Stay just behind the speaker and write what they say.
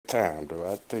time,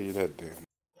 though. I tell you that, damn.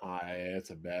 It's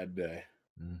a bad day.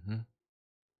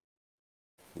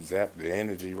 Zap the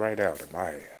energy right out of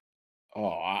my head. Oh,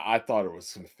 I thought it was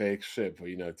some fake shit, but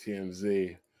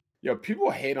TMZ. People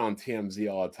hate on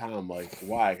TMZ all the time. Like,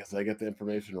 why? Because they get the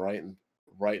information right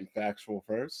and factual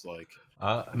first. Like,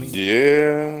 I mean,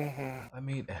 yeah. I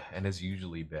mean, and it's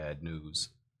usually bad news.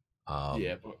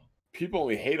 Yeah, but people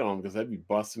only hate on them because they'd be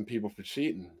busting people for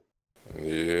cheating.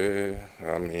 Yeah,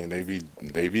 I mean,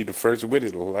 they be the first with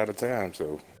it a lot of times.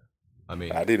 So, I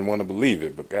mean, I didn't want to believe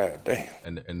it, but goddamn.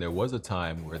 And there was a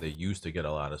time where they used to get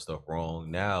a lot of stuff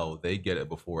wrong. Now they get it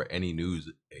before any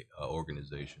news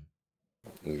organization.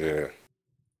 Yeah.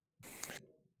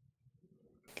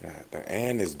 God,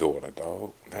 and his daughter,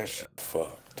 dog. That shit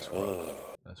fucked.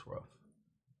 That's rough.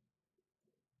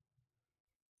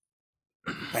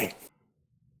 Man.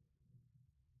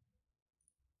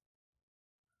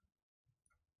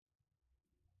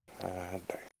 Damn.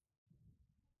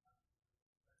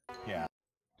 Yeah.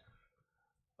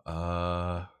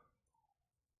 I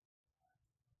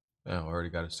already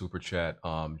got a super chat.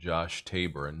 Josh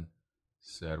Tabron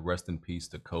said, "Rest in peace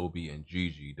to Kobe and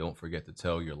Gigi. Don't forget to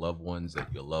tell your loved ones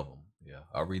that you love them." Yeah,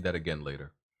 I'll read that again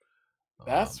later.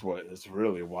 That's what is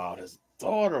really wild. His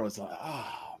daughter was like,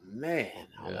 "Oh man,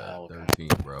 yeah, 13,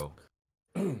 bro."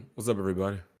 What's up,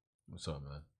 everybody? What's up,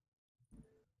 man?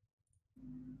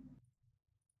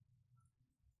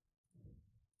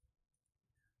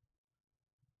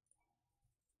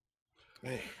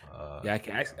 Yeah, I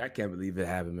can't believe it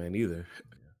happened, man. Either.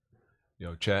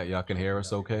 Yo, chat, y'all can hear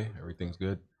us? Okay, everything's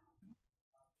good.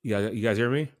 Yeah, you guys hear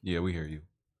me? Yeah, we hear you.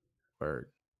 Word.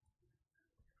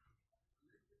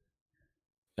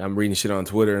 I'm reading shit on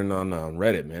Twitter and on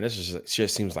Reddit, man. This shit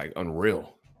seems like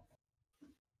unreal.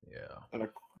 Yeah.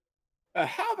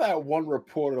 How that one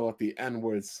reporter let the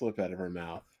N-word slip out of her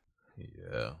mouth?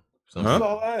 Yeah. Saw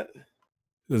that?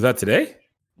 Was that today?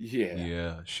 Yeah.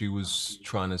 Yeah. She was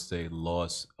trying to say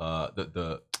lost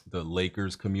the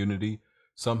Lakers community.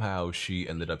 Somehow she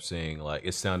ended up saying, like,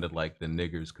 it sounded like the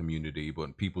niggers community,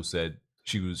 but people said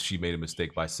she made a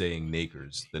mistake by saying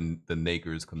Nakers, the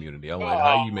Nakers community. I'm like,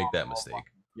 how do you make that mistake?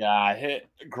 Yeah, I hit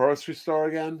grocery store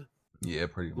again. Yeah,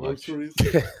 pretty much.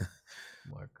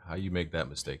 Like, how you make that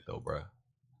mistake though, bro?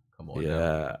 Come on.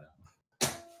 Yeah.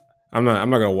 I'm not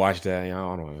gonna watch that. I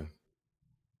don't know.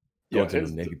 Go to the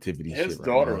negativity. His shit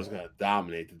daughter right was gonna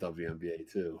dominate the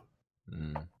WNBA too.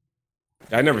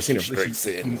 I never seen her. Straight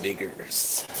said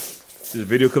niggers. There's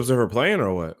video clips of her playing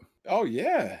or what? Oh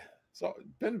yeah, so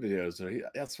been videos.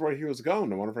 That's where he was going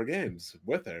to one of her games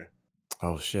with her.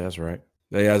 Oh shit, that's right.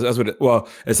 Yeah, that's what. Well,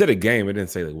 it said a game. It didn't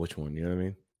say like which one. You know what I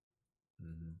mean?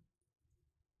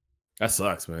 That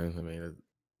sucks, man. I mean,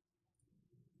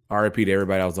 RIP to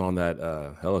everybody that was on that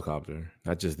helicopter.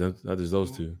 Not just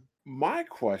those two. My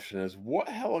question is, what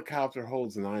helicopter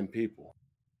holds 9 people?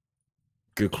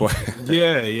 Good question.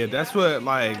 Yeah. That's what,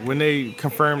 like, when they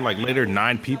confirmed like later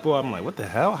 9 people, I'm like, what the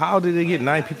hell? How did they get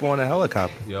 9 people on a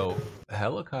helicopter? Yo,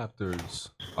 helicopters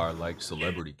are like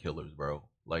celebrity killers, bro.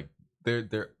 Like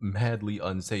they're madly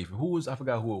unsafe. I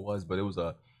forgot who it was, but it was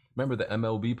remember the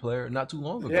MLB player not too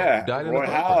long ago? Yeah, died in Roy a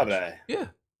car Halladay. crash. Yeah.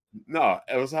 No,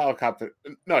 it was a helicopter.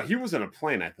 No, he was in a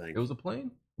plane, I think. It was a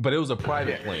plane? But it was a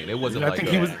private plane. It wasn't like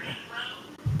he was.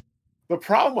 The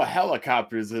problem with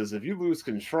helicopters is if you lose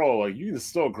control, like, you can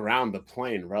still ground the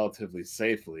plane relatively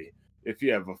safely if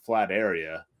you have a flat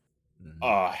area.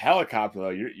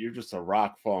 Helicopter, you're just a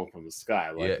rock falling from the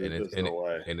sky. Like, yeah,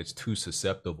 and it's too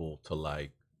susceptible to,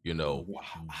 like,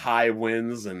 high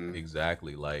winds and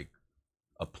exactly. Like,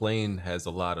 a plane has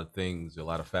a lot of things, a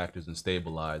lot of factors and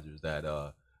stabilizers that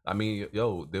I mean,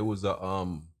 yo, there was I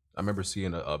remember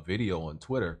seeing a video on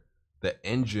Twitter. The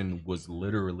engine was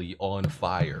literally on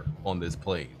fire on this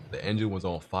plane. The engine was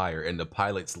on fire and the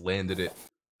pilots landed it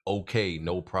okay,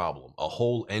 no problem. A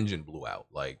whole engine blew out.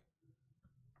 Like,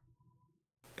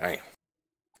 damn.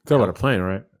 Talk about a plane,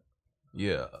 right?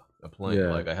 Yeah, a plane.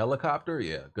 Yeah. Like a helicopter.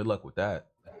 Yeah, good luck with that.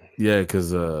 Yeah,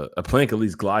 because a plane can at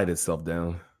least glide itself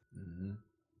down.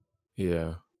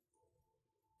 Yeah.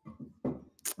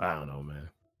 I don't know, man.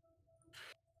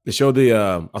 They showed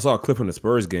I saw a clip from the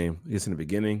Spurs game. It's in the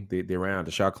beginning. They ran out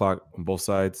the shot clock on both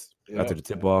sides after the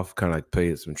tip off, kind of like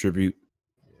paid some tribute.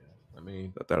 Yeah, I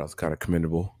mean, I thought that was kind of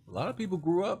commendable. A lot of people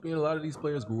grew up, a lot of these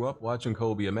players grew up watching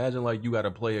Kobe. Imagine, like, you got to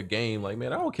play a game. Like,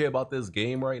 man, I don't care about this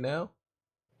game right now.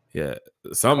 Yeah,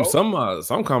 some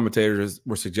commentators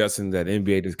were suggesting that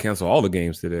NBA just cancel all the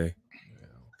games today.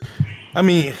 I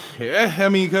mean,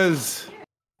 because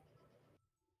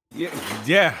because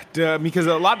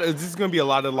this is going to be a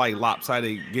lot of like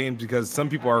lopsided games because some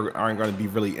people aren't going to be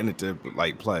really in it to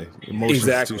like play.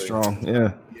 Emotions too strong.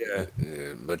 Yeah.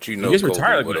 But you He know, just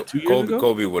retired like 2 years ago.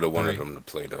 Kobe would have wanted him to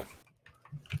play though.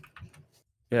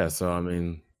 Yeah, so I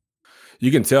mean,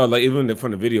 you can tell like even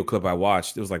from the video clip I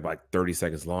watched, it was like 30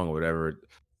 seconds long or whatever.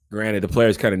 Granted, the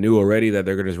players kind of knew already that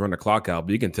they're going to just run the clock out,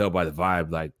 but you can tell by the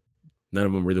vibe like none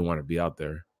of them really want to be out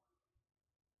there.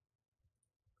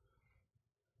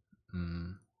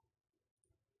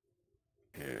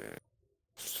 Yeah,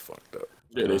 it's fucked up.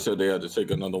 Yeah, they said they had to take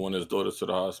another one of his daughters to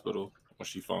the hospital when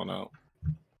she found out.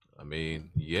 I mean,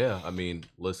 yeah. I mean,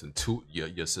 listen, to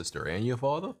your sister and your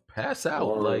father pass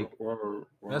out.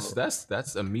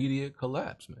 That's immediate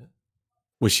collapse, man.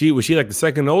 Was she like the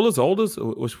second oldest?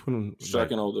 Which one?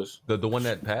 Second oldest. The one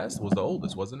that passed was the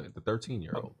oldest, wasn't it? The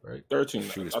 13-year-old, right? 13.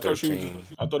 She was I thought 13.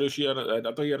 I thought he had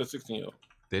a 16-year-old.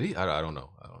 Did he? I don't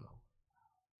know.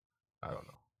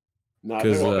 No, I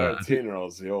think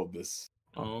 13-year-old's the oldest.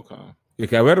 Oh, okay.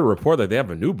 Okay, I read a report that they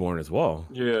have a newborn as well.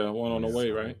 Yeah, one on the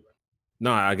way, right?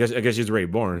 No, I guess she's already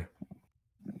born.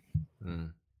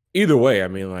 Either way, I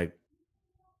mean, like,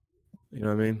 you know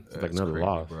what I mean? It's like another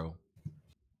loss, bro.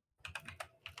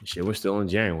 Shit, we're still in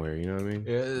January. You know what I mean?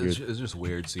 Yeah, it's just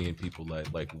weird seeing people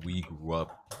like we grew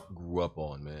up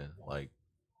on, man. Like,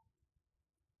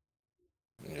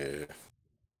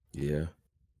 yeah.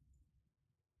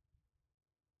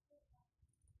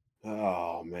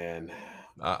 Oh man,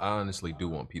 I honestly do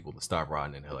want people to stop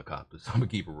riding in helicopters. I'm gonna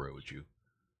keep it real with you.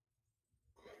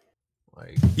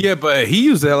 Like, yeah, but he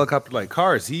used the helicopter like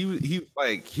cars. He would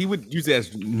use it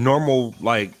as normal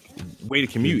like way to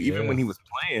commute, even when he was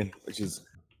playing, which is.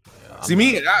 See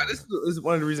me, this is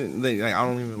one of the reasons I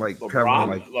don't even like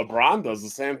traveling. LeBron does the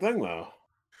same thing though.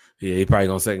 Yeah, he probably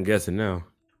gonna second guess it now.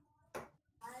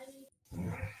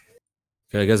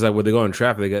 I guess like when they go in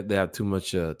traffic, they have too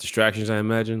much distractions. I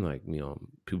imagine, like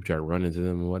people try to run into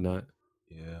them and whatnot.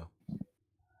 Yeah,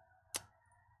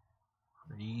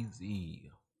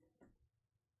 crazy.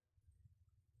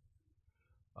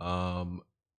 Damn,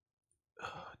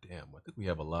 I think we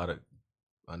have a lot of.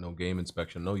 I know game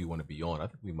inspection. I know you want to be on. I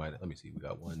think we might. Let me see. We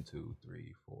got 1, 2,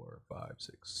 3, 4, 5,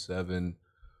 6, 7.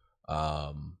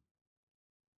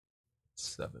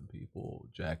 7 people.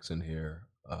 Jackson here.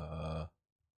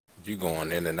 You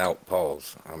going in and out,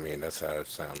 pause. I mean, that's how it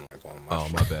sounds like on my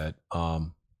my bad.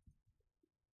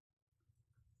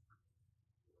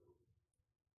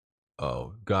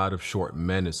 God of Short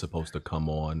Men is supposed to come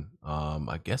on.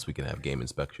 I guess we can have game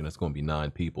inspection. That's going to be 9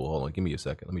 people. Hold on, give me a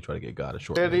second. Let me try to get God of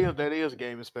Short Men. That is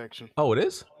game inspection. Oh, it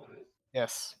is?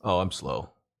 Yes. Oh, I'm slow.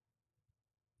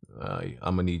 I'm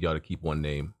gonna need y'all to keep one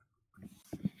name.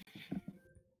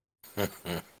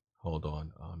 Hold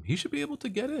on. He should be able to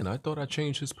get in. I thought I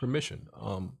changed his permission.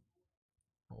 Hold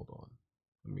on.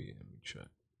 Let me check.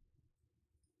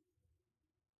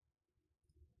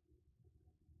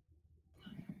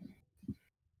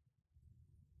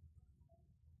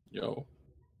 Yo.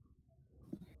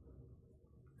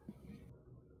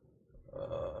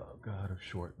 God of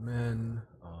Short Men.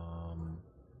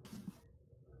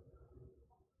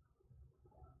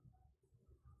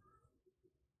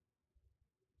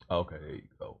 Okay, there you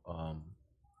go. All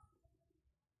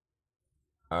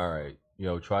right.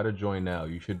 Yo, try to join now.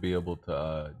 You should be able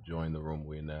to join the room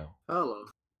we're in now. Hello.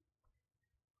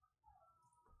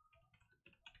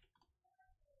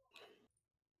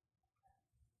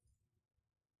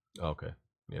 Okay.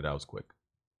 Yeah, that was quick.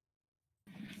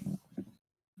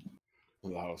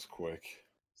 That was quick.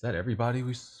 Is that everybody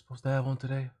we're supposed to have on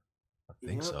today? I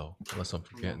think so. Unless I'm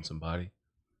forgetting somebody.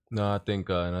 No, I think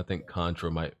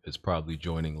Contra is probably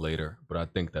joining later, but I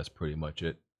think that's pretty much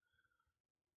it.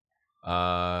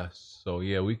 So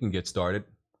yeah, we can get started.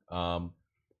 Weapon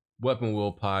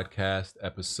Wheel Podcast,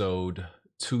 episode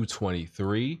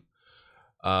 223.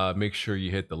 Make sure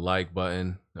you hit the like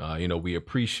button. We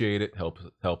appreciate it.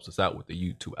 Helps us out with the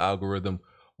YouTube algorithm.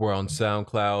 We're on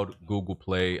SoundCloud, Google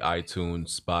Play,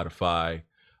 iTunes, Spotify.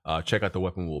 Check out the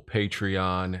Weapon Wheel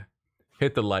Patreon.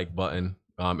 Hit the like button.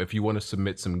 If you want to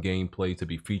submit some gameplay to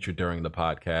be featured during the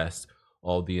podcast,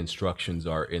 all the instructions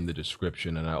are in the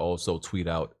description, and I also tweet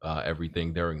out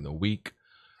everything during the week.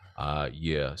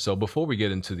 So before we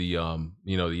get into the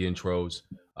the intros,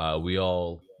 we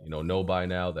all know by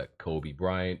now that Kobe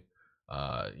Bryant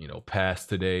passed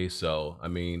today. So I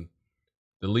mean,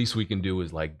 the least we can do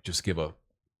is like just give a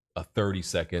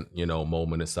 30-second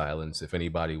moment of silence. If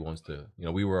anybody wants to,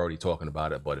 we were already talking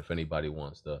about it, but if anybody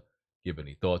wants to give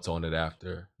any thoughts on it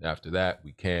after that,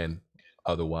 we can.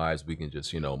 Otherwise, we can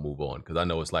just move on, because I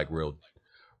know it's like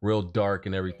real dark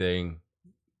and everything.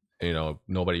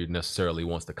 nobody necessarily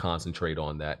wants to concentrate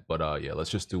on that. But yeah, let's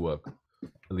just do at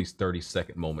least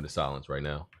 30-second moment of silence right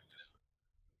now.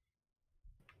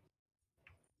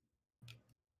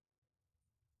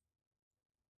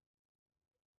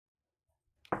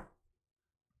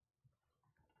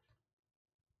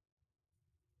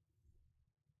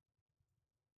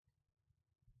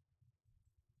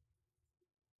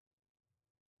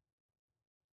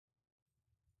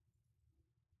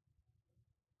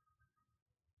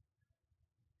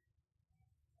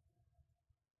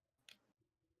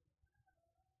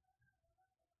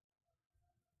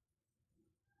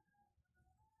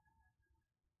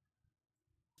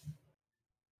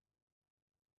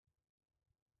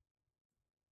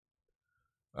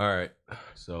 All right,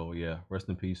 so yeah, rest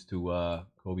in peace to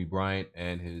Kobe Bryant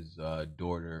and his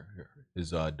daughter,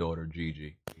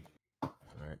 Gigi. All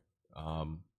right, I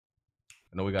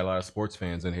know we got a lot of sports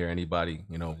fans in here. Anybody,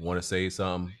 want to say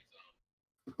something?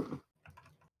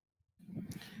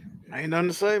 Ain't nothing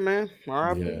to say, man. All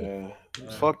right, Yeah.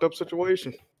 fucked up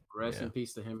situation. Rest in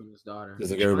peace to him and his daughter.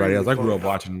 Just like everybody else. I grew up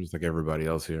watching him just like everybody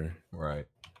else here. Right.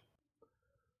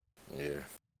 Yeah.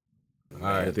 All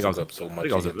right. I think I was in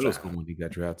middle school when he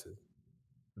got drafted.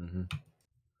 Mm-hmm.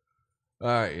 All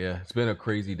right. Yeah, it's been a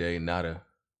crazy day. Not a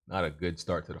good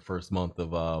start to the first month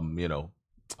of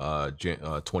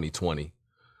 2020.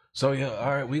 So yeah,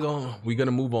 all right, we're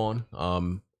gonna move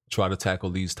on. Try to tackle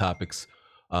these topics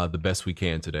the best we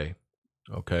can today.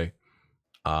 Okay.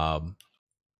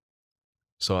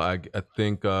 So I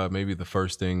think maybe the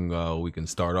first thing we can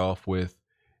start off with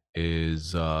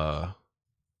is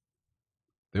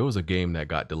there was a game that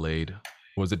got delayed.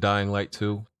 Was it Dying Light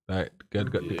 2 that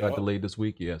got delayed this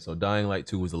week? Yeah. So Dying Light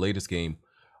 2 was the latest game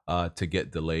to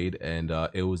get delayed, and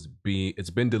it's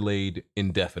been delayed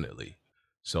indefinitely.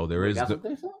 So there is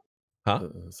Huh?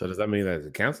 So does that mean that it's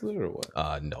canceled or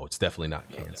what? No, it's definitely not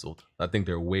canceled. I think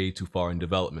they're way too far in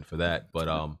development for that. But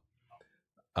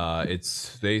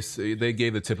they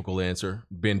gave the typical answer: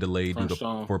 been delayed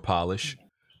for polish.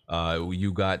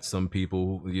 You got some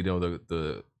people,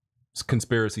 the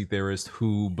conspiracy theorists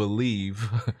who believe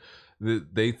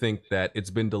that they think that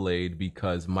it's been delayed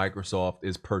because Microsoft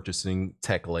is purchasing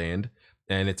Techland,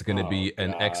 and it's going to be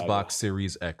an Xbox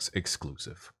Series X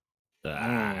exclusive.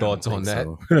 Thoughts on that?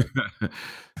 So.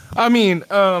 I mean,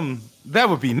 that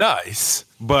would be nice,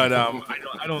 but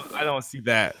I don't see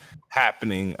that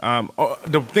happening.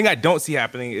 The thing I don't see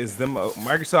happening is them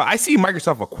Microsoft. I see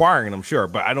Microsoft acquiring them, sure,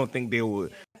 but I don't think they will,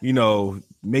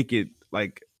 make it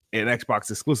like an Xbox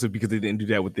exclusive because they didn't do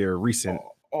that with their recent.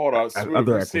 Hold on, so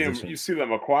other you see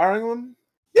them acquiring them?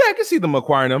 Yeah, I can see them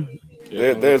acquiring them.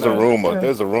 There's a rumor.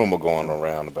 There's a rumor going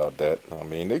around about that. I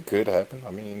mean, it could happen.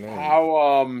 I mean,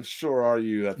 how sure are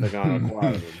you that they're gonna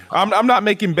acquire them? I'm not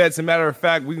making bets. As a matter of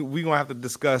fact, we gonna have to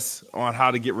discuss on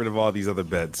how to get rid of all these other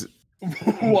bets.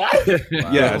 What?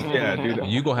 Yeah, dude.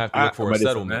 You gonna have to look for a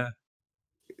settlement.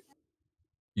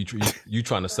 You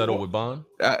trying to settle with Bond?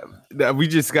 We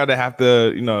just gotta have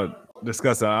to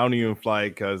discuss it. I don't even fly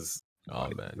because. Oh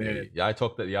man, yeah, I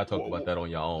talked about that on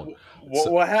your own.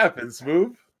 What happened,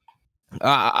 Smooth?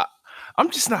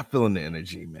 I'm just not feeling the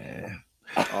energy, man.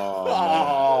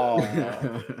 Oh.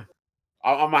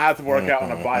 I'm gonna have to work out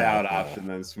on a buyout option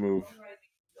then, Smooth.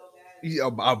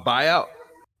 A buyout?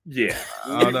 Yeah.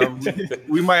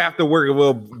 We might have to work.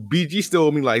 Well, BG still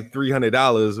owe me like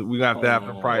 $300. We're gonna have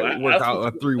to probably work out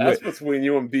a 3-way. That's between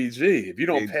you and BG. If you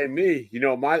don't pay me,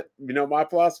 my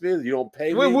philosophy is you don't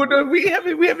pay me. We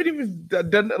haven't even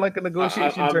done like a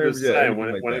negotiation I'm terms just saying,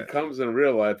 when it comes in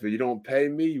real life, if you don't pay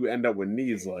me, you end up with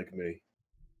knees like me.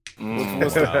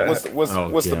 What's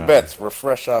the bets?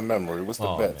 Refresh our memory. What's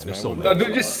the bets, man?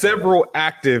 There's just several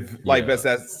active bets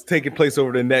that's taking place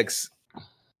over the next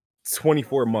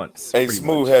 24 months. Hey,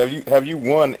 Smooth, have you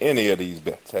won any of these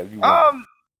bets? Have you won?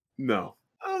 No.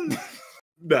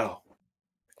 No.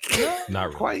 Not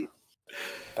really. Quite.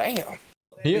 Damn.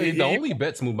 The only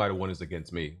bet Smooth might have won is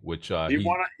against me, which he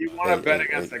won a bet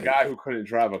against a guy who couldn't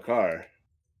drive a car.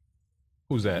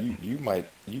 Who's that? He's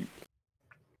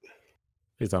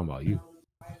talking about you.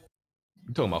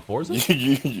 You talking about Forza?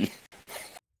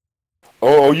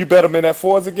 Oh, you bet him in that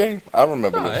Forza game? I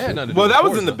remember that. Well, that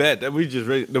was in the bet that we just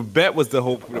read. The bet was the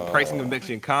pricing of next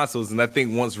gen consoles, and I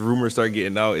think once rumors start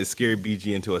getting out, it scared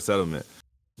BG into a settlement.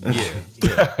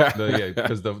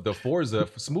 Because the Forza,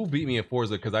 Smooth beat me in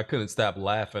Forza because I couldn't stop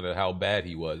laughing at how bad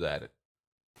he was at it.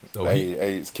 So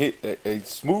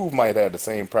Smooth might have the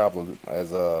same problem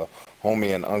as homie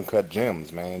in Uncut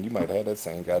Gems, man. You might have that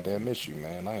same goddamn issue,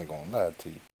 man. I ain't gonna lie to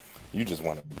you. You just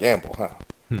want to gamble, huh?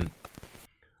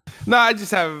 No, I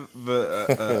just have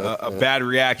a bad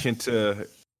reaction to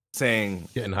saying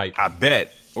getting hyped. I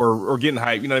bet or getting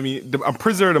hype. You know what I mean? I'm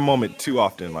prisoner of the moment too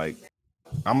often. Like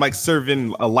I'm like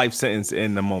serving a life sentence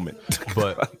in the moment.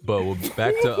 but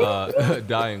back to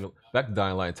Dying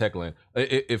Light Techland.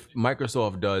 If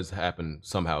Microsoft does happen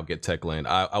somehow get Techland,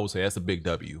 I would say that's a big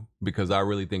W, because I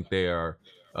really think they are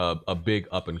a big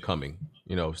up and coming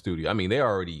studio. I mean, they're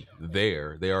already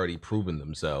there. They already proven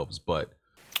themselves, but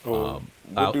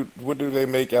what do they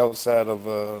make outside of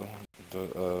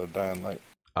the Dying Light?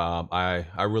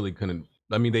 I really couldn't.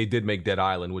 I mean, they did make Dead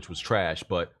Island, which was trash,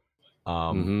 but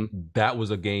that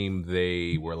was a game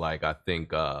they were like, I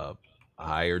think,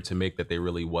 hired to make, that they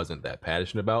really wasn't that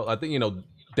passionate about. I think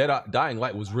Dying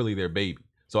Light was really their baby,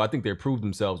 so I think they proved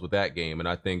themselves with that game, and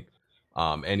I think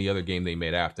any other game they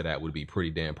made after that would be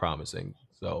pretty damn promising.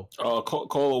 So,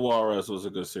 Call of Juarez was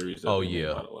a good series. Oh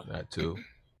yeah, that too.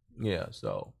 Yeah,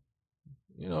 so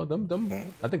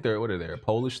them. I think they're a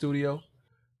Polish studio.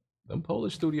 Them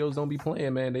Polish studios don't be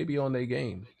playing, man. They be on their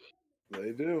game.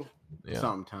 They do. Yeah.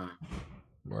 Sometime.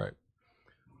 Right.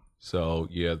 So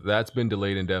yeah, that's been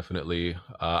delayed indefinitely.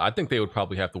 I think they would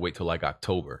probably have to wait till like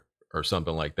October or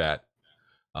something like that.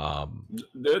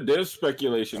 There's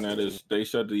speculation that they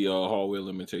said the hallway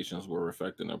limitations were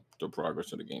affecting the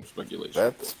progress of the game.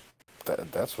 Speculation.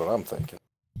 That's what I'm thinking.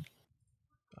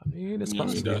 I mean, it's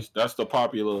possible. That's the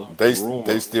popular. They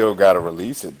still got to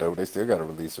release it though. They still got to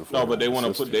release it. No, but they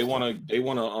want to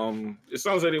It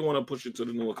sounds like they want to push it to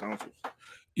the newer consoles.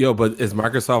 Yo, but is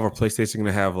Microsoft or PlayStation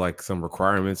gonna have like some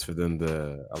requirements for them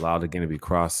to allow the game to be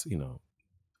cross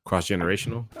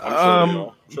generational?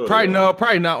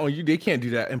 Probably not on you. They can't do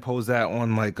that. Impose that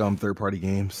on like third party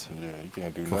games. Yeah, you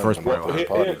can't do first party.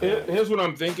 Here's what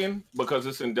I'm thinking, because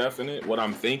it's indefinite. What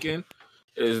I'm thinking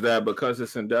is that because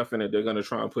it's indefinite, they're gonna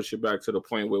try and push it back to the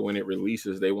point where when it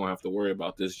releases, they won't have to worry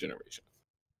about this generation.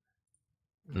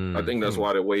 I think that's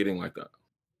why they're waiting like that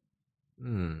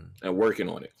and working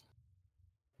on it.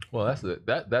 Well,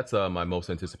 that's my most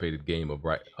anticipated game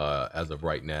as of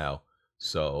right now.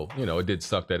 So it did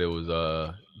suck that it was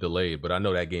delayed, but I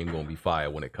know that game gonna be fire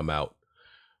when it come out.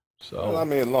 So well, I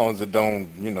mean, as long as it don't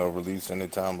release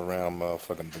anytime around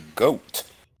motherfucking the GOAT,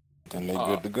 then they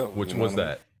good to go. Which was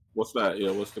that? What's that?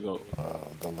 Yeah, what's the GOAT?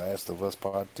 The Last of Us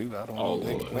Part 2. I don't know.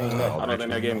 I don't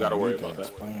think that game got to worry about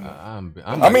that.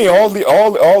 I mean,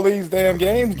 all these damn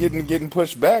games getting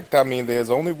pushed back. I mean, there's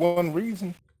only one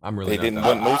reason. They didn't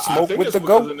want no smoke with the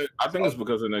GOAT. I think it's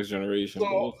because of the next generation.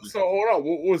 So hold on.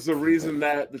 What was the reason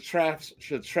that the Trash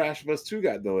Bus 2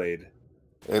 got delayed?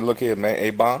 Hey, look here, man. Hey,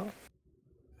 Bond.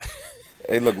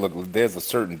 Hey, look. There's a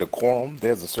certain decorum.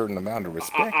 There's a certain amount of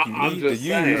respect you need to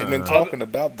use when talking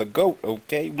about the GOAT.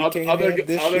 Okay, we can't have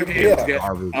this shit here.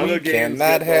 We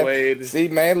cannot have. Delayed. See,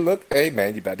 man, look. Hey,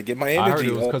 man, you about to get my energy. I heard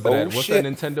it was because of that. What's that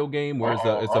Nintendo game where it's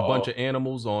a bunch of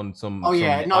animals on some? Oh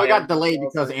yeah, no, it got delayed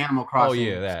because of Animal Crossing. Oh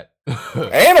yeah, that.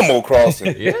 Animal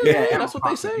Crossing. Yeah, that's what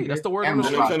they say. That's the word.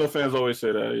 Nintendo fans always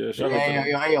say that.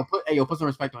 Yeah, put some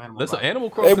respect on Animal Crossing. Listen, Animal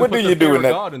Crossing. Hey, what do you do in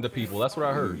that? God into people. That's what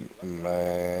I heard.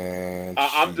 Man,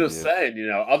 I'm just saying.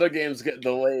 Other games get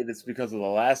delayed. It's because of The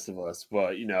Last of Us, but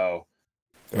there you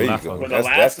go.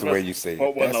 That's the way you say it.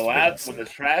 But when the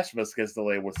Trash Bus gets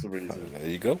delayed, what's the reason? There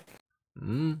you go.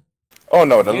 Oh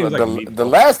no, the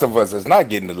Last of Us is not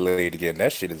getting delayed again.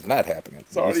 That shit is not happening.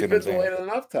 It's already been delayed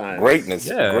enough times. Greatness.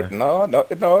 Yeah. No.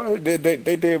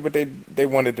 They did what they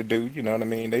wanted to do. You know what I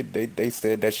mean? They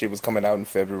said that shit was coming out in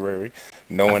February,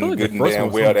 knowing good and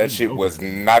damn well that shit was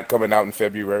not coming out in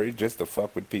February, just to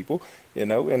fuck with people.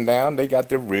 And now they got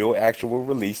the real actual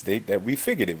release date that we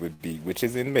figured it would be, which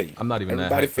is in May. I'm not even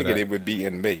Everybody that hyped figured it would be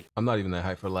in May. I'm not even that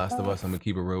hyped for Last of Us. I'm gonna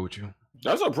keep it real with you.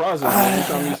 That's surprising every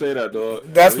time you say that,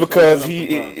 dog. That's because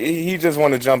he just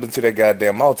want to jump into that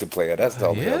goddamn multiplayer. That's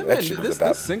the man,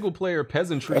 this single player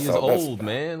peasantry is old,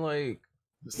 man. Like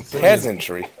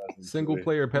peasantry. Single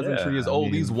player peasantry is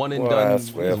old. These one and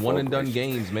done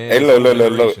games, man. Hey,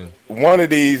 look. One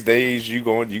of these days I'm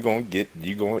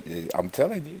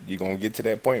telling you, you're gonna get to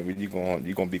that point where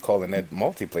you're gonna be calling that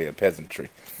multiplayer peasantry.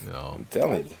 No, I'm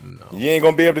telling you, you ain't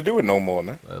gonna be able to do it no more,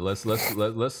 man.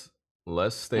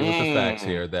 Let's stay with the facts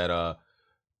here that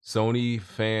Sony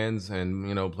fans and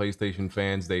PlayStation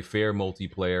fans, they fear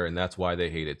multiplayer, and that's why they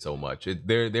hate it so much.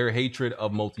 Their hatred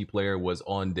of multiplayer was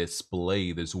on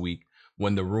display this week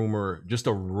when a rumor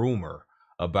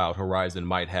about Horizon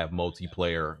might have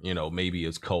multiplayer, maybe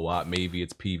it's co-op, maybe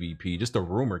it's PvP, just a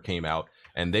rumor came out,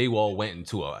 and they all went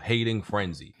into a hating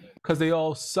frenzy because they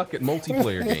all suck at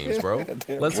multiplayer games, bro.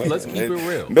 Let's keep it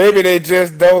real. Maybe they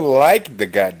just don't like the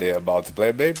goddamn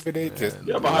multiplayer. Maybe they just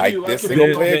like this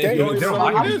single player game.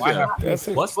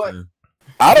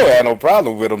 I don't have no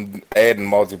problem with them adding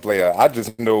multiplayer. I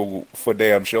just know for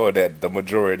damn sure that the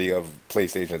majority of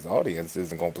PlayStation's audience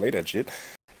isn't gonna play that shit.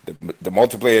 The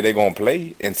multiplayer they're gonna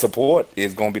play and support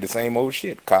is gonna be the same old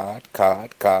shit. COD,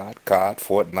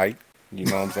 Fortnite. You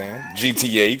know what I'm saying?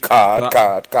 GTA,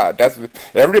 COD. That's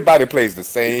everybody plays the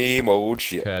same old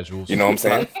shit. Casuals. You know what I'm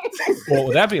saying? Well,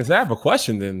 with that being said, I have a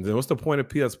question. Then what's the point of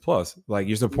PS Plus? Like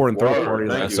you're supporting third party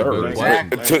servers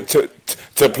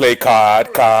to play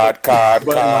COD,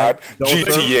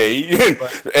 GTA.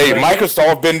 Hey,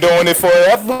 Microsoft been doing it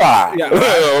forever. Yeah.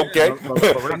 Okay.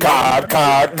 COD,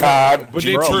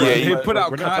 GTA. They put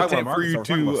out content for you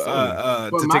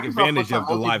to take advantage of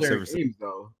the live service.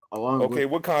 Okay,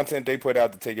 what content they put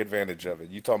out to take advantage of it?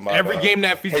 You talking about every game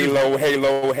that features Halo,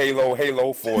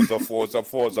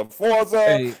 Forza,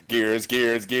 hey. Gears.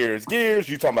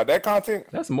 You talking about that content?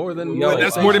 That's more than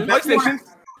that's more than PlayStation.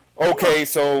 Okay,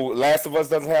 so Last of Us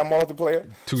doesn't have multiplayer.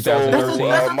 2013.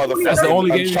 So, that's the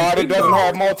only game. Uncharted doesn't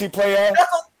have multiplayer.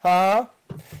 Huh?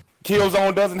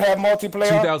 Killzone doesn't have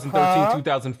multiplayer. 2013,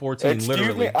 2014, Excuse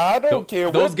literally. Me, I don't care.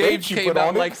 Those games came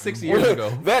out like 6 years ago.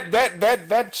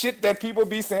 That shit that people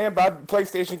be saying about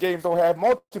PlayStation games don't have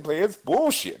multiplayer is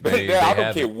bullshit. I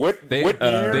don't care what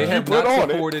year they have you put not on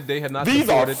supported. it. They have not These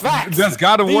supported. are facts. Does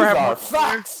God of War have have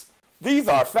facts? These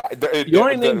are facts. You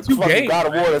only named 2 games. God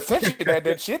of War essentially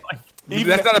that shit.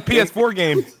 That's not a PS4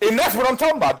 game. And that's what I'm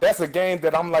talking about. That's a game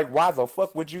that I'm like, why the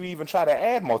fuck would you even try to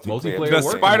add multiplayer?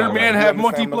 Does Spider-Man have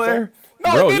multiplayer?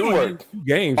 No, bro, it didn't work.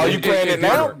 Games. Are you playing it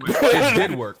now? It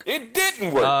did work. It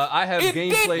didn't work. I have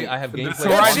gameplay. I have gameplay.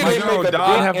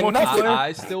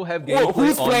 I still have gameplay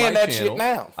Who's on playing my that channel. Shit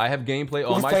now? I have gameplay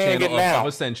on my channel of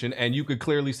Ascension, and you could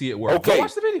clearly see it work. Okay. Go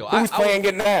watch the video. Who's playing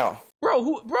it now? Bro,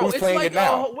 Who's it's playing like it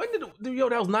now? when did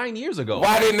that was 9 years ago.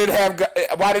 Why didn't it have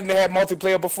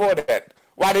multiplayer before that?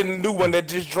 Why didn't the new one that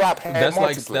just dropped have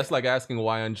multiplayer? That's like asking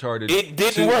why Uncharted. It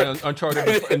didn't work. Uncharted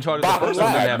the first one didn't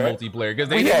have multiplayer because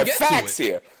they didn't get facts to it.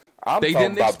 Here. I'm they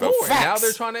talking didn't about explore the it. facts. Now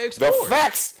they're trying to explore the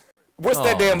facts. What's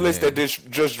that damn list that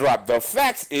just dropped? The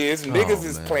facts is niggas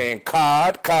is playing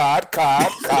COD, GTA,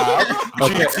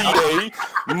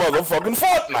 motherfucking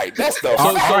Fortnite. That's the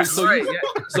facts. So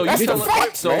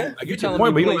you're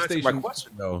telling me PlayStation? My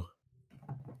question though.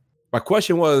 My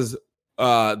question was,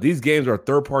 these games are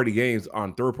third-party games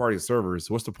on third-party servers.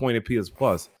 What's the point of PS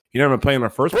Plus? You're never playing on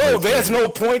first. Bro, there's no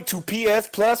point to PS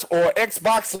Plus or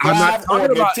Xbox Live or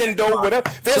Nintendo,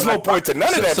 whatever. There's no point to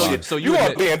none of that shit. So you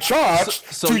are being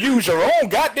charged to use your own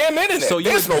goddamn internet.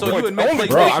 There's no point. Only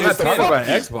bro, I'm not talking about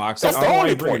Xbox. That's the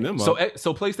only point.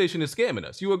 So PlayStation is scamming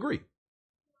us. You agree?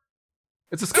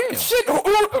 It's a scam. Shit,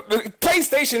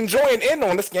 PlayStation joined in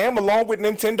on the scam along with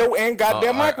Nintendo and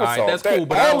goddamn Microsoft. All right, that's cool,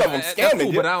 but all of them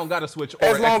scamming you. But I don't got to switch.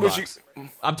 As long as you,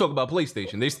 I'm talking about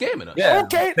PlayStation. They scamming us. Yeah,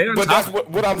 okay, but that's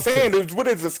what I'm saying is, what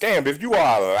is a scam? If you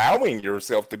are allowing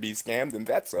yourself to be scammed, then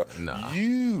that's a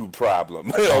you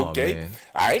problem. Okay,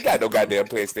 I ain't got no goddamn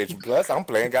PlayStation Plus. I'm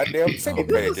playing goddamn single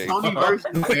player games.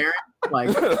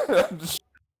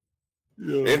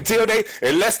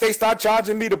 Unless they start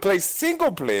charging me to play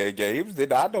single player games,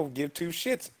 then I don't give two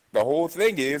shits. The whole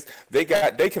thing is they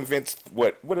convinced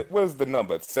what is the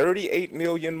number? 38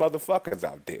 million motherfuckers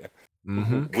out there.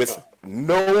 With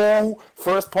no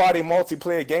first-party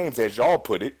multiplayer games, as y'all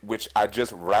put it, which I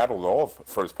just rattled off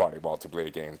first-party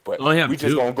multiplayer games. But we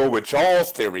just gonna go with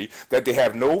y'all's theory that they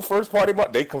have no first-party.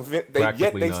 They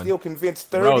still convinced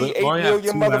 38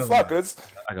 million motherfuckers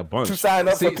to sign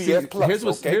up for PS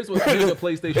Plus. Here's what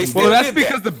PlayStation. Well, that's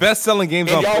because the best-selling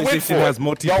games on PlayStation has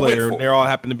multiplayer. They all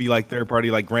happen to be like third-party,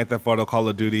 like Grand Theft Auto, Call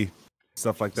of Duty.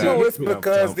 Stuff like that. So it's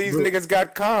because these niggas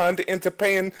got conned into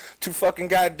paying to fucking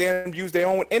goddamn use their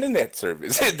own internet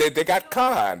service. they got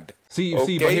conned. See, but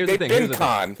here's the thing. They've been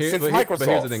conned since Microsoft. But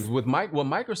here's the thing. What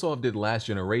Microsoft did last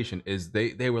generation is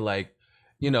they were like,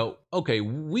 okay,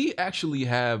 we actually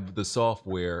have the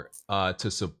software to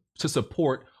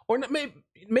support, or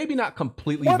maybe not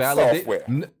completely validate.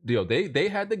 They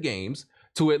had the games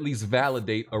to at least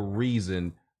validate a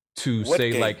reason to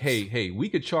say games? Like, hey, we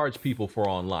could charge people for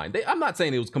online. I'm not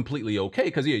saying it was completely okay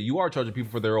because you are charging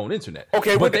people for their own internet.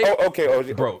 Okay, but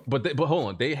but hold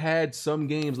on, they had some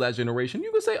games last generation.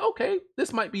 You could say, okay,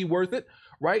 this might be worth it,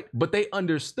 right? But they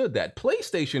understood that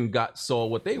PlayStation saw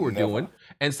what they were doing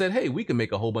and said, hey, we can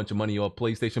make a whole bunch of money off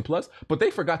PlayStation Plus. But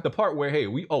they forgot the part where, hey,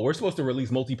 we're supposed to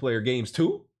release multiplayer games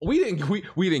too. We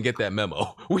didn't get that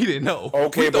memo. We didn't know.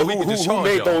 Okay, but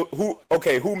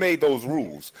who made those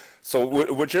rules? So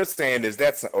what you're saying is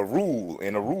that's a rule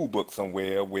in a rule book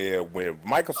somewhere where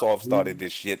Microsoft started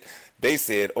this shit. they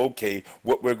said, okay,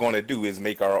 what we're going to do is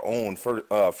make our own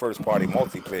first-party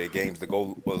multiplayer games to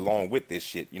go along with this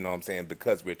shit. You know what I'm saying?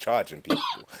 Because we're charging people.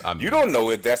 You don't know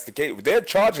if that's the case. They're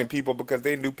charging people because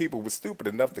they knew people were stupid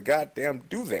enough to goddamn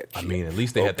do that shit. I mean, at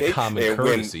least they had the common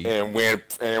courtesy. When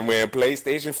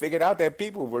PlayStation figured out that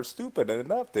people were stupid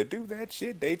enough to do that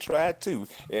shit, they tried to.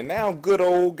 And now good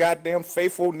old goddamn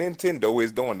faithful Nintendo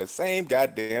is doing the same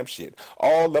goddamn shit.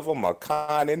 All of them are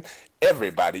conning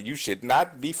everybody. You should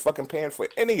not be fucking paying for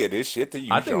any of this shit to use.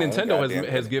 I think Nintendo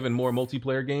has given more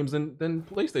multiplayer games than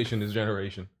PlayStation this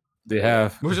generation. They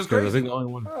have, which is crazy. I think the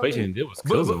only one PlayStation did was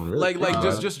Killzone. Really. Like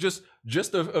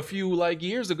just a few like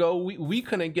years ago, we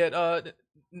couldn't get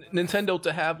Nintendo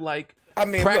to have like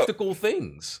practical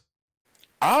things.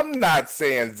 I'm not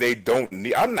saying they don't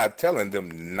need. I'm not telling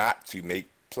them not to make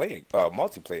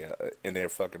multiplayer in their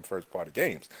fucking first party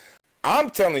games. I'm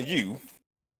telling you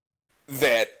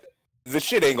that the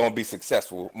shit ain't gonna be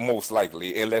successful most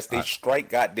likely unless they strike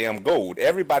goddamn gold.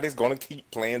 Everybody's gonna keep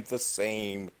playing the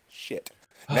same shit.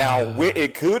 Now, where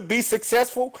it could be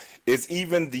successful is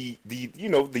even the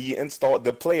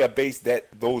player base that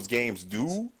those games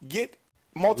do get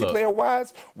multiplayer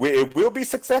wise. Where it will be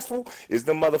successful is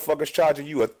the motherfuckers charging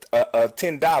you a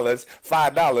 $10,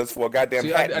 $5 for a goddamn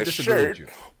hat and a shirt.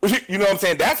 You know what I'm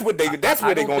saying? That's where they're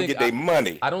gonna get their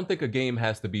money. I don't think a game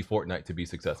has to be Fortnite to be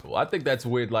successful. I think that's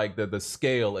where like the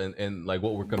scale and like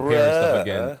what we're comparing stuff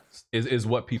again is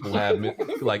what people have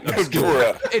like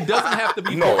obscure. It doesn't have to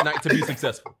be Fortnite to be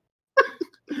successful.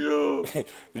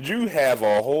 You have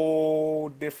a whole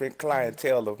different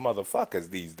clientele of motherfuckers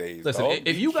these days. Listen,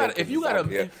 if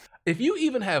you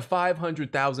even have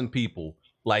 500,000 people,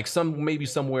 like maybe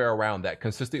somewhere around that,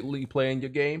 consistently playing your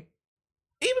game,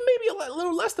 even maybe a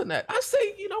little less than that, I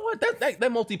say, you know what, that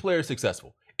multiplayer is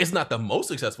successful. It's not the most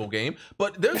successful game,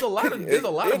 but there's a lot of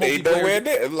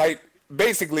multiplayer. Like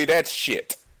basically that's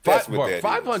shit. That's what that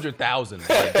 500,000.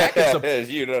 Like,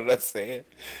 you know what I'm saying?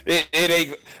 It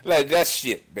ain't like that's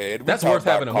shit, man. That's worth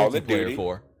having a multiplayer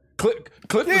for. Cliff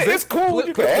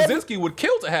Blazinski would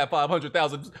kill to have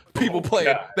 500,000 people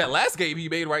playing that last game he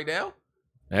made right now.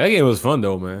 That game was fun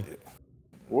though, man.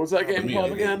 What was that game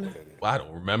called again? I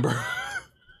don't remember.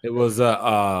 It was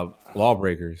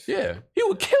Lawbreakers. Yeah, he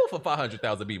would kill for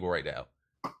 500,000 people right now.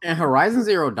 And Horizon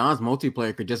Zero Dawn's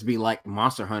multiplayer could just be like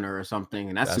Monster Hunter or something,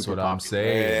 and that's super what I'm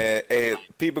saying. And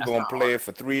people gonna play it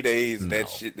for 3 days, and that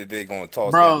shit that they gonna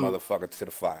toss that motherfucker to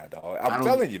the fire, dog. I'm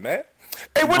telling you, man.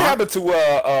 Hey, what happened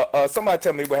to somebody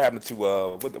tell me what happened to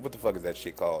what the fuck is that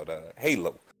shit called?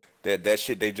 Halo. That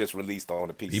shit they just released on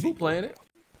the PC. People playing it.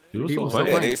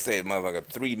 They said motherfucker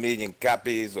 3 million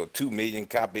copies or 2 million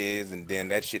copies, and then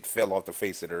that shit fell off the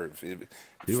face of the earth. It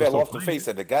fell off the face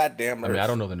of the goddamn earth. I mean, I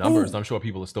don't know the numbers. I'm sure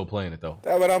people are still playing it though.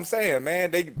 That's what I'm saying,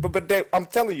 man. I'm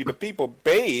telling you, the people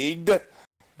begged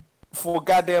for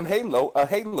goddamn a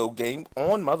Halo game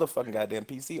on motherfucking goddamn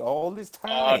PC all this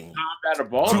time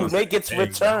to make its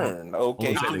return.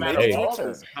 Okay, to make its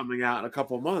return. Coming out in a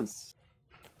couple of months.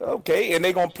 Okay, and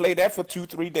they're gonna play that for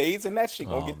 2-3 days, and that shit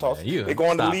gonna get tossed. They're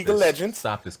going to League of Legends.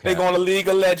 They're going to League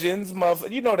of Legends,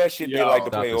 motherfucker. You know that shit they like to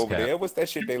play over there. What's that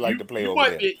shit they like to play over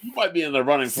there? You might be in the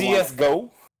running for CS:GO.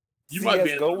 You might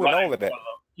be in the running for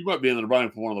you might be in the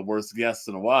running for one of the worst guests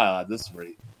in a while at this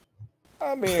rate.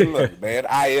 I mean, look, man,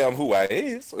 I am who I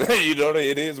is. You know,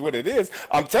 it is what it is.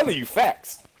 I'm telling you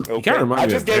facts. Okay? I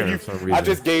just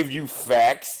gave you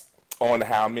facts on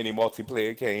how many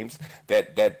multiplayer games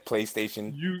that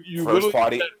PlayStation first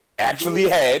party actually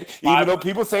had, even though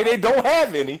people say they don't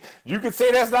have any. You could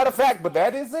say that's not a fact, but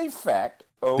that is a fact.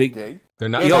 Okay. They're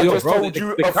not. I just told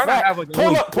you a fact.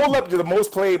 Pull up the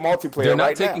most played multiplayer. They're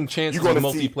not taking chances with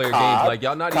multiplayer games. Like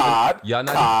y'all not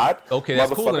okay,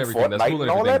 that's cool and everything. That's cool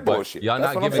and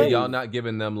everything. But y'all not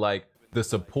giving them like the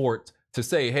support to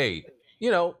say, hey, you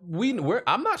know,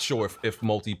 I'm not sure if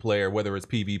multiplayer, whether it's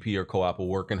PvP or co-op, will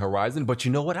work in Horizon, but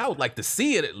you know what? I would like to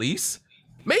see it at least.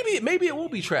 Maybe it will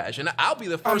be trash, and I'll be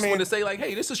the first one to say like,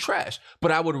 hey, this is trash.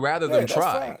 But I would rather them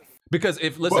try. Fine. Because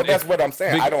that's what I'm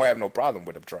saying. I don't have no problem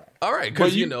with them trying. All right,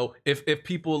 because you know, if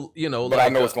people, you know, but like, I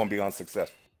know it's gonna be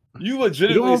unsuccessful. You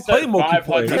legitimately said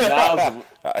 500,000.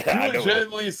 You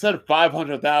legitimately said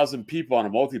 500,000 people on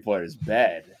a multiplayer is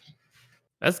bad.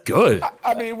 That's good.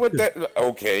 I mean, with that,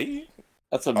 okay.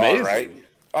 That's amazing.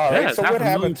 All right. So what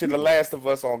happened to The Last of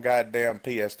Us on goddamn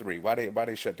PS3? Why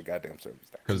they shut the goddamn service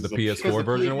down? Because the PS4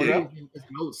 version went out. It's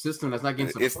an old system that's not getting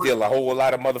support. It's still a whole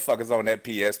lot of motherfuckers on that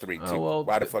PS3 too.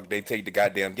 Why the fuck they take the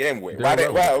goddamn game away? Why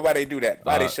they do that?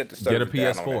 Why they shut the service down?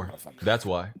 Get a PS4. That's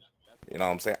why. You know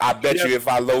what I'm saying? I bet you if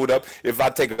I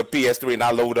take a PS3 and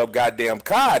I load up goddamn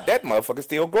COD, that motherfucker's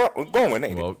still going,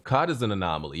 ain't well, it? COD is an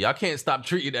anomaly. Y'all can't stop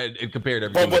treating that and compare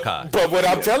everything to COD. But what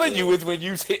I'm telling you is when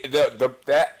you hit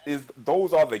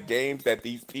those are the games that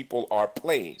these people are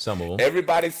playing. Some of them.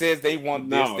 Everybody says they want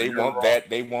this, they want that,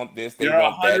 they want this, they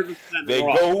want that. They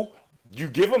go, you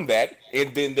give them that,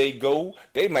 and then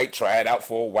they might try it out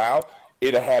for a while.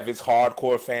 It'll have its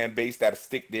hardcore fan base that'll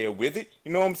stick there with it.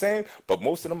 You know what I'm saying? But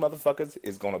most of the motherfuckers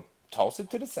is gonna toss it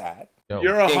to the side.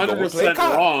 You're 100%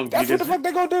 wrong. That's what the fuck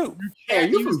they gonna do.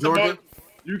 You from Georgia?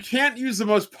 You can't use the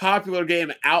most popular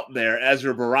game out there as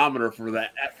your barometer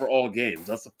for all games.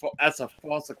 That's a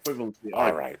false equivalency.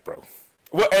 All right, bro.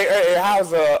 Well, hey, how's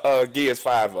Gears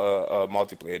 5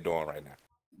 multiplayer doing right now?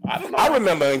 I don't know. I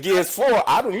remember in Gears 4,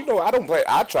 I don't play.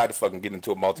 I tried to fucking get into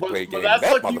a multiplayer game with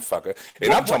that motherfucker.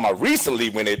 And I'm talking about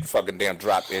recently when it fucking damn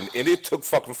dropped, and it took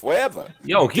fucking forever.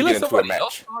 Yo, can you let somebody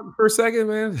else talk for a second,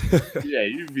 man? Yeah,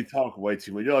 you be talking way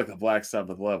too much. You're like the Black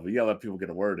Sabbath level. You gotta let people get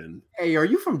a word in. Hey, are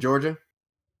you from Georgia?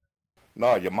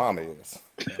 No, your mama is.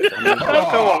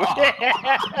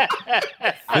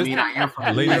 I mean, I am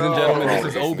from. Ladies and gentlemen, this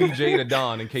is OBJ to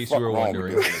Don, in case you were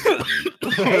wondering.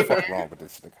 What's wrong with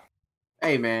this nigga?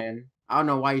 Hey, man, I don't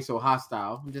know why you so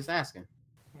hostile. I'm just asking.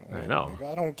 I know.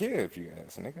 I don't care if you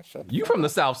ask, nigga. Shut You from the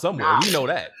South somewhere. We know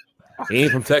that. He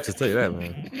ain't from Texas, tell you that,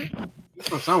 man. He's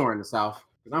from somewhere in the South.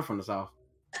 Because I'm from the South.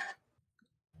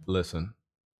 Listen,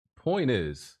 point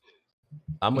is,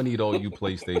 I'm gonna need all you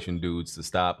PlayStation dudes to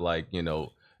stop, like, you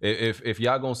know, if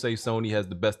y'all gonna say Sony has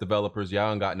the best developers,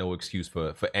 y'all ain't got no excuse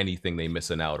for anything they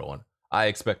missing out on. I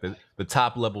expect the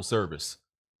top level service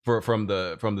from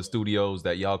the studios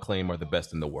that y'all claim are the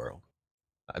best in the world.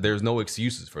 There's no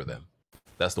excuses for them.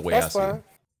 That's the way I see it.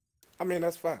 I mean,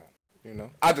 that's fine. You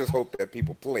know, I just hope that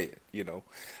people play it. You know,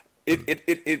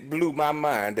 it blew my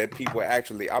mind that people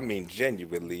actually, I mean,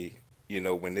 genuinely, you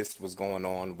know, when this was going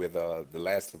on with The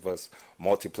Last of Us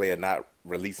multiplayer not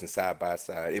releasing side by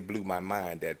side, it blew my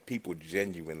mind that people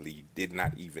genuinely did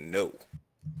not even know.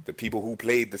 The people who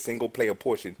played the single player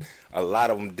portion, a lot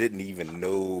of them didn't even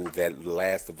know that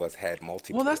Last of Us had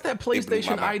multiplayer. Well, that's that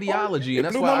PlayStation ideology, and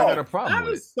that's why I got a problem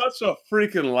with it. That's such a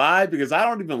freaking lie, because I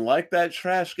don't even like that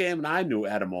trash game, and I knew it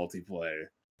had a multiplayer.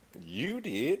 You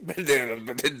did, but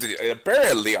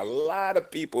apparently a lot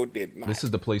of people did not. This is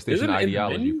the PlayStation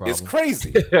ideology problem. It's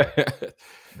crazy.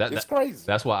 It's crazy.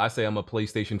 That's why I say I'm a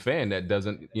PlayStation fan that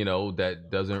doesn't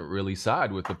really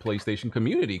side with the PlayStation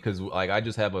community, because like I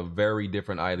just have a very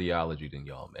different ideology than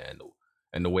y'all, man,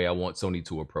 and the way I want Sony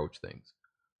to approach things.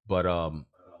 But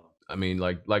I mean,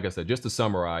 like I said, just to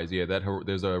summarize, yeah,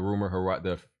 there's a rumor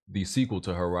the sequel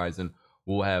to Horizon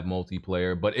will have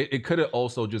multiplayer, but it could have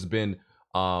also just been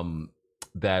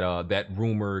that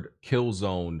rumored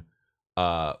Killzone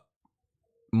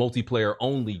multiplayer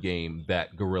only game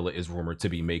that Guerrilla is rumored to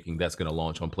be making that's going to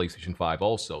launch on PlayStation 5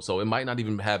 also. So it might not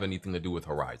even have anything to do with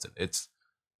Horizon. It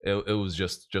was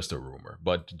just a rumor,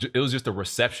 but it was just a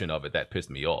reception of it that pissed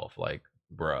me off. Like,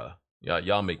 bruh,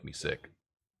 y'all make me sick.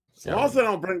 As long as they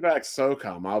don't bring back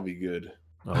SOCOM, I'll be good.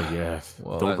 Oh yeah,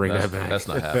 well, don't bring that back. That's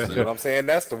not happening. You know what I'm saying?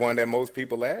 That's the one that most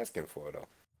people are asking for, though.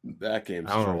 That game.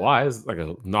 I don't know why. It's like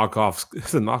a knockoff.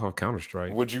 It's a knockoff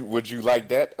Counter-Strike. Would you like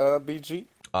that, BG?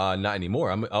 Not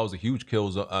anymore. I was a huge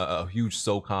a huge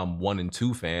SOCOM 1 and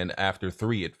 2 fan. After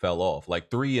 3, it fell off. Like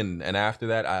 3 and after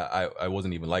that, I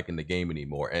wasn't even liking the game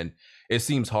anymore. And it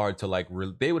seems hard to like.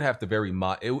 They would have to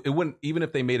it wouldn't, even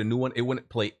if they made a new one, it wouldn't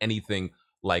play anything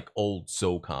like old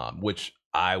SOCOM, which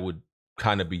I would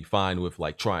kind of be fine with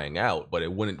like trying out, but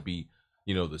it wouldn't be,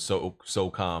 you know, the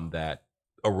SOCOM that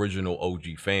original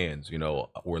OG fans, you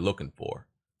know, were looking for.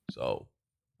 So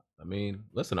I mean,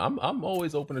 listen, I'm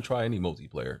always open to try any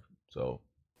multiplayer. So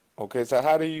okay, so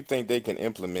how do you think they can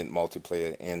implement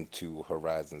multiplayer into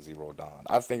Horizon Zero Dawn?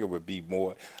 I think it would be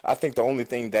more. I think the only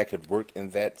thing that could work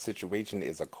in that situation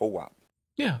is a co-op.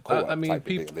 Yeah, I mean,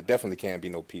 there definitely can't be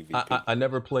no PvP. I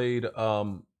never played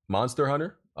Monster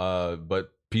Hunter,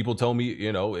 but people tell me,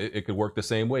 you know, it could work the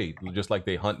same way, just like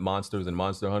they hunt monsters in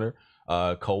Monster Hunter.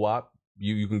 Co-op,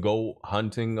 you can go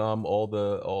hunting all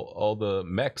the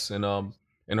mechs in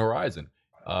Horizon.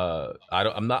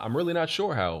 I'm really not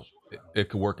sure how it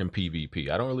could work in PvP.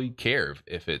 I don't really care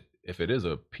if it is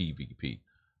a PvP.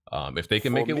 If they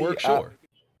can make it work, sure.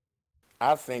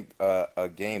 I think a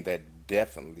game that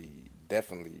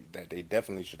they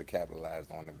definitely should have capitalized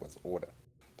on it was Order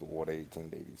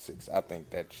 1886. I think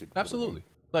that should absolutely.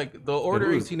 Like the Order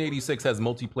 1886 has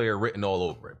multiplayer written all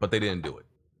over it, but they didn't do it.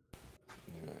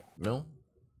 Yeah. No.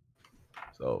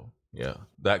 So yeah,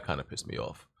 that kind of pissed me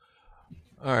off.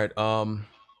 All right.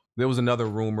 There was another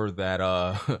rumor that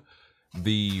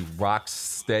the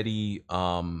Rocksteady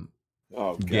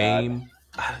game.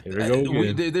 Here we go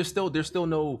again. There's still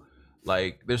no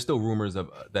there's still rumors of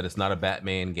that it's not a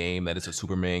Batman game, that it's a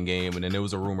Superman game, and then there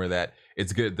was a rumor that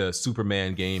it's good. The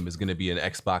Superman game is going to be an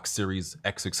Xbox Series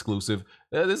X exclusive.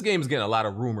 This game is getting a lot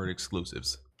of rumored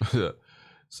exclusives,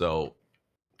 so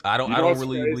I don't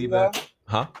really believe that.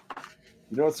 Huh?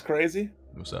 You know what's crazy?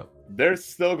 What's up? They're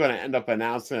still going to end up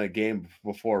announcing a game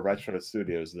before Retro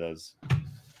Studios does.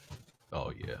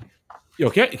 Oh yeah. Yo,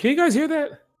 can you guys hear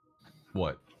that?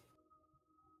 What?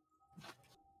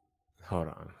 Hold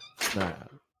on. Nah.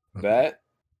 That?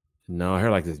 No, I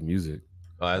heard like this music.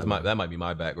 Oh, that might be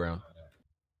my background.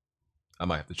 I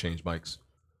might have to change mics.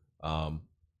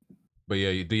 But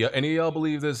yeah, do any of y'all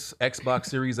believe this Xbox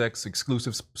Series X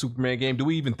exclusive Superman game? Do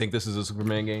we even think this is a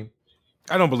Superman game?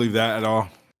 I don't believe that at all.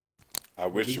 I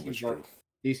wish it was true.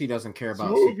 DC doesn't care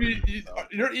about. Smooth,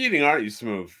 you're eating, aren't you,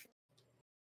 Smooth?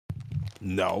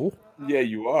 No. Yeah,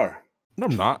 you are. No,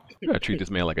 I'm not. You gotta treat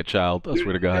this man like a child. I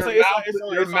swear to God.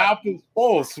 Your mouth is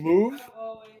full, Smooth.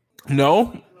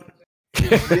 No.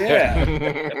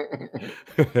 Yeah.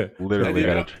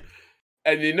 Literally.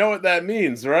 And you know what that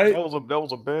means, right? That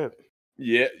was a bet.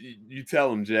 Yeah, you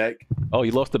tell him, Jack. Oh,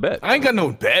 you lost the bet. I ain't got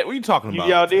no bet. What are you talking about?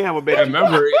 Y'all did have a bet. I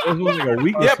remember it was like a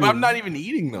week. Yeah, but I'm not even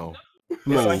eating though.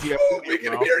 Like, we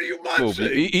can hear you munching.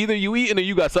 Either you eating or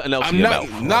you got something else I'm in your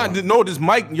not. mouth. No, this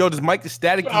mic is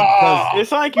staticky. Because,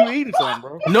 It's like you eating something,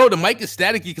 bro. no, the mic is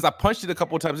staticky because I punched it a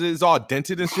couple of times. It's all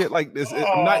dented and shit. Like this,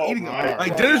 I'm not eating.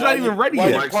 Like dinner's not even ready Why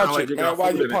yet. you punch it, man? Why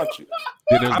you punch it?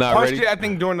 Dinner's I not punched ready. it, I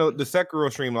think, during the Sekiro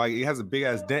stream. Like it has a big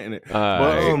ass dent in it.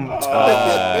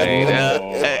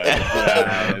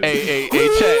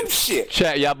 Hey,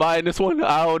 chat, y'all buying this one?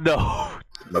 I don't know.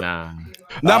 Nah.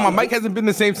 Nah, my mic hasn't been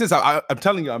the same since. I'm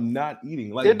telling you, I'm not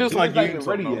eating. Like It just like you dinner's eating not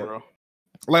ready something, yet. bro.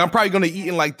 Like I'm probably gonna eat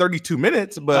in like 32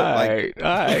 minutes, but All like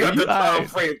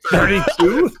right.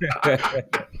 32.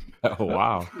 Oh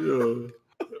wow.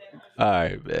 All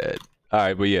right, man. All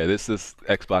right, but yeah, this is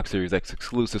Xbox Series X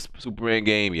exclusive Superman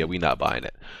game. Yeah, we not buying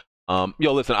it.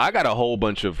 Yo, listen, I got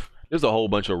there's a whole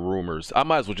bunch of rumors. I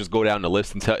might as well just go down the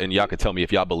list and y'all can tell me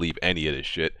if y'all believe any of this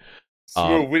shit.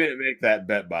 Smooth, we didn't make that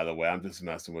bet, by the way. I'm just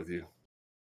messing with you.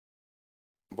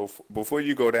 Before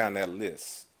you go down that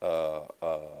list, how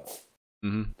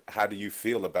do you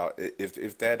feel about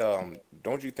if that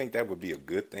don't you think that would be a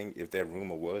good thing if that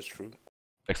rumor was true?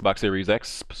 Xbox Series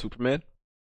X Superman?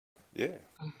 Yeah.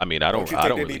 I mean, I don't think they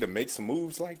really need to make some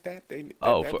moves like that?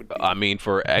 I mean,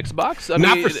 for Xbox?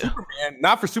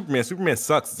 Not for Superman. Superman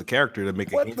sucks as a character to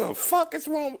make What the fuck is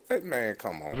wrong with that man?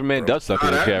 Come on. Superman bro. does suck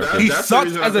as a character. He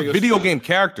sucks as a video game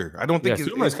character. I don't think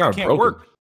Superman's it kind of can't broken. work.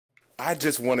 I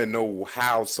just want to know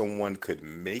how someone could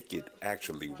make it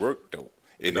actually work, though.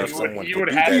 And if someone you could would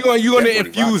do have that, to- You're gonna that's what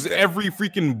infuse Rockstar- every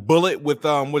freaking bullet with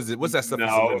what's that stuff?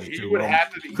 No, he would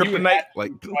have to be kryptonite,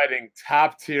 like, fighting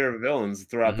top tier villains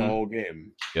throughout the whole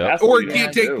game. Yep. That's or what it you'd can't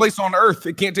have to take do. place on Earth.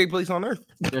 It can't take place on Earth.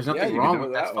 There's Yeah, nothing you wrong can do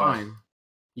with it that's that way. fine.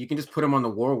 You can just put him on the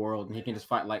war world and he can just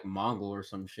fight like Mongol or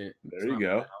some shit. There you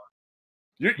go.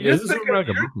 You're Is this thinking, like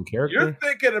a broken you're character?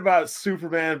 thinking about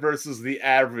Superman versus the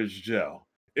average Joe.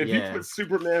 If you Yeah. put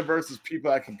Superman versus people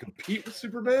that can compete with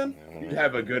Superman, you'd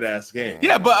have a good ass game.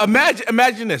 Yeah, but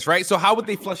imagine this, right? So how would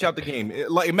they flesh out the game?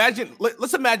 Like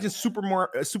let's imagine Superman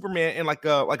in like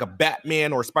a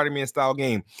Batman or Spider-Man style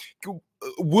game.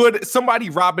 Would somebody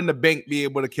robbing the bank be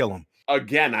able to kill him?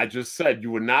 Again, I just said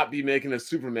you would not be making a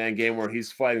Superman game where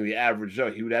he's fighting the average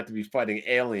Joe. He would have to be fighting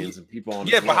aliens and people on.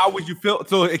 Yeah, his but how level. would you feel?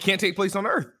 So it can't take place on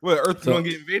Earth. Well, Earth's gonna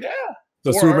get invaded. Yeah. So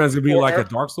Or Superman's Earth- gonna be or like Earth- a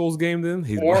Dark Souls game then?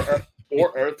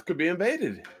 or Earth could be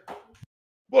invaded.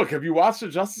 Look, have you watched the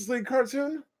Justice League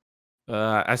cartoon?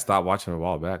 I stopped watching it a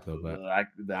while back though, but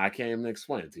I can't even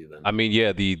explain it to you then. I mean,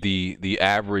 yeah, the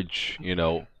average,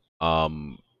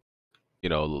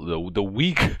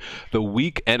 the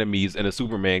weak enemies in a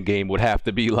Superman game would have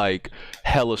to be like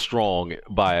hella strong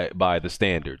by the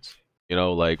standards,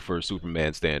 like for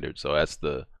Superman standards. So that's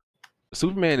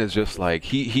Superman is just like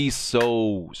he's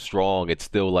so strong, it's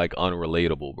still like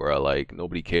unrelatable, bro. Like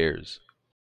nobody cares.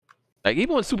 Like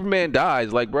even when Superman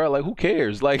dies, like bro, like who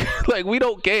cares? Like we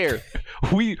don't care.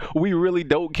 We really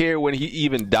don't care when he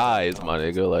even dies, my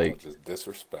nigga. Like just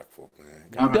disrespectful, man.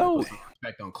 You don't.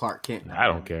 Respect on Clark Kent. I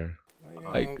don't care. You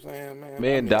know Like, what I'm saying, man?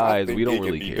 man I dies, think we don't it could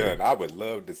really be care. done. I would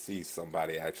love to see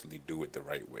somebody actually do it the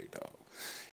right way, dog.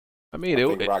 I mean, I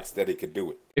think Rocksteady could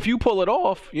do it. if you pull it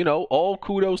off, all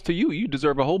kudos to you. You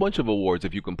deserve a whole bunch of awards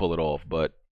if you can pull it off.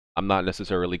 But I'm not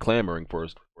necessarily clamoring for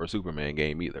a Superman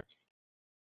game either.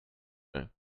 Okay.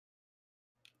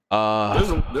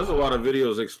 There's a lot of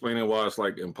videos explaining why it's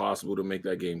like impossible to make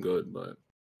that game good, but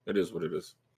it is what it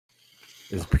is.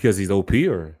 It's because he's OP,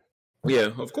 or Yeah,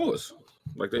 of course.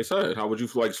 Like they said, how would you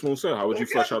like Smooth said? How would you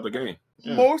flesh out the game?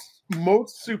 Yeah.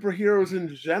 Most superheroes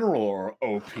in general are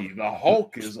OP. The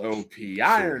Hulk is OP.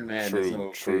 Iron Man is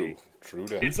OP. True.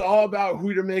 That. It's all about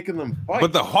who you're making them fight.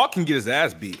 But the Hulk can get his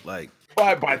ass beat, like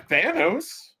by Thanos,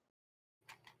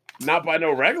 not by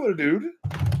no regular dude.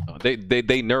 They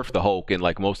nerfed the Hulk in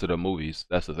like most of the movies.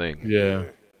 That's the thing. yeah.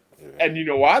 And you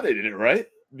know why they did it, right?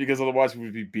 Because otherwise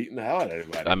we'd be beating the hell out of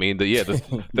everybody. I mean,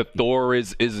 the Thor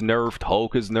is nerfed.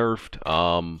 Hulk is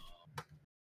nerfed.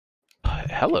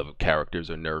 Hell of characters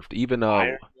are nerfed. Even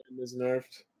Iron Man is nerfed.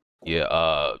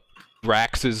 Yeah,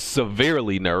 Drax is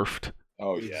severely nerfed.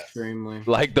 Oh yeah, extremely.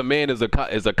 Like the man is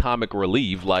a comic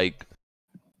relief. Like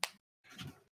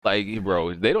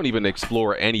bro, they don't even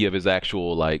explore any of his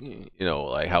actual like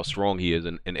how strong he is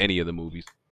in any of the movies.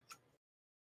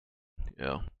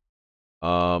 Yeah.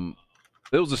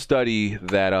 There was a study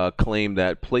that claimed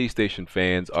that PlayStation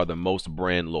fans are the most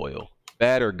brand loyal.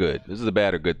 Bad or good? This is a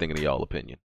bad or good thing in y'all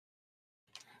opinion?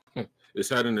 It's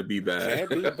heading to be bad.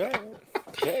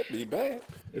 Can't be bad.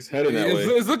 It's heading that way.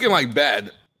 it's looking like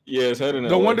bad. Yeah, it's heading that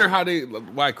No way. wonder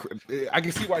why I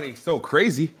can see why they so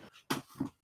crazy.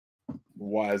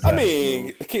 Why is that? I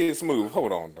mean, Kid Smooth,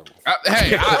 hold on though.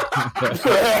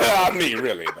 I I mean,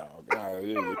 really, dog.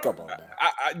 Come on,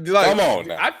 like, come on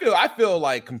now. I feel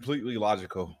like completely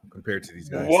logical compared to these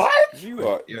guys. What? You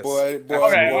are, Yes. boy.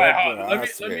 Okay, wait, hold on.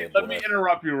 Let me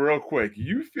interrupt you real quick.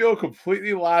 You feel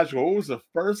completely logical. What was the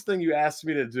first thing you asked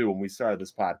me to do when we started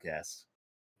this podcast?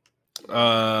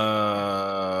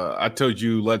 I told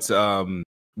you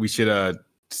we should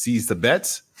seize the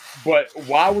bets. But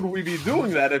why would we be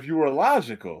doing that if you were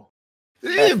logical?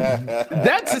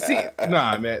 That's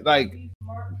nah, man. Like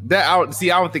that. I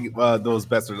don't think those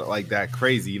bets are like that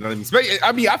crazy. You know what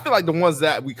I mean? I feel like the ones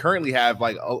that we currently have,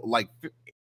 like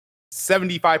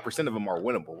 75% of them are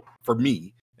winnable for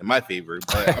me in my favor.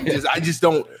 But I just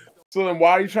don't. So then,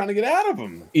 why are you trying to get out of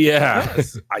them? Yeah.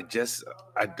 Yes, I just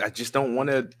don't want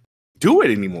to do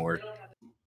it anymore.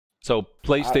 So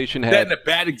PlayStation That's had a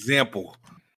bad example.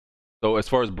 So as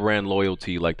far as brand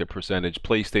loyalty, like the percentage,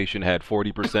 PlayStation had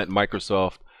 40%,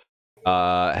 Microsoft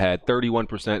had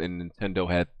 31%, and Nintendo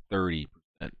had 30%.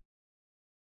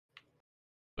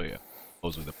 So yeah,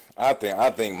 those are the. I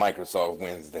think Microsoft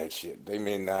wins that shit. They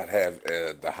may not have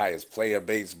the highest player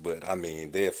base, but I mean,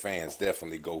 their fans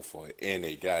definitely go for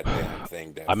any goddamn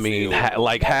thing. That I mean,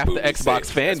 like half the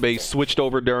Xbox fan base switched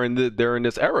over during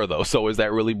this era, though. So is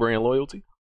that really brand loyalty?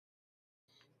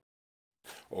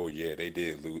 Oh yeah, they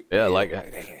did lose. Yeah, like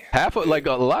half of like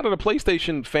a lot of the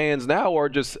PlayStation fans now are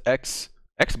just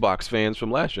Xbox fans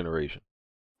from last generation.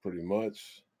 Pretty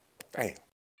much. Damn.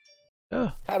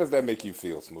 Yeah. How does that make you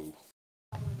feel, Smooth?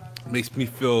 Makes me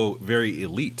feel very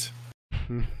elite.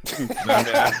 I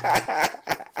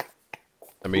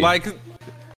mean, like,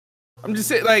 I'm just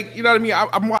saying, like, you know what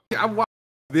I mean? I'm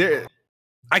there.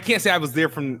 I can't say I was there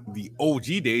from the OG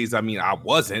days. I mean, I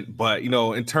wasn't, but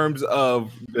in terms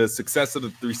of the success of the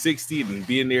 360 and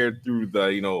being there through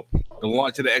the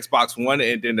launch of the Xbox One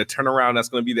and then the turnaround that's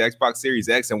going to be the Xbox Series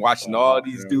X and watching all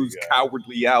these dudes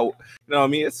cowardly out. You know what I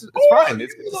mean? It's fine.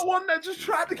 It's the one that just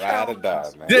tried to cow.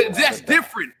 That's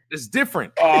different. It's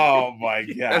different. Oh my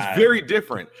god, that's very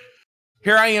different.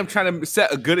 Here I am trying to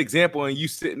set a good example, and you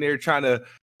sitting there trying to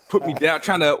put me down,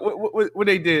 trying to what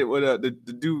they did with the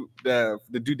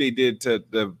dude they did to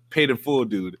the Paid in Full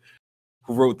dude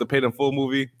who wrote the Paid in Full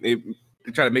movie. They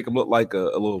try to make him look like a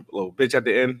little bitch at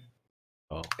the end.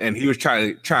 Oh. And he was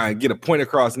trying to get a point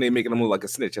across, and they making him look like a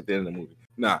snitch at the end of the movie.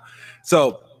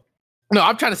 So no,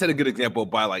 I'm trying to set a good example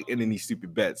by like ending these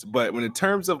stupid bets. But when in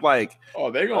terms of like,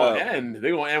 they're gonna end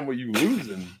with you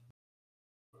losing.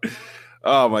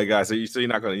 Oh my god! So you're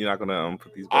not gonna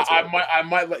put these bets. I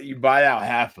might let you buy out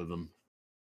half of them.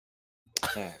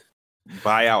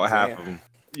 Buy out half of them.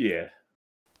 Yeah.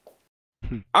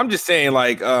 I'm just saying,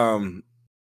 like, I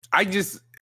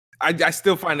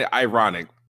still find it ironic.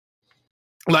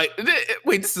 Like,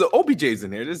 wait, this is OBJ's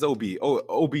in here. This is OBJ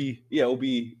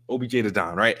the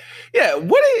Don, right? Yeah.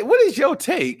 What is your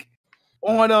take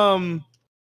on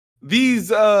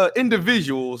these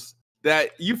individuals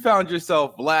that you found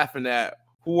yourself laughing at,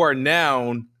 who are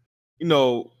now,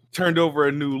 turned over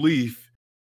a new leaf,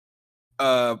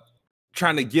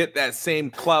 trying to get that same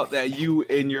clout that you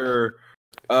and your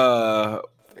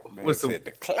what's the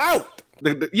clout?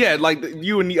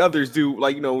 You and the others do,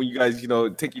 like, when you guys,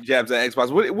 take your jabs at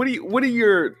Xbox. What are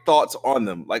your thoughts on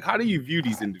them? Like, how do you view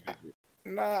these individuals?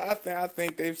 Nah, I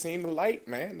think they've seen the light,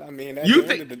 man. I mean, at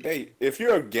the end of the day, if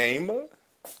you're a gamer,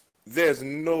 there's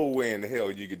no way in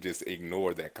hell you could just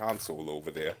ignore that console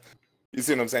over there. You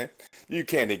see what I'm saying? You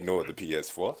can't ignore the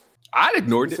PS4. I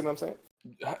ignored You it. see what I'm saying?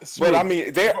 But I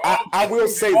mean, I will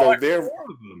say though,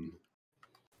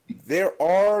 there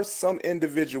are some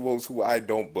individuals who I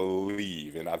don't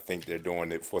believe, and I think they're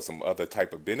doing it for some other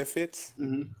type of benefits.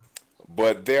 Mm-hmm.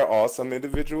 But there are some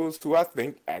individuals who I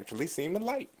think actually seem to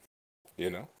like, you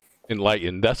know,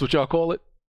 enlightened. That's what y'all call it.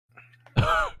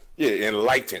 yeah,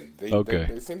 enlightened. Okay.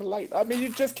 They seem to like. I mean,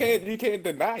 you can't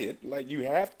deny it. Like you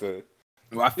have to.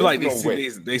 Well, I feel like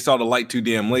they saw the light too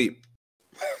damn late.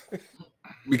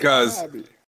 Because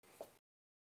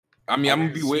I'm gonna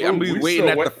be waiting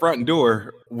at the front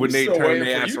door when they turn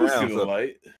their ass around. So.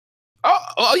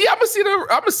 Oh yeah, I'm gonna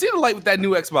see the light with that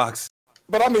new Xbox.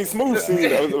 But I mean,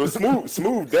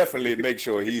 Smooth definitely make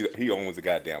sure he owns a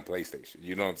goddamn PlayStation.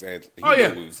 You know what I'm saying? He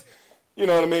knows, you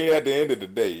know what I mean? At the end of the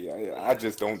day, I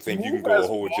just don't think you can go a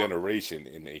whole generation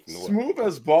and ignore. Smooth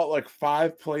has bought like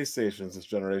 5 PlayStations this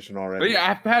generation already. But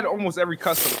yeah, I've had almost every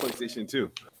custom PlayStation too.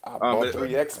 I bought 3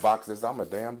 Xboxes. I'm a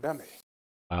damn dummy.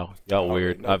 Wow, y'all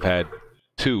weird. I've had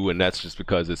 2, and that's just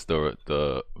because it's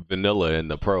the vanilla and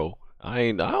the pro. I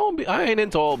ain't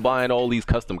into all buying all these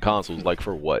custom consoles. Like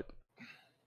for what?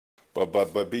 But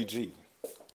BG.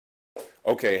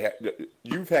 Okay,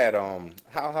 you've had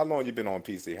how long you been on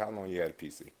PC? How long you had a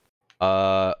PC?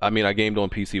 I mean, I gamed on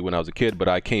PC when I was a kid, but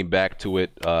I came back to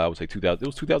it. I would say 2000. It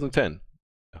was 2010.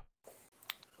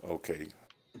 Okay,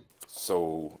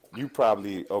 so you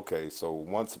probably So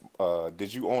once,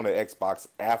 did you own an Xbox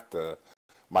after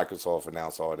Microsoft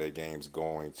announced all their games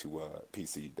going to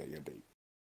PC day and date?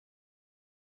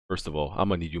 First of all, I'm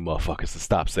gonna need you motherfuckers to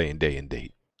stop saying day and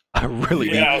date. I really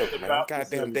need. Man,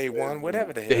 goddamn day one,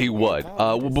 whatever the hell. Day one.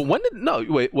 But when did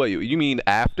wait? You mean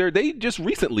after? They just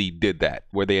recently did that,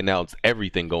 where they announced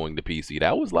everything going to PC.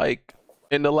 That was like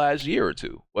in the last year or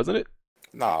two, wasn't it?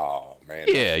 No, man.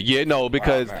 Yeah, no,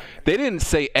 because they didn't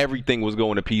say everything was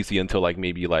going to PC until like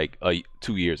maybe 2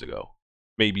 years ago,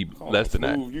 maybe less than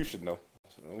that. You should know.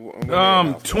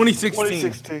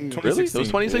 2016. Really? It was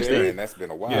 2016? Yeah, man, that's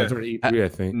been a while. Yeah, E3, I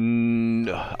think.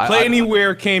 Play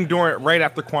Anywhere came right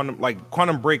after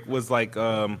Quantum Break was like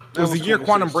it was the year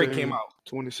Quantum Break came out.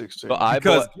 2016. So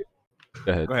Go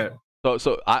ahead.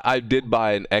 So I did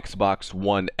buy an Xbox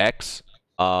One X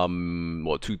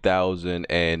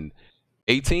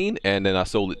 2018, and then I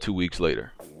sold it 2 weeks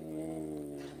later.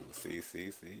 Ooh, see,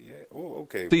 yeah. Oh,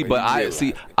 okay. See, but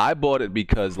I bought it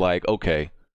because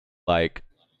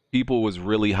people was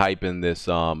really hyping this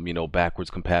backwards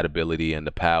compatibility and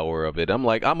the power of it. I'm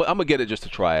like, I'm gonna get it just to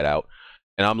try it out.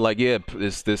 And I'm like, yeah,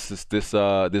 this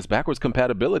backwards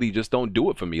compatibility just don't do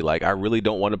it for me. Like, I really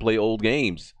don't want to play old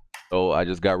games. So I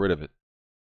just got rid of it.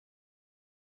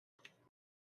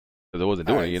 Because I wasn't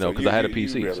doing it, because I had a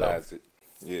PC. You realize it.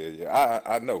 Yeah.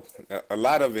 I know. A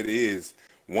lot of it is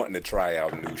wanting to try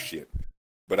out new shit.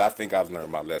 But I think I've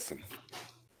learned my lesson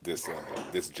this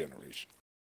generation.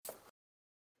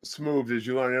 Smooth, did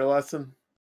you learn your lesson?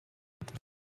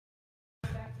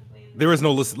 There is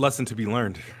no lesson to be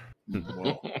learned.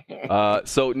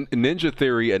 So Ninja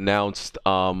Theory announced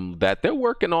that they're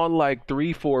working on like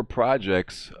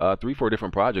 3-4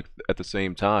 different projects at the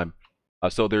same time.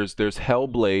 So there's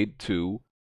Hellblade 2,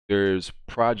 there's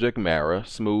Project Mara.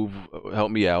 Smooth,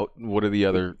 help me out. What are the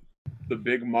other? The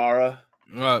Big Mara.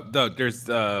 There's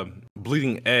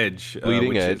Bleeding Edge. Bleeding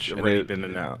which Edge has already been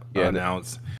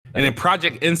announced. And then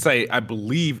Project Insight, I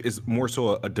believe, is more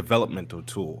so a developmental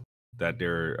tool that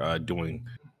they're doing.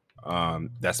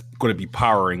 That's going to be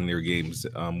powering their games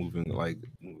moving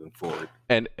forward.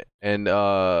 And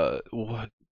Ninja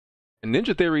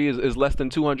Theory is less than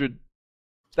 200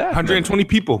 staff. 120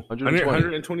 people.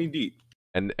 120 deep.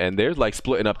 And they're like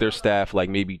splitting up their staff like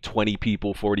maybe 20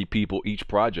 people, 40 people each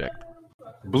project.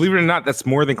 Believe it or not, that's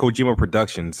more than Kojima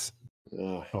Productions.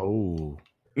 Oh.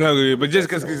 No, but just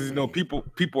because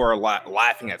people are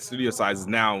laughing at studio sizes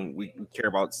now, we care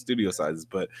about studio sizes.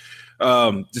 But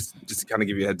just to kind of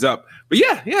give you a heads up. But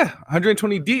yeah,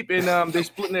 120 deep, and they're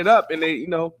splitting it up, and they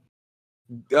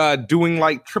doing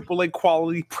like AAA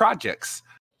quality projects.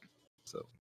 So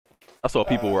I saw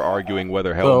people were arguing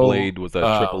whether Hellblade was a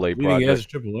AAA project. As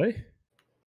AAA?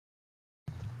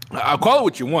 I'll call it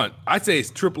what you want. I'd say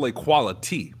it's AAA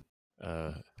quality.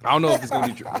 I don't know if it's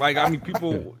gonna be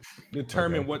people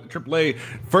determine what AAA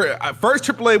first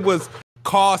AAA was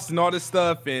cost and all this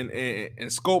stuff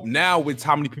and scope. Now it's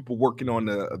how many people working on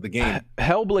the game.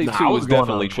 Hellblade 2 is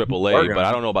definitely AAA, but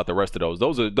I don't know about the rest of those.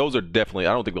 Those are definitely.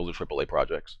 I don't think those are AAA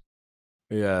projects.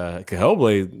 Yeah,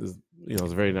 Hellblade is it's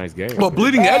a very nice game. Well,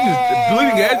 Bleeding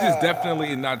Edge is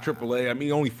definitely not AAA. I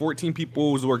mean, only 14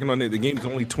 people was working on it. The game's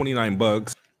only 29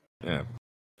 bugs. Yeah.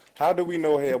 How do we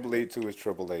know Hellblade 2 is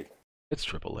AAA? It's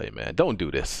AAA, man. Don't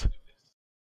do this.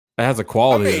 It has a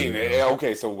quality. I mean,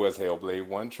 okay, so was Hellblade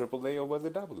 1 AAA or was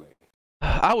it AA?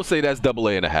 I would say that's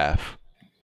AA.5.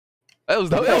 That was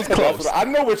close.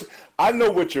 I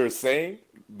know what you're saying,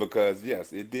 because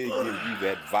yes, it did give you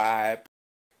that vibe,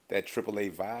 that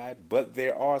AAA vibe, but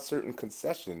there are certain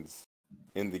concessions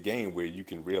in the game where you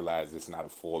can realize it's not a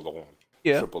full-on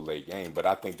AAA game. But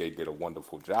I think they did a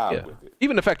wonderful job with it.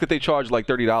 Even the fact that they charged like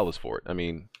 $30 for it. I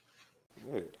mean,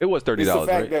 it was $30. It's the fact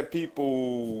right? that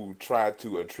people try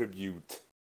to attribute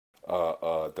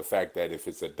the fact that if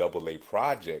it's a AA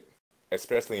project,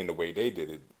 especially in the way they did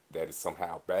it, that it's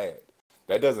somehow bad.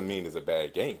 That doesn't mean it's a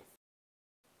bad game.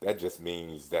 That just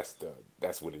means that's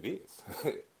what it is.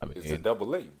 I mean, it's a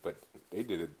AA, but they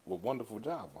did a wonderful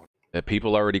job on it. And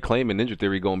people already claiming Ninja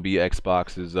Theory gonna be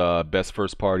Xbox's best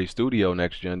first party studio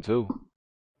next gen too.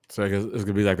 So I guess it's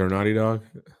gonna be like their Naughty Dog.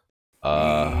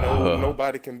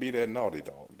 Nobody can be that Naughty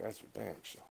Dog. That's for damn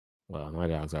sure. Well,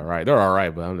 Naughty Dog's all right. They're all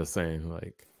right, but I'm just saying,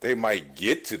 like, they might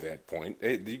get to that point.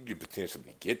 You could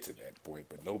potentially get to that point,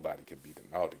 but nobody can be the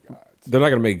Naughty Gods. They're not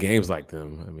gonna make games like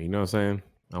them. I mean, you know what I'm saying?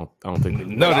 I don't think.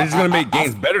 No, they're just gonna make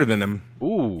games better than them.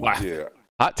 Ooh, yeah.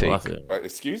 Hot take.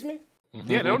 Excuse me?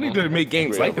 Yeah, they don't need to make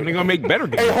games like them. They're gonna make better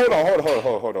games. Hey,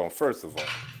 hold on. First of all,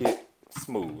 hit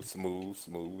smooth.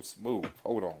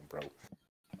 Hold on, bro.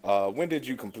 When did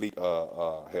you complete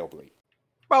Hellblade?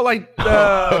 About like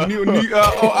I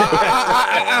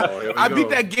beat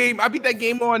that game. I beat that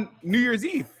game on New Year's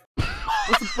Eve.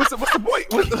 What's the point?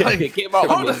 It came out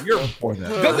a year before that.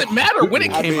 Doesn't matter when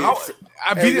it came out.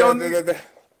 I beat it on.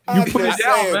 You put it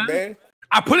down, man.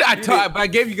 I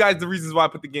gave you guys the reasons why I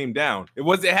put the game down.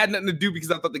 It had nothing to do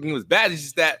because I thought the game was bad. It's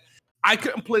just that I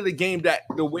couldn't play the game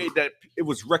the way that it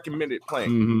was recommended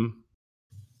playing.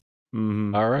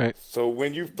 All right. So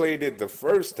when you played it the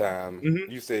first time,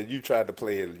 you said you tried to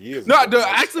play it years ago. No,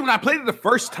 actually, when I played it the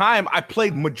first time, I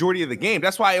played majority of the game.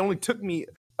 That's why it only took me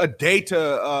a day to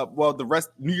the rest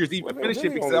New Year's Eve to finish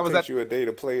it, because I was at you a day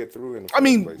to play it through.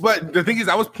 But the thing is,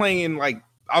 I was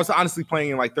honestly playing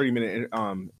in like 30-minute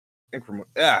intervals.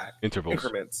 Yeah,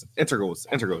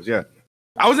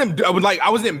 I wasn't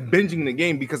binging the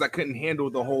game because I couldn't handle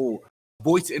the whole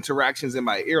voice interactions in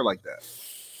my ear like that.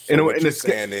 So what you're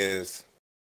saying is,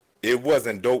 it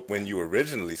wasn't dope when you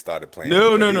originally started playing.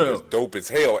 No. It was dope as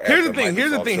hell. Here's the thing.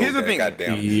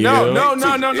 No.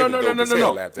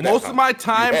 Most of my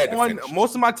time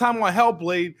on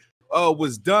Hellblade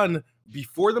was done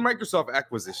before the Microsoft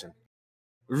acquisition.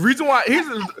 The reason why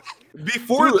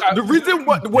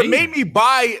what made me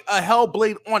buy a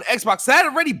Hellblade on Xbox, I had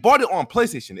already bought it on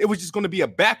PlayStation. It was just going to be a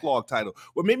backlog title.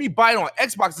 What made me buy it on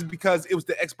Xbox is because it was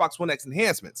the Xbox One X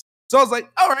enhancements. So I was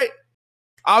like, all right,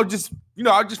 I'll just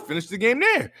finish the game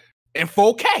there in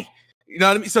 4K. You know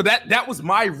what I mean? So that was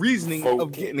my reasoning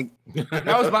of getting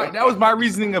that was my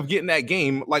reasoning of getting that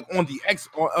game like on the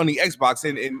Xbox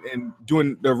and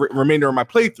doing the remainder of my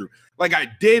playthrough. Like I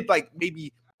did like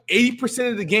maybe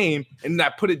 80% of the game, and then I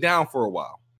put it down for a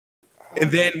while.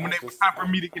 And then when it was time for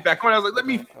me to get back on, I was like, let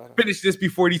me finish this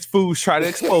before these fools try to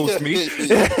expose me. See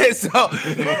what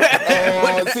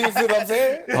I'm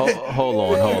saying?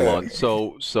 Hold on.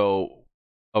 So,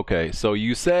 okay. So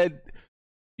you said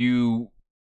you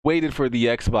waited for the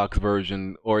Xbox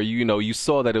version, or you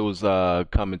saw that it was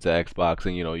coming to Xbox,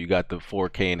 and you got the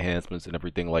 4K enhancements and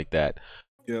everything like that.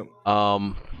 Yeah.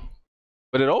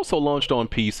 But it also launched on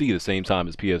PC the same time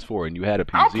as PS4, and you had a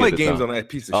PC. I'll play games time. on that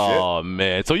piece of shit. Oh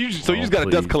man! So you just got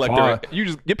a dust collector.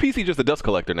 Your PC just a dust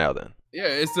collector now. Then yeah,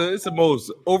 it's the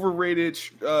most overrated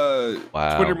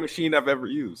Twitter machine I've ever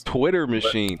used. Twitter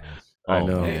machine. I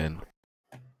know. Man.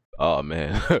 Oh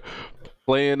man.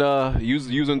 Playing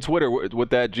using Twitter with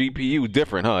that GPU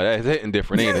different, huh? That's hitting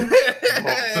different, ain't it?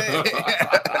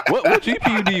 What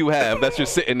GPU do you have that's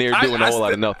just sitting there doing a whole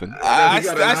lot of nothing? I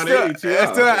still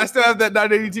have that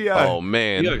 980 Ti. Oh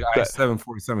man, you got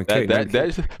 747K.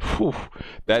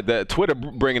 That Twitter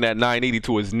bringing that 980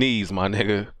 to his knees, my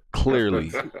nigga.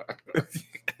 Clearly.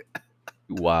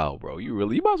 Wow, bro, you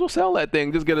might as well sell that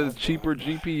thing. Just get a cheaper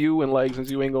GPU and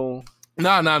since you ain't gonna.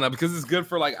 No, because it's good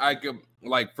for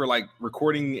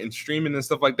recording and streaming and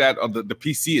stuff like that. The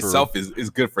PC itself is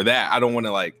good for that. I don't want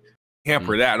to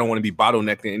hamper that. I don't want to be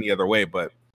bottlenecked in any other way.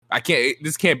 But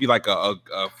this can't be like a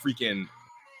freaking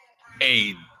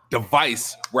a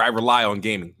device where I rely on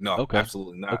gaming. No,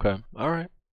 absolutely not. Okay, all right.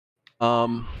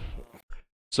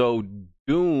 So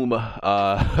Doom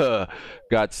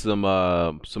got some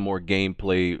more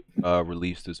gameplay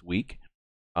released this week,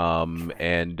 and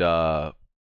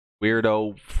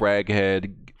weirdo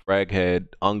fraghead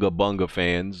Unga Bunga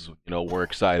fans, were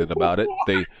excited about it.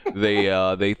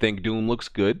 They think Doom looks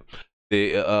good.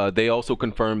 They also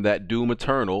confirmed that Doom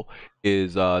Eternal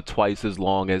is twice as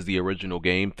long as the original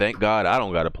game. Thank God I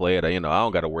don't got to play it. I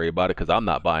don't got to worry about it because I'm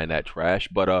not buying that trash.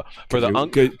 But for the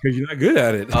because you're not good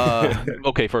at it.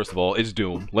 Okay, first of all, it's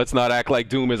Doom. Let's not act like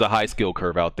Doom is a high skill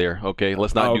curve out there. Okay,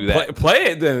 let's not do that. Play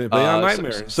it then. Play on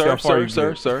Nightmare. Sir.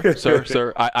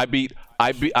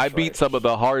 I beat some of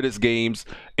the hardest games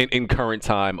in current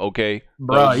time. Okay,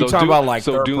 bro, you talking about like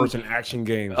third-person action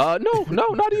games? No,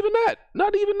 not even that.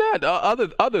 Not even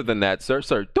that. Other than that, sir,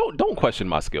 don't question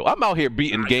my skill. I'm out here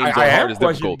beating games on hardest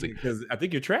difficulty because I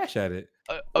think you're trash at it.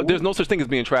 There's no such thing as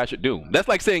being trash at Doom. That's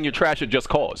like saying you're trash at Just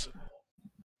Cause.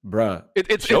 Bruh, it's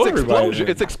explosion.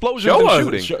 It's explosions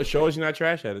and shooting. Show us you're not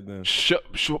trash at it then.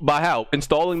 By how?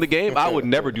 Installing the game? I would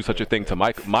never do such a thing to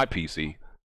my PC.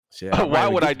 Yeah, why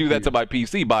would I do that to my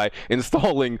PC by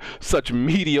installing such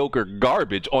mediocre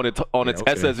garbage on its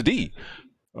SSD?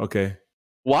 Okay.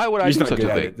 Why would I do such a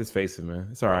thing? Just face it, man.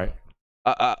 It's all right.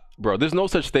 Bro, there's no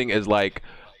such thing as like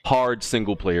hard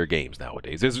single player games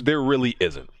nowadays. There really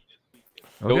isn't.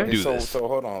 Okay. Don't do this. So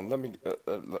hold on. Let me.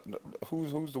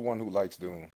 Who's the one who likes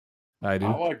Doom? I do.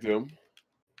 I like Doom.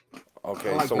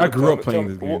 Okay. I grew up playing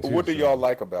this game. What do y'all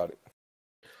like about it?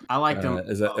 I like them.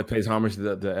 It pays homage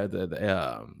to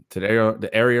the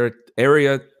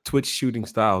area Twitch shooting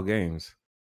style games.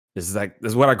 This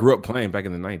is what I grew up playing back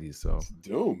in the 90s. So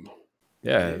Doom.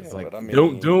 Yeah, it's like Doom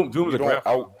is a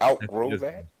don't outgrow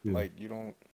that. Like you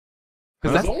don't.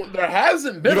 There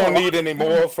hasn't been. You don't need any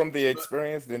more from the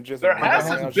experience than just. There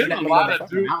hasn't been a lot of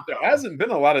Doom. There hasn't been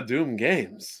a lot of Doom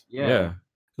games. Yeah.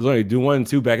 There's only Doom 1 and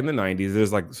 2 back in the 90s.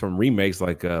 There's like some remakes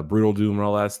like Brutal Doom and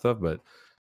all that stuff, but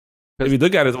if you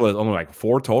look at it, it was only like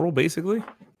 4 total, basically.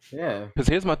 Yeah. Because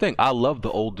here's my thing. I love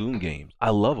the old Doom games. I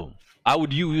love them.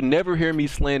 You never hear me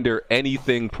slander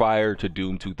anything prior to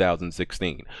Doom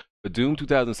 2016. But Doom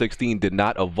 2016 did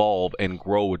not evolve and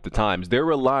grow with the times. They're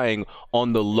relying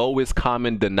on the lowest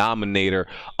common denominator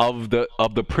of the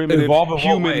primitive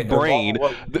human brain.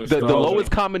 The lowest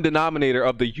common denominator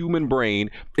of the human brain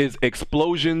is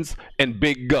explosions and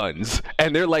big guns.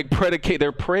 And they're like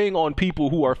they're preying on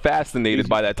people who are fascinated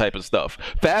by that type of stuff.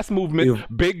 Fast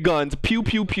movement, big guns, pew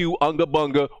pew pew, unga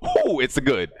bunga. Whoo, it's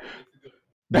good.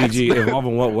 BG, evolve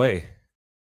in what way?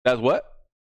 That's what?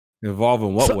 Evolve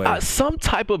in what way? Some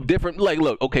type of different, like,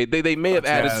 look, okay, they may have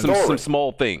added some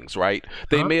small things, right?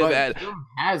 They may have added. Doom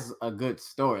has a good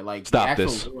story. Like, stop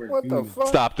this. What the fuck?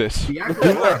 Stop this. The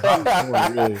actual lore,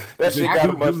 that shit got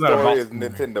as much story as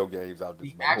Nintendo games out there.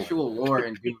 The actual lore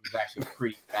in Doom is actually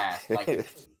pretty fast. Like,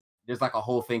 there's like a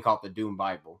whole thing called the Doom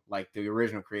Bible. Like, the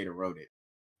original creator wrote it.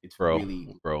 It's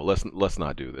really, let's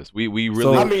not do this. We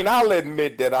really. I mean, I'll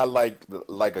admit that I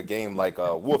like a game like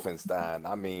Wolfenstein.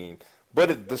 I mean.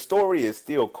 But the story is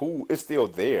still cool. It's still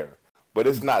there, but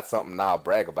it's not something I'll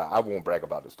brag about. I won't brag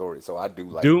about the story, so I do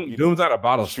like. Doom's not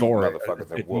about a story.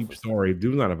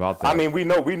 Doom's not about that. I mean, we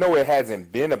know it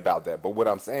hasn't been about that, but what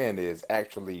I'm saying is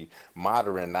actually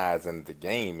modernizing the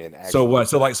game and. So what?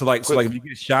 So like, if you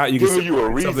get shot, you give you a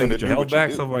reason to get your health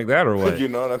back, something like that, or what? You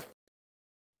know what I mean?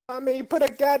 I mean, put a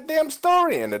goddamn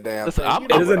story in the damn thing.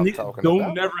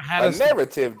 Doom never had a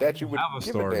narrative that you would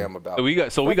give a damn about.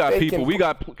 So we got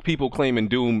people claiming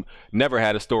Doom never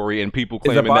had a story, and people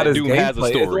claiming that Doom has a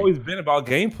story. It's always been about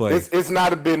gameplay.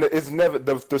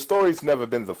 The story's never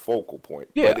been the focal point.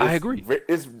 Yeah, I agree.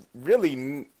 It's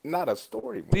really not a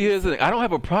story. See, here's the thing. I don't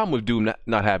have a problem with Doom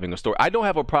not having a story. I don't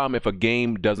have a problem if a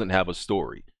game doesn't have a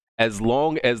story, as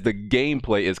long as the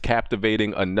gameplay is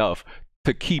captivating enough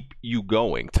to keep you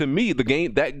going. To me,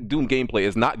 that Doom gameplay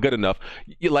is not good enough.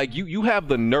 You have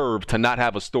the nerve to not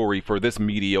have a story for this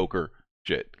mediocre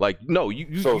shit. Like, no,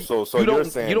 you don't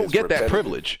get that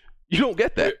privilege. You don't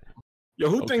get that.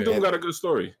 Yo, who think Doom got a good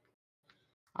story?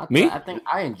 Me? I think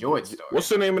I enjoyed the story. What's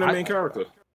the name of the main character?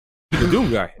 The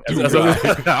Doom guy. I don't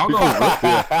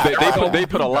know. They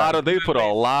put a lot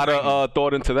of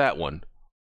thought into that one.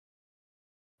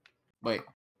 Wait,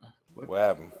 what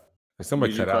happened?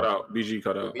 Somebody cut out. BG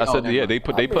cut out. I said, yeah, they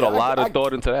put a lot of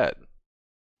thought into that.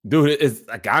 Dude, it's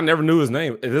like I never knew his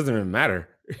name. It doesn't even matter.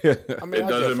 I mean, it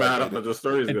doesn't matter, but the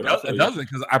story is good. It doesn't,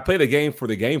 because I play the game for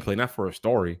the gameplay, not for a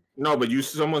story. No, but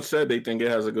someone said they think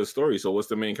it has a good story. So what's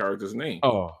the main character's name?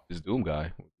 Oh, it's Doom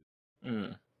guy.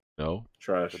 No,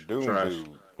 trash. Trash.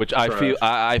 Which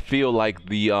I feel like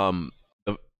the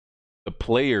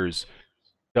players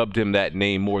dubbed him that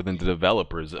name more than the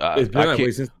developers. It's been that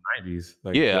way since the 90s.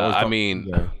 Like, I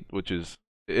mean, which is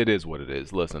what it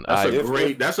is. Listen,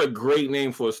 that's a great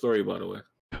name for a story, by the way.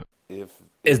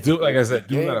 It's Doom, like I said,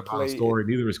 Doom's not about a story.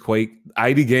 Neither is Quake.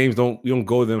 ID games you don't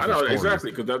go them. I know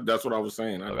exactly, because that's what I was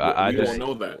saying. I don't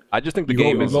know that. I just think the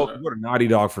game is go to Naughty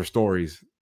Dog for stories.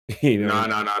 You know?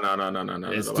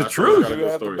 No. It's the truth. You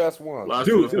have the best one. Last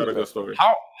two got a good story.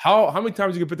 How many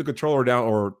times you can put the controller down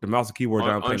or the mouse and keyboard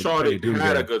down? Uncharted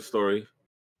had a good story.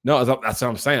 No, that's what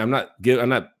I'm saying. I'm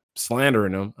not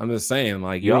slandering them. I'm just saying,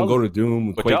 like, you don't go to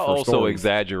Doom. But y'all also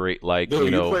exaggerate, like, Dude,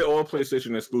 you know. You play all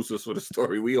PlayStation exclusives for the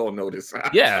story. We all know this.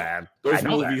 Yeah, those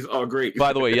movies are great.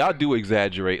 By the way, y'all do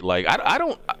exaggerate. Like,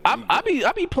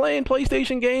 I be playing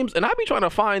PlayStation games, and I be trying to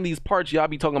find these parts y'all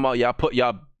be talking about. Y'all put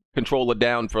y'all controller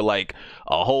down for like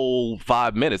a whole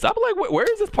 5 minutes. I'm like, where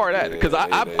is this part at? Because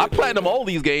I platinum all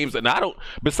these games, and I don't.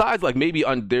 Besides, like, maybe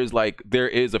there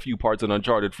is a few parts in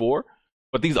Uncharted 4.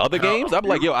 But these other games, I'm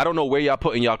like, yo, I don't know where y'all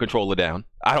putting y'all controller down.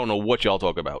 I don't know what y'all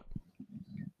talk about.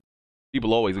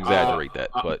 People always exaggerate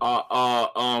that. But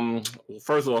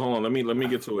first of all, hold on, let me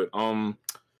get to it.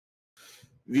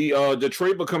 The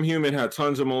Detroit Become Human had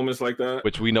tons of moments like that,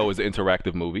 which we know is an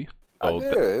interactive movie. Oh,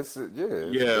 Horizon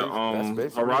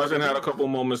had a couple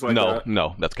moments like that.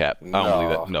 No, that's cap. I don't believe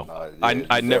that. No,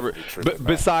 I never. But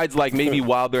besides, like, maybe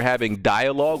while they're having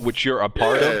dialogue, which you're a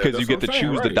part of, because you get to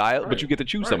choose the dialogue, but you get to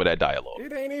choose some of that dialogue.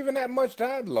 It ain't even that much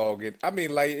dialogue. I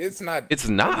mean, like, it's not. It's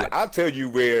not. I mean, I'll tell you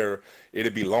where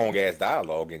it'd be long ass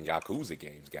dialogue in Yakuza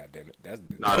games. Goddamn it, that's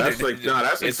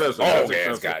excessive. Long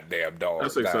ass goddamn dog.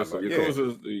 That's excessive.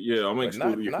 Yakuza, I'm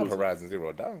excluding not Horizon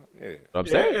Zero Dawn. Yeah, I'm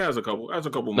saying it has a couple.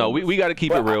 No, we got to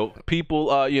keep it real.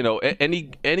 People, you know,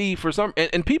 any for some,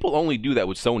 and people only do that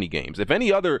with Sony games. If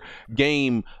any other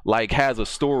game like has a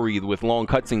story with long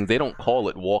cutscenes, they don't call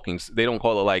it walking. They don't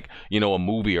call it, like, you know, a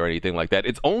movie or anything like that.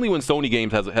 It's only when Sony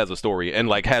games has a story and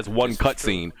like has one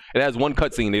cutscene. It has one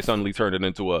cutscene. They suddenly turn it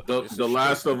into a. The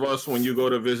Last of Us, when you go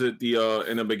to visit the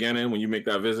in the beginning, when you make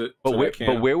that visit. But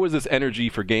where was this energy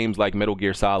for games like Metal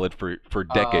Gear Solid for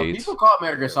decades? People call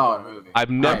Metal Gear Solid a movie. I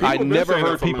never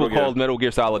heard people call Metal Gear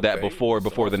Solid that before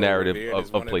the narrative of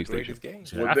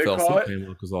PlayStation. I felt something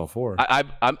because all four.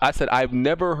 I said I've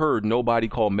never heard nobody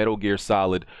call Metal Gear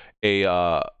Solid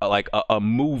a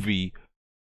movie.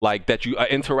 Like that,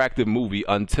 an interactive movie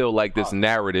until like this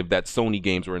narrative that Sony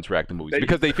games were interactive movies,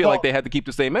 because they feel like they had to keep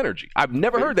the same energy. I've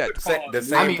never heard that. The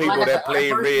same people that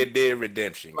played Red Dead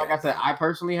Redemption. Like I said, I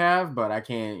personally have, but I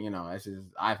can't. You know, it's just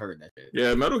I've heard that shit.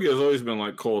 Yeah, Metal Gear's always been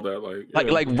like called that.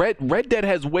 Like Red Dead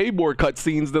has way more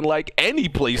cutscenes than like any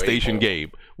PlayStation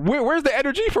game. Where's the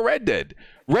energy for Red Dead?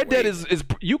 Red Dead is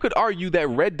you could argue that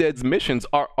Red Dead's missions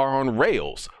are on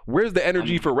rails. Where's the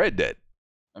energy for Red Dead?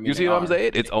 I mean, you see what I'm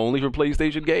saying? It's only for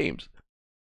PlayStation games.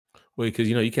 Wait, because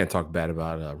you know you can't talk bad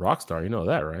about Rockstar. You know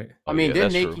that, right? I mean,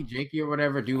 didn't Nakey Jakey or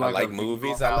whatever do like? I like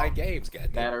movies. I like games.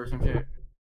 Goddamn. That or some shit.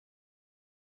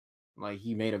 Like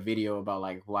he made a video about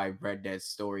like why Red Dead's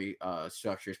story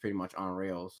structure is pretty much on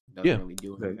rails. Doesn't really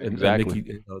do anything. Exactly.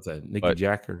 Nikki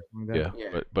Jacker. Yeah,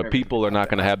 but people are not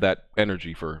going to have that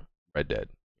energy for Red Dead.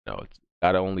 No, it's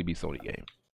gotta only be Sony games.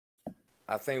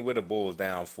 I think what it boils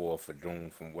down for Doom,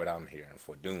 from what I'm hearing,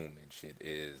 for Doom and shit,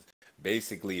 is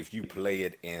basically if you play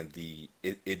it and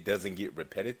it doesn't get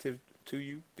repetitive to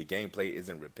you, the gameplay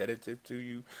isn't repetitive to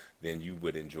you, then you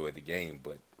would enjoy the game.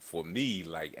 But for me,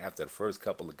 like after the first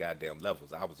couple of goddamn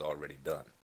levels, I was already done.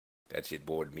 That shit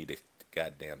bored me to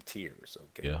goddamn tears.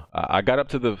 Okay. Yeah, I got up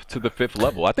to the 5th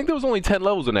level. I think there was only 10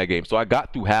 levels in that game, so I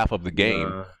got through half of the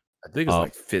game. I think it's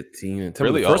like 15.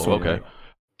 Really? The first one, okay. Like,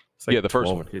 like yeah, the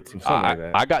first one. 15, like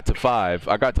that. I got to 5.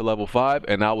 I got to level 5,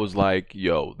 and I was like,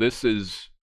 "Yo, this is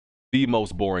the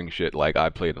most boring shit like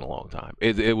I played in a long time."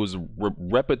 It was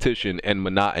repetition and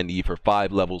monotony for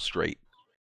 5 levels straight,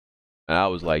 and I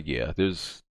was like, "Yeah,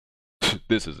 this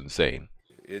is insane."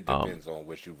 It depends on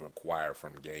what you require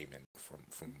from gaming,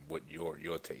 from what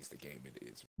your taste of gaming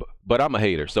is. But I'm a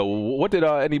hater. So what did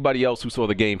anybody else who saw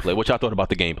the gameplay? What y'all thought about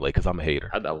the gameplay? Because I'm a hater.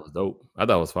 I thought it was dope. I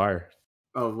thought it was fire.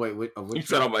 Oh wait, you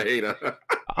said I'm a hater.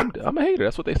 I'm a hater.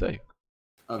 That's what they say.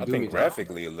 I think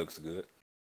graphically it looks good.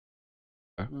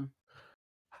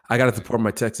 I got to support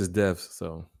my Texas devs.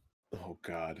 So, oh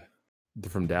god, they're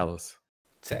from Dallas,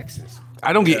 Texas.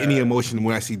 I don't get any emotion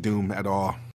when I see Doom at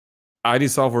all. ID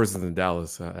Software is in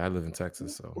Dallas. I live in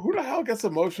Texas, so who the hell gets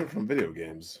emotion from video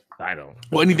games? I don't.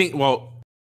 Well, anything. Well,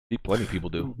 plenty of people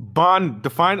do. Bond,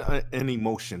 define an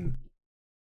emotion.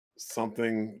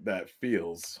 Something that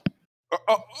feels.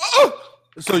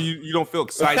 So you don't feel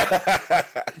excited?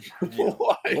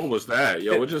 What was that?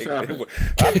 Yo, what just happened?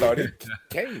 I thought it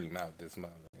came out this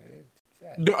month.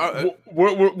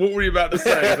 What were you about to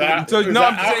say? I'm saying,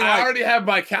 I already have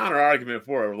my counter argument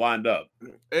for it lined up.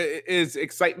 Is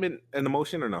excitement an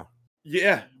emotion or no?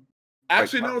 Yeah,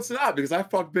 Actually, no, it's not because I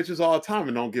fuck bitches all the time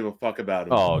and don't give a fuck about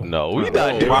them. Oh no, we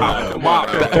not. Wow,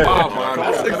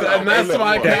 that's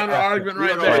my counter argument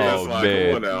right there. Oh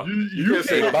man, you can't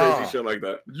say crazy shit like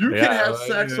that. You can have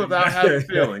sex without having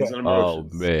feelings and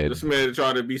emotions. Oh man, this man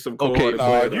trying to be some cool.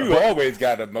 Okay, you always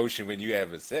got emotion when you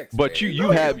have sex. But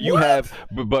man. you have,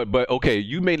 but okay,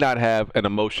 you may not have an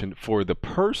emotion for the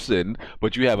person,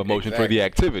 but you have emotion for the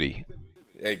activity.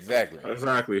 Exactly.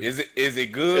 Is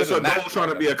it good? It's a goal trying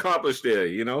to be accomplished there,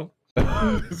 you know?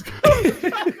 Does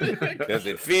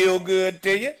it feel good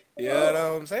to you? You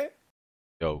know what I'm saying?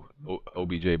 Yo,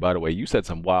 OBJ, by the way, you said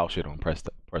some wild shit on Press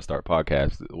Start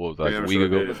podcast. What was that, like a week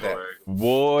ago?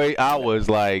 Boy, I was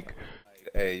like,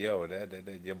 hey, yo, that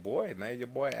your boy, man, your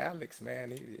boy Alex,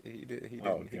 man, he didn't. He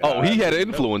had an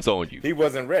influence on you. He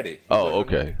wasn't ready.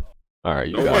 Okay. All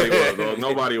right,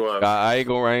 nobody was. I ain't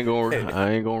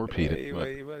gonna repeat it. He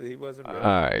wasn't ready. All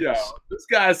right. Yo, this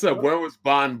guy said, "Where was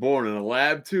Bond born? In a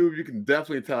lab tube?" You can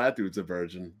definitely tell that dude's a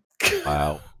virgin.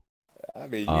 Wow. I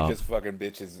mean, you just fucking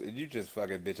bitches. You just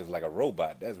fucking bitches like a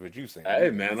robot. That's what you saying.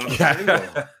 Hey, man, I'm single.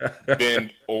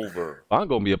 Bend over. I'm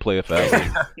gonna be a player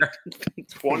forever.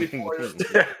 24.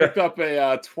 Picked up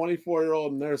a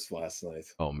 24-year-old nurse last night.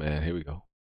 Oh man, here we go.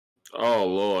 Oh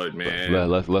Lord,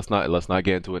 man. Let's not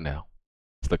get into it now.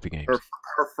 Stick to games. Her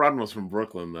friend was from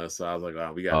Brooklyn, though, so I was like,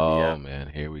 "Oh, we got." Oh man,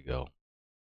 here we go.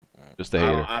 Just a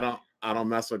hater. I don't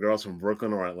mess with girls from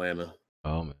Brooklyn or Atlanta.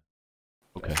 Oh man.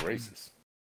 Okay. That's racist.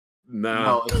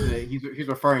 No, he's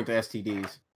referring to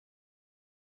STDs.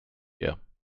 Yeah.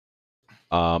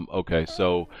 Okay.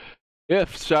 So, yeah.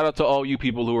 Shout out to all you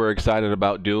people who are excited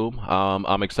about Doom.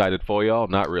 I'm excited for y'all.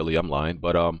 Not really. I'm lying,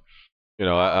 but you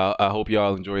know, I hope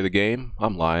y'all enjoy the game.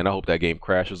 I'm lying. I hope that game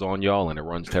crashes on y'all and it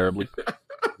runs terribly.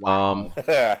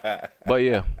 But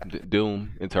yeah,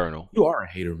 Doom Eternal. You are a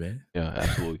hater, man. Yeah,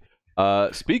 absolutely.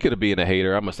 Speaking of being a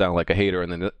hater, I'm gonna sound like a hater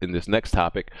in this next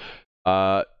topic.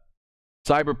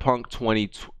 Cyberpunk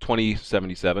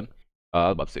 2077. I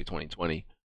was about to say 2020.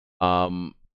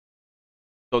 So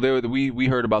we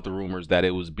heard about the rumors that it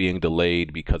was being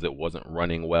delayed because it wasn't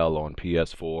running well on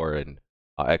PS4 and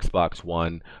Xbox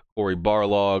One. Corey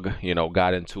Barlog, you know,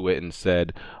 got into it and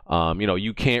said, you know,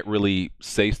 you can't really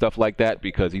say stuff like that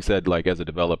because he said, like, as a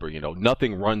developer, you know,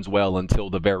 nothing runs well until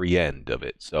the very end of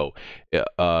it. So,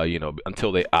 you know,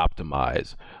 until they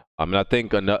optimize. And I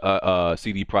think a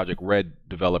CD Projekt Red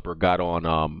developer got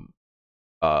on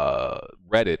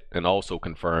Reddit and also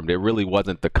confirmed it really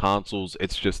wasn't the consoles.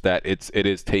 It's just that it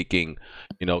is taking,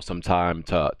 you know, some time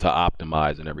to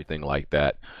optimize and everything like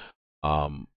that.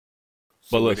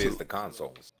 So it is the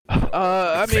consoles.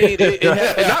 I mean,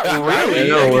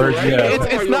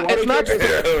 not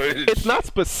really. It's not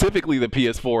specifically the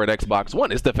PS4 and Xbox One.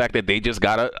 It's the fact that they just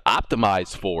gotta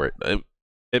optimize for it.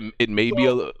 It may be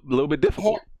a little bit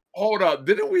difficult. Hold up.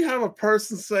 Didn't we have a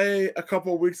person say a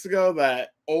couple of weeks ago that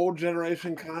old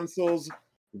generation consoles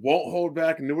won't hold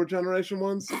back newer generation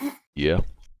ones? Yeah.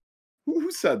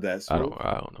 Who said that? I don't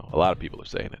know. A lot of people are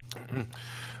saying it.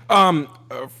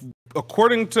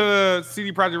 According to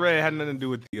CD Projekt Red, it had nothing to do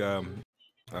with the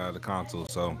console,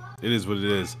 so it is what it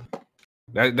is.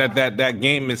 That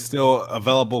game is still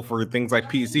available for things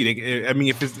like PC. I mean,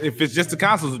 if it's just the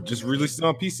consoles, just release it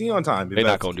on PC on time. They're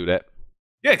not gonna do that.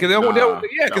 Yeah, because the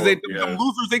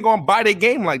losers ain't gonna buy their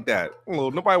game like that.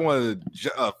 Well, nobody want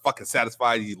to fucking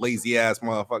satisfy these lazy ass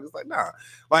motherfuckers. Like, nah,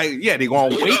 like, yeah, they're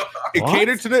gonna wait and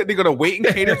cater to They're gonna wait and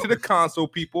cater to the console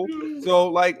people. So,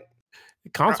 like,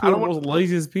 the console are the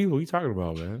laziest people. What are you talking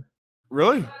about, man?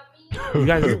 Really? You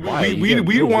guys, we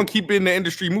the one keeping the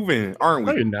industry moving, aren't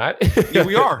we? No, you're not. Yeah,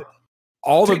 we are.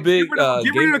 All the big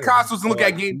get rid of the consoles and look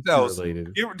at game sales.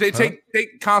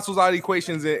 Take consoles out of the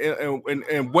equations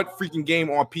and what freaking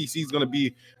game on PC is going to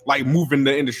be like moving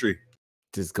the industry.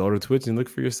 Just go to Twitch and look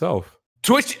for yourself.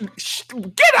 Twitch,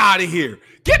 get out of here!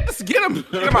 Get them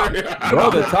out! Bro,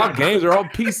 the top games are all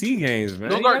PC games, man.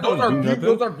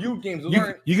 Those are viewed games.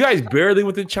 You guys barely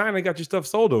went to China and got your stuff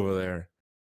sold over there.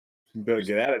 You better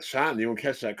get out of China. You won't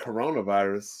catch that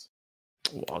coronavirus.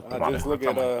 Just look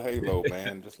at Halo,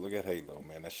 man. Just look at Halo,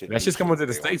 man. That shit. That's just coming to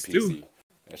the States too.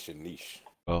 That shit niche.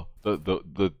 Well,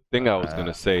 the thing I was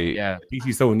gonna say, yeah,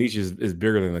 PC so niche is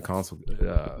bigger than the console.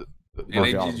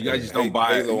 You guys just don't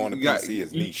buy Halo on the PC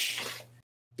is niche.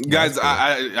 Guys,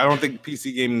 I don't think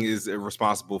PC gaming is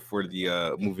responsible for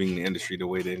the moving the industry the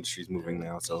way the industry is moving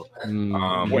now. So,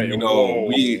 even though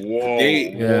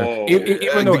everything you have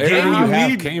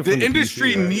came from the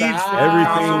industry needs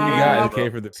everything you got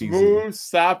came from the PC. Smooth,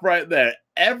 stop right there.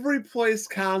 Every place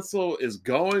console is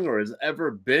going or has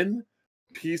ever been,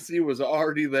 PC was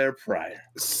already there prior.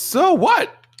 So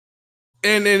what?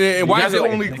 And why is it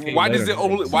only? Why does it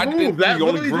only? Why did that it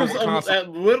only grow that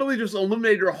literally just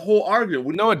eliminated your whole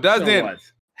argument? No, it doesn't.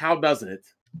 How doesn't it?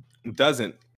 It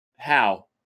doesn't. How?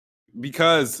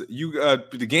 Because you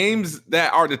the games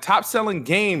that are the top selling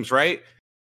games, right,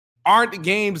 aren't the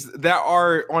games that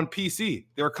are on PC.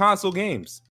 They're console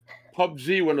games.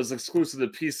 PUBG, when it was exclusive to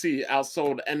PC,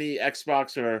 outsold any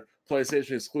Xbox or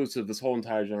PlayStation exclusive this whole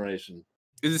entire generation.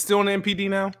 Is it still on MPD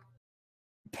now?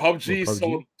 PUBG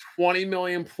sold 20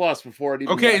 million plus before it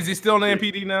even. Okay, is he still on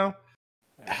MPD now?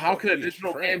 How can a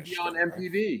digital game be on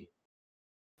MPD?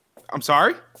 I'm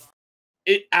sorry?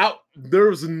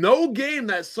 There's no game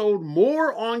that sold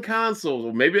more on consoles.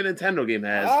 Well, maybe a Nintendo game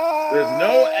has. There's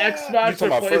no Xbox or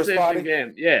PlayStation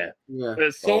game. Yeah.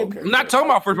 I'm not talking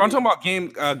about first, but I'm talking about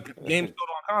games sold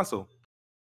on console.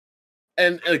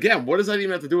 And again, what does that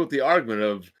even have to do with the argument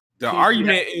of the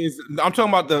argument is I'm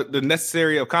talking about the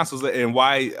necessary of consoles and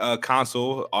why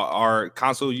console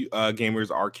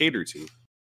gamers are catered to.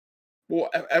 Well,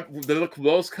 the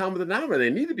lowest common denominator, they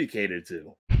need to be catered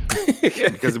to. Yeah,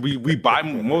 because we buy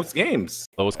most games.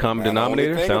 Lowest common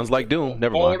denominator sounds like Doom.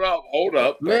 Never mind. Hold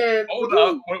up, man. Hold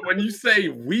up. When you say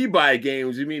we buy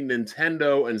games, you mean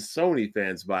Nintendo and Sony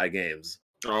fans buy games.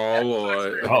 Oh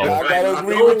Lord! I gotta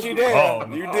agree with you there.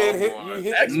 You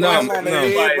hit the on the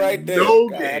head right there. No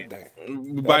game.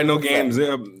 We buy no games.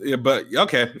 Yeah, but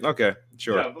okay,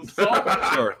 sure,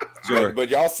 sure. But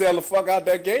y'all sell the fuck out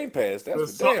that Game Pass.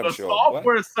 That's the damn sure.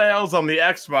 Software sales on the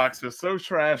Xbox are so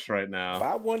trash right now.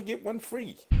 Buy one get one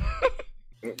free.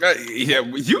 Yeah,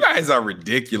 you guys are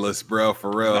ridiculous, bro. For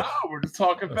real. No, we're just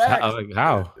talking facts.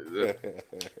 How?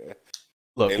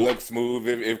 Look, look smooth.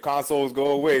 If consoles go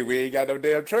away, we ain't got no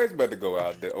damn choice but to go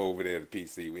out there over there to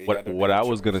PC. What I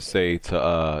was gonna say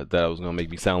to that was gonna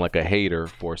make me sound like a hater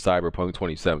for Cyberpunk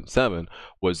 2077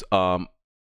 was the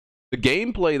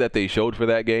gameplay that they showed for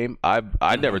that game.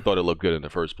 I never thought it looked good in the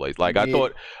first place. Like I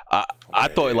thought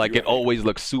like it always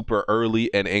looked super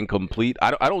early and incomplete.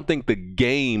 I don't think the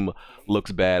game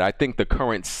looks bad. I think the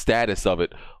current status of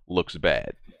it looks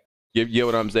bad. You get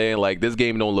what I'm saying? Like this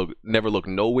game never looked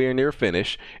nowhere near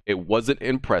finish. It wasn't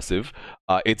impressive.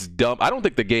 It's dumb. I don't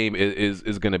think the game is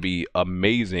going to be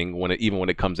amazing even when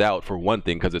it comes out, for one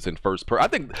thing, because it's in first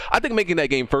person. I think making that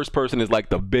game first person is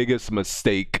like the biggest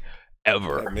mistake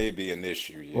ever. That may be an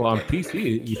issue. Yeah. Well, on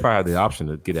PC, you probably have the option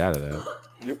to get out of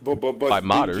that. But by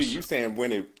modders. You saying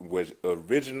when it was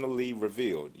originally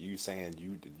revealed, you saying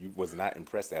you was not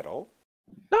impressed at all?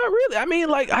 Not really. I mean,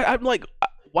 like I'm like.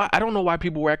 Why, I don't know why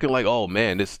people were acting like, oh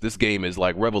man, this game is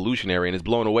like revolutionary and it's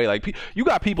blown away. Like you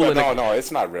got people no, it's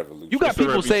not revolutionary. You got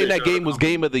people saying that game was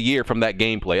game of the year from that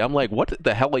gameplay. I'm like, what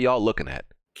the hell are y'all looking at?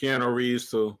 Keanu Reeves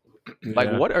too.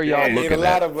 Like, what are y'all looking at? A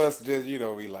lot of us just,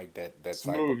 we like that.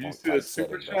 Smooth. You see the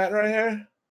super chat right here?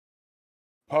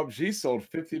 PUBG sold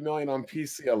 50 million on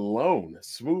PC alone.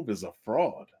 Smooth is a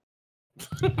fraud.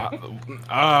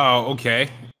 Oh, okay.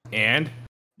 And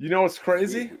you know what's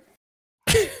crazy?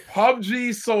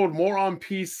 PUBG sold more on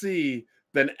PC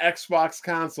than Xbox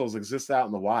consoles exist out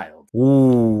in the wild.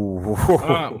 Ooh.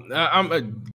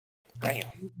 Damn.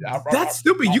 That's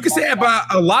stupid. You can say that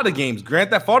about a lot of games. Grand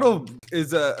Theft Auto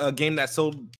is a game that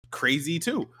sold crazy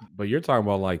too. But you're talking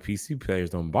about like PC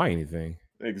players don't buy anything.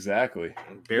 Exactly.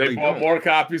 Barely they bought more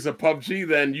copies of PUBG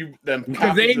than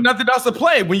because there ain't nothing else to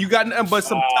play when you got nothing but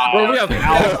some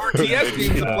RTX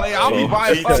games to play. I'll be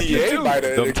buying PUBG too.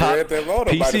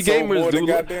 PC gamers do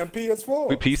goddamn PS4.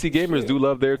 PC gamers do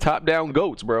love their top-down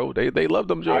goats, bro. They love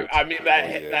them joints. I mean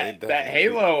that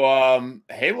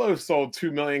Halo sold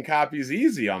 2 million copies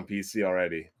easy on PC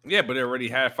already. Yeah, but it already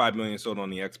had 5 million sold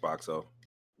on the Xbox, so.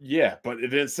 Yeah, but it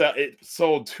didn't sell. It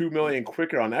sold 2 million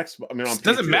quicker on Xbox. I mean, on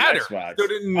doesn't matter. Xbox. It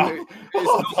doesn't matter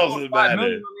on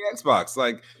the Xbox.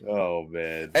 Like, oh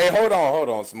man. Hey, hold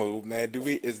on, Smooth man.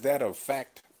 Is that a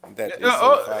fact? That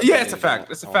yeah, it's a fact.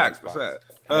 It's a fact.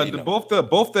 Both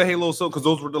the Halo sold because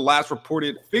those were the last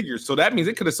reported figures. So that means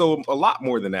it could have sold a lot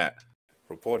more than that.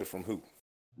 Reported from who?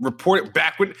 Report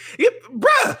back when,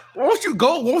 bruh.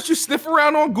 Won't you sniff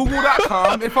around on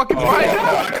Google.com and fucking find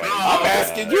out? I'm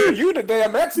asking you the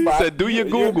damn Xbox. He said, do your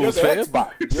Googles, fam.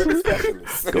 You're the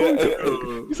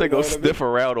specialist. He said, go sniff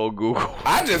around on Google.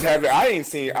 I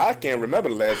can't remember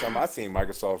the last time I seen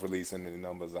Microsoft releasing any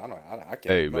numbers. I can't.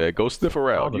 Hey remember. Man, go sniff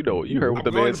around. You heard what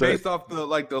the man said. Based off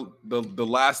the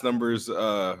last numbers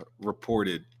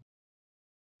reported.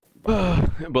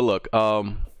 But look,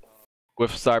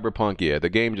 with Cyberpunk, yeah, the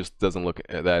game just doesn't look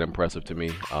that impressive to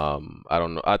me. I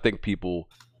don't know. I think people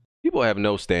have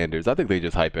no standards. I think they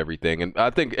just hype everything, and I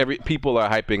think people are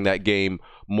hyping that game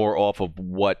more off of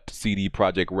what CD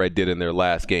Projekt Red did in their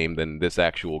last game than this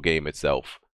actual game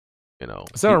itself. You know,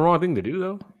 it's not a wrong thing to do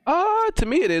though. To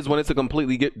me it is when it's a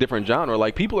completely different genre.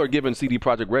 Like people are giving CD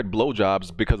Projekt Red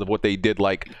blowjobs because of what they did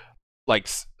like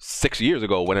 6 years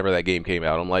ago, whenever that game came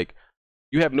out. I'm like,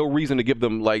 you have no reason to give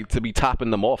them like to be topping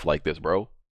them off like this, bro.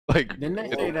 Like, didn't they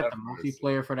say that the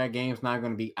multiplayer for that game is not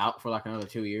going to be out for like another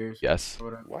 2 years? Yes.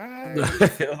 What?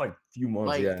 It was like a few months.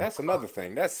 Like, yeah, That's another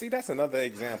thing. That's another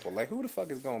example. Like, who the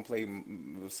fuck is gonna play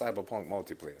Cyberpunk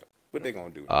multiplayer? What they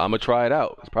gonna do? I'm gonna try it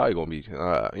out. It's probably gonna be,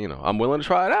 you know, I'm willing to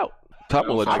try it out. Top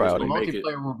willing to try it the out.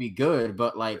 multiplayer will be good,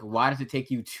 but like, why does it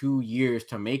take you 2 years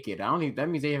to make it? I don't even. That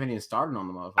means they haven't even started on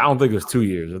the motherfucker. I don't think it was 2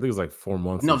 years. I think it was like 4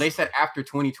 months. No, they said after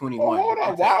 2021. Oh, hold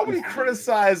on. Why are we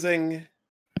criticizing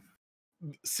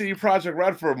CD Projekt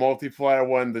Red for a multiplayer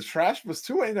when the Trash Bus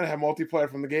 2 ain't gonna have multiplayer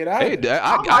from the gate out? Hey,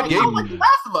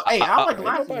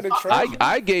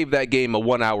 I gave that game a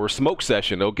 1 hour smoke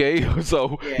session. Okay,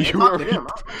 so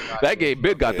that game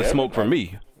got the smoke from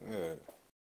me.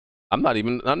 I'm not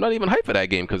even hyped for that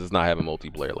game because it's not having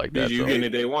multiplayer like that. You getting it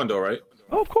day one though, right?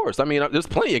 Oh, of course. I mean, there's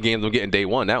plenty of games I'm getting day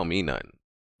one. That don't mean nothing.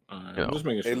 You know? Just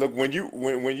making sure. Hey, look, when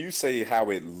you say how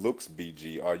it looks,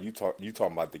 BG, are you talking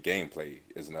about the gameplay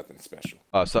is nothing special?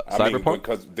 Cyberpunk,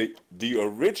 because the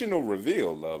original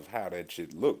reveal of how that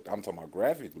shit looked, I'm talking about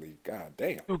graphically. God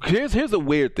damn. Here's a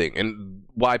weird thing, and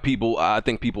why I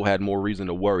think people had more reason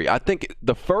to worry. I think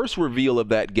the first reveal of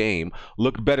that game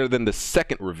looked better than the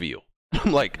second reveal.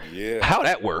 I'm like, how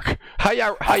that work? How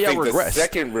y'all regress? The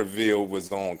second reveal was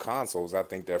on consoles. I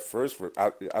think that first.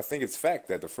 I think it's fact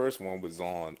that the first one was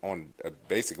on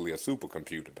basically a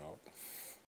supercomputer, dog.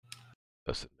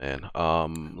 Listen, man.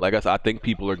 Like I said, I think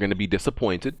people are going to be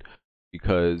disappointed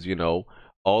because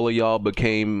all of y'all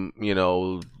became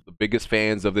the biggest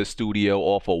fans of this studio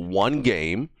off of one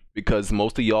game because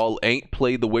most of y'all ain't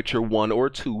played The Witcher 1 or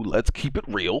 2. Let's keep it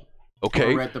real,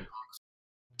 okay? Or read the books.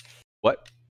 What?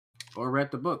 Or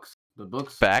read the books. The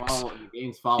books Facts. the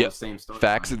games follow the same story.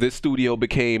 Facts. This studio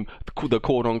became the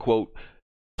quote unquote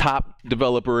top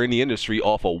developer in the industry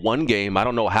off of one game. I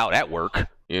don't know how that worked.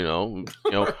 I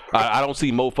don't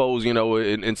see mofos,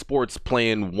 in sports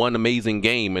playing one amazing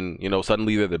game and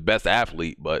suddenly they're the best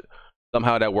athlete, but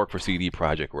somehow that worked for CD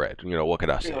Projekt Red. What could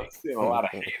I say? See a lot of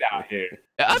hate out here.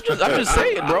 I'm just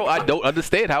saying, bro. I don't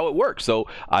understand how it works. So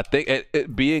I think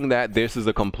it being that this is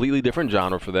a completely different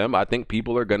genre for them, I think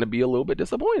people are going to be a little bit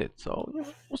disappointed. So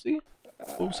we'll see.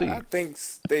 We'll see. I think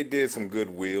they did some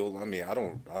goodwill. I mean, I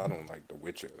don't like The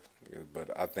Witcher, but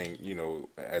I think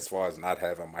as far as not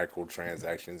having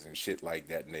microtransactions and shit like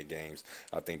that in their games,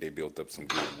 I think they built up some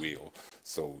goodwill.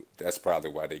 So that's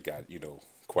probably why they got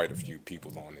quite a few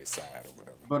people on their side or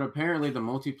whatever. But apparently the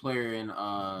multiplayer in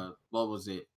what was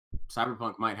it?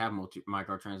 Cyberpunk might have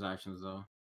microtransactions though.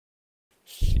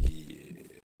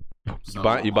 Shit.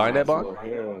 So, you buying that, Bond?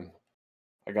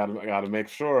 I gotta make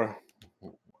sure.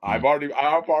 I've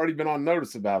already been on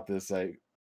notice about this.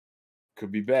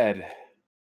 Could be bad.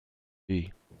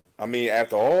 I mean,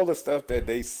 after all the stuff that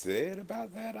they said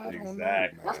about that, I don't know.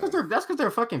 Man. That's because they're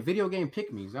fucking video game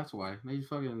pick-me's. That's why they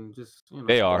fucking just.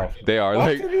 They are. What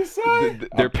Like, did he say?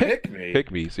 They're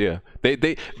pick-me's. Yeah.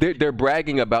 They're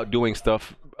bragging about doing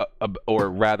stuff, or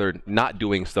rather, not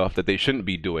doing stuff that they shouldn't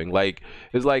be doing. Like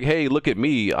it's like, hey, look at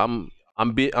me. I'm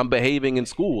behaving in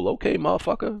school. Okay,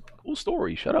 motherfucker. Cool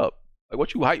story. Shut up. Like,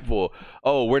 what you hype for?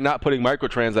 Oh, we're not putting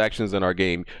microtransactions in our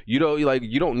game. You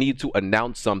don't need to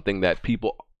announce something that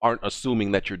people aren't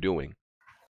assuming that you're doing.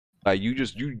 Like you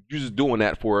just doing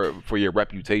that for your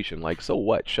reputation. Like, so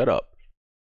what? Shut up.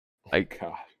 Like,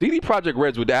 CD Projekt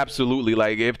Reds would absolutely,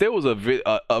 like, if there was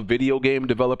a video game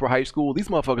developer high school, these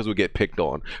motherfuckers would get picked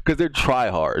on because they're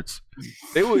tryhards.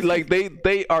 They would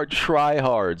they are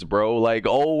tryhards, bro. Like,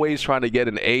 always trying to get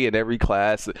an A in every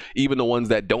class, even the ones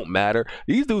that don't matter.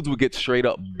 These dudes would get straight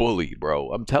up bullied,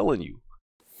 bro. I'm telling you.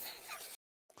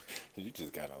 You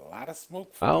just got a lot of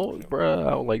smoke. I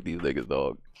don't like these niggas,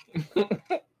 dog.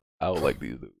 I don't like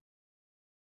these dudes.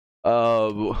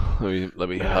 Let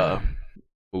me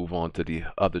move on to the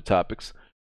other topics.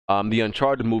 The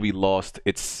Uncharted movie lost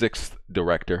its 6th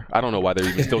director. I don't know why they're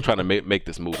even still trying to make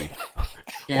this movie.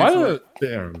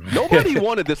 Nobody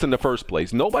wanted this in the first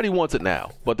place. Nobody wants it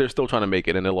now, but they're still trying to make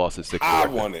it, and they lost its 6th director. I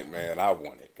want it, man. I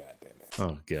want it. God damn it.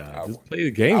 Oh god, just play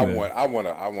the game. I want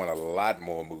a lot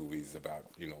more movies about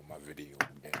my video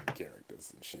game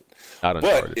characters and shit.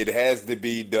 But it has to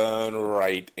be done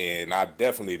right, and I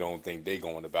definitely don't think they're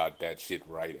going about that shit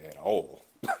right at all.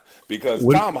 Because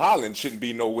Tom Holland shouldn't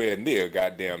be nowhere near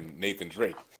goddamn Nathan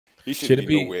Drake. He shouldn't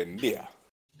be nowhere near.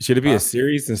 Should it be a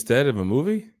series instead of a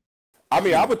movie? I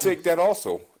mean, I would take that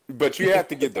also. But you have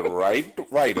to get the right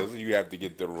writers, you have to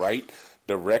get the right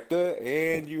director,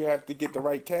 and you have to get the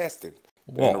right casting.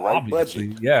 in the right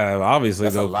budget. Yeah, obviously.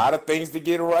 That's a lot of things to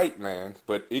get right, man.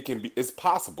 But it can be. It's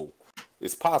possible.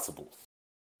 It's possible.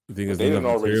 You think they didn't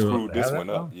already screwed this one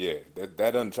up. Yeah,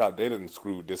 that Uncharted, they didn't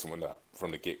screw this one up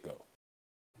from the get go.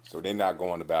 So they're not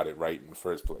going about it right in the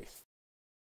first place.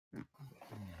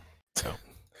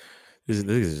 This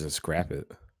is just scrap it.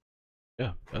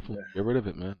 Yeah, definitely get rid of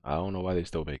it, man. I don't know why they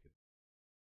still make it.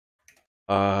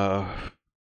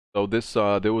 So this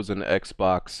there was an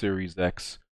Xbox Series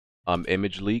X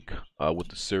image leak with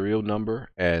the serial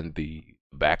number and the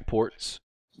back ports.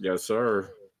 Yes,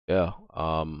 sir. Yeah.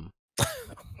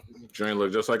 Drain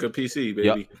look just like a PC,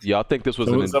 baby. Y'all think this was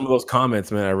some of those comments,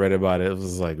 man, I read about it. It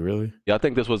was like, really? Y'all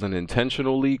think this was an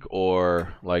intentional leak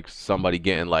or like somebody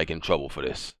getting like in trouble for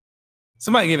this?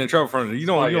 Somebody getting in trouble for it. You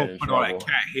don't put all that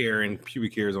cat hair and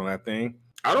pubic hairs on that thing.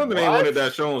 I don't think they wanted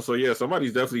that shown. So yeah,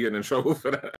 somebody's definitely getting in trouble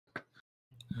for that.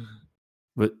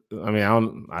 But I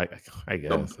mean, I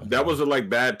guess that was a like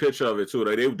bad picture of it too.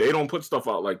 They don't put stuff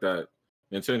out like that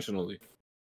intentionally.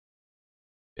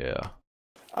 Yeah.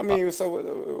 I mean,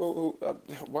 so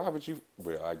why would you?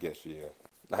 Well, I guess yeah.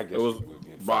 I guess it was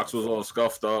box was all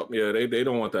scuffed up. Yeah, they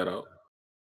don't want that out.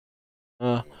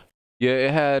 Yeah,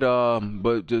 it had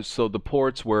but just so the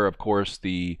ports were, of course,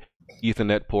 the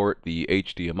Ethernet port, the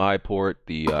HDMI port,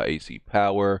 the AC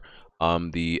power,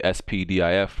 the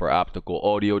SPDIF for optical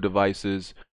audio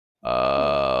devices.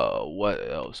 What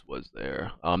else was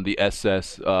there? The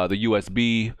SS, the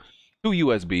USB, 2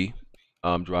 USB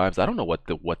drives. I don't know what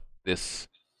this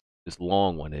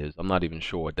long one is. I'm not even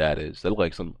sure what that is. They look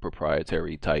like some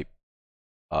proprietary type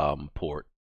port.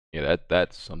 Yeah,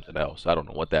 that's something else. I don't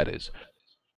know what that is.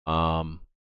 So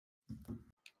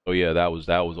yeah, that was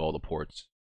all the ports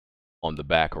on the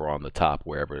back or on the top,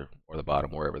 wherever, or the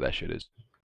bottom, wherever that shit is.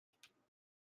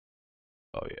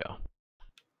 Oh yeah.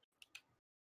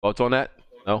 Thoughts on that?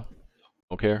 No?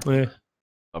 Don't care? Yeah.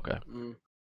 Okay.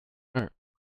 All right.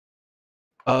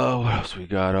 What else we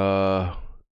got?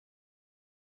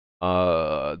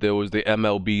 There was the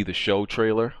MLB The Show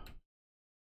trailer.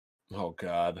 Oh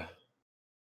God.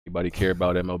 Anybody care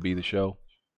about MLB The Show?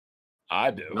 I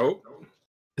do. Nope.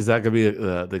 Is that gonna be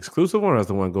the exclusive one, or is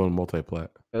the one going multi-plat?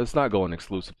 It's not going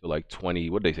exclusive to like 20.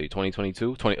 What did they say?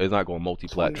 2022? 20. It's not going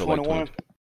multi-plat to like 20.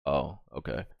 Oh,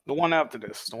 okay. The one after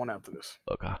this.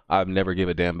 Look, I've never give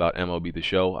a damn about MLB The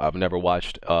Show. I've never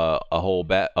watched a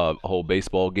whole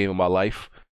baseball game in my life.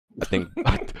 I think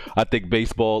I think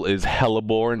baseball is hella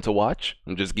boring to watch.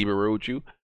 I'm just keeping it real with you.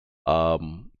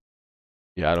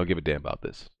 Yeah, I don't give a damn about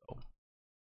this. So.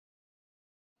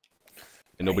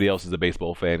 And nobody else is a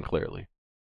baseball fan, clearly.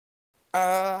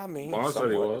 I mean, I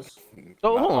said he was.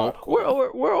 So hold on, where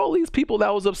are all these people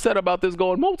that was upset about this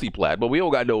going multi-plat, but we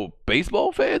don't got no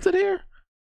baseball fans in here?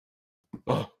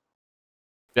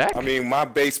 Jack? I mean, my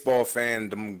baseball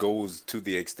fandom goes to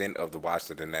the extent of the watch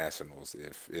of the Nationals.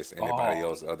 If it's anybody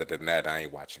else other than that, I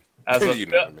ain't watching. As a, you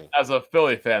know what I mean? As a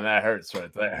Philly fan, that hurts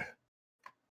right there.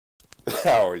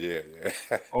 Oh yeah.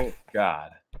 Oh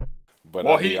God. But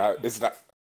well, I mean, it's not.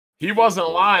 He wasn't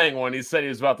lying when he said he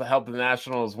was about to help the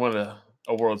Nationals win a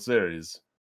World Series.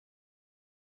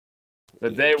 The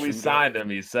day we signed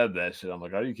him, he said that shit. I'm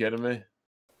like, are you kidding me?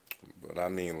 But I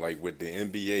mean, like with the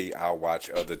NBA, I'll watch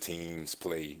other teams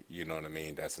play. You know what I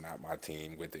mean? That's not my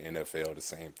team. With the NFL, the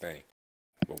same thing.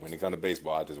 But when it comes to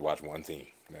baseball, I just watch one team.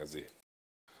 That's it.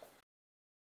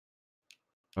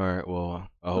 All right. Well,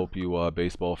 I hope you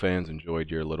baseball fans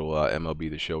enjoyed your little MLB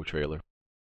The Show trailer.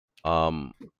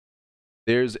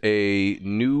 There's a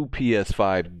new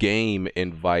PS5 game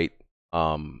invite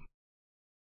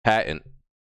patent.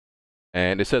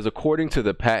 And it says, according to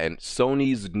the patent,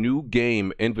 Sony's new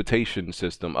game invitation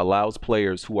system allows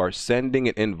players who are sending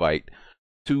an invite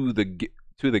to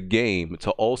the game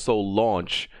to also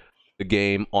launch the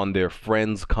game on their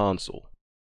friend's console.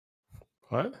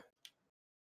 What?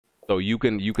 So you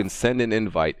can send an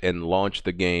invite and launch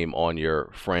the game on your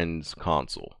friend's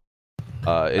console.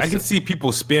 I can see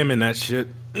people spamming that shit.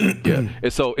 Yeah.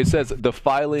 And so it says the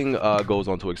filing goes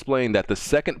on to explain that the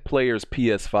second player's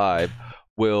PS5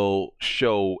 will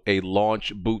show a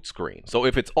launch boot screen. So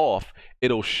if it's off,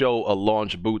 it'll show a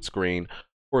launch boot screen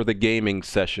for the gaming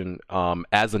session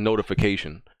as a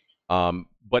notification.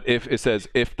 But if it says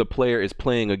if the player is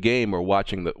playing a game or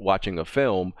watching a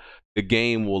film, the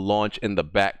game will launch in the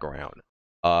background.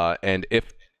 And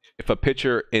if a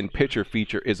picture-in-picture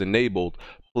feature is enabled,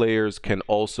 players can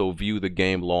also view the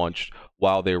game launched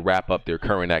while they wrap up their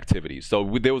current activities.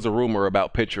 So there was a rumor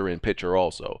about picture-in-picture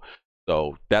also.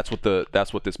 So that's what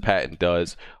this patent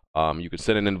does. You can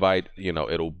send an invite. You know,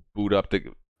 it'll boot up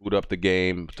the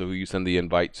game to who you send the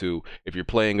invite to. If you're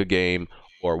playing a game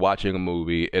or watching a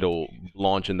movie, it'll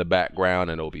launch in the background,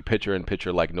 and it'll be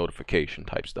picture-in-picture like notification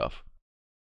type stuff.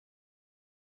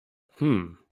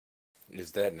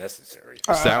 Is that necessary?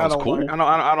 Sounds cool.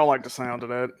 I don't like the sound of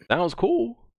that. Sounds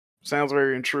cool. Sounds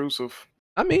very intrusive.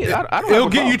 I mean, I don't. It'll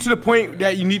get you to the point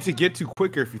that you need to get to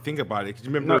quicker if you think about it. 'Cause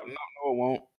you remember, No, it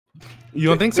won't. You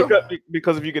don't think so?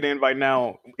 Because if you get the invite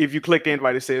now, if you click the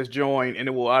invite, it says join, and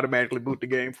it will automatically boot the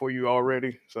game for you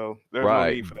already. So there's no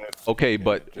need for that. Okay,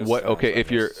 but what? Okay,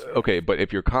 if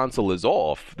if your console is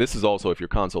off, this is also if your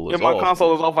console is If off. my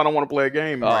console is off, I don't want to play a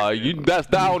game. I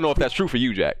don't know if that's true for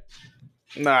you, Jack.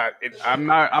 Nah, I'm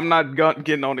not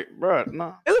getting on it, bro.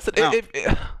 Nah. Hey, listen,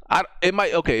 it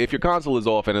might. Okay, if your console is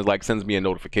off and it like sends me a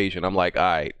notification, I'm like, all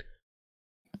right,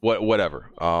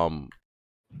 whatever.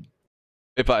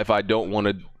 If I don't want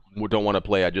to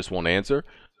play, I just won't answer.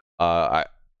 But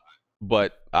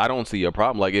I don't see a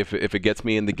problem. Like if it gets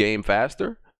me in the game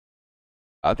faster,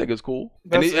 I think it's cool.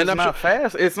 It's not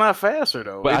fast. It's not faster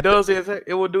though. But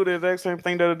it will do the exact same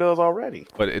thing that it does already.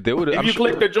 But if you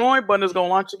click the join button, it's gonna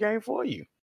launch the game for you.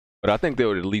 But I think they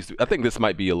would at least. I think this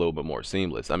might be a little bit more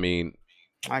seamless. I mean,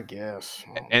 I guess.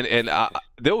 And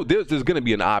there's going to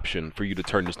be an option for you to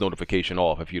turn this notification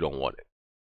off if you don't want it.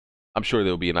 I'm sure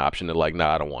there'll be an option to like,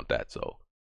 nah, I don't want that. So,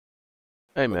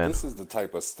 hey man, this is the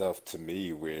type of stuff to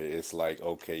me where it's like,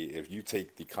 okay, if you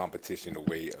take the competition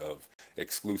away of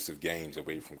exclusive games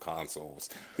away from consoles,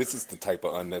 this is the type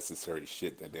of unnecessary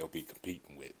shit that they'll be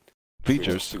competing with.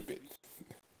 Features, stupid.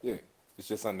 Yeah, it's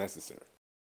just unnecessary.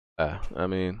 I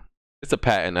mean, it's a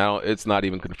patent. Now it's not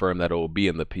even confirmed that it will be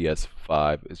in the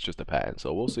PS5. It's just a patent,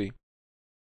 so we'll see.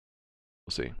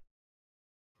 We'll see.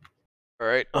 All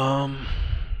right.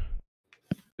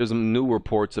 There's some new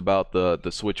reports about the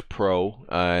Switch Pro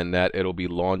and that it'll be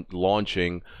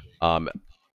launching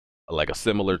like a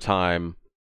similar time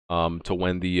to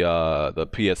when the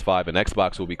PS5 and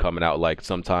Xbox will be coming out, like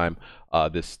sometime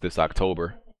this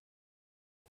October.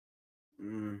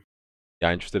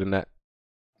 Yeah, interested in that?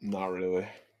 Not really.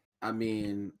 I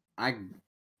mean, I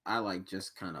like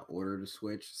just kind of ordered a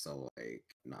Switch, so like,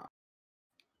 nah.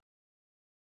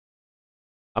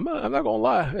 I'm not gonna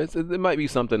lie. It might be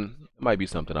something. It might be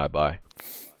something I buy.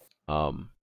 But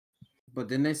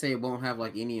didn't they say it won't have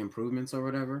like any improvements or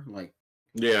whatever? Like,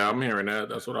 yeah, I'm hearing that.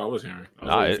 That's what I was hearing.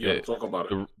 Talk about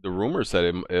it. The rumor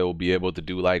said it'll be able to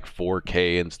do like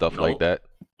 4K and stuff like that.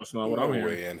 That's not what I'm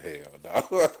hearing. In hell,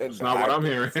 That's not what I'm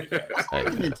hearing.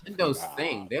 Nintendo's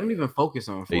thing. They don't even focus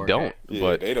on 4K. They don't. Yeah,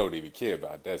 but they don't even care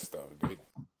about that stuff.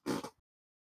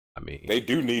 I mean, they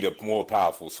do need a more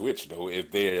powerful Switch though. If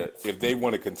they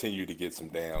want to continue to get some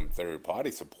damn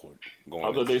third-party support going.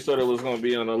 I thought they said it was going to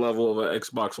be on the level of an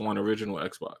Xbox One, original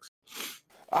Xbox.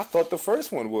 I thought the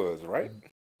first one was right.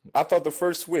 I thought the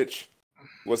first Switch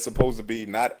was supposed to be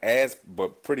not as,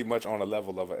 but pretty much on a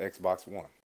level of an Xbox One.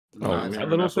 That's what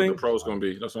the Pro's going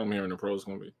to be. That's what I'm hearing. The Pro's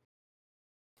going to be.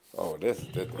 Oh, that's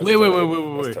wait.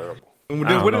 That's terrible.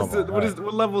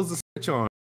 What level is the Switch on?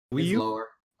 Wii U? Lower.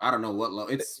 I don't know what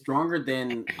level. It's stronger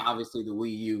than obviously the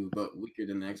Wii U, but weaker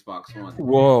than the Xbox One.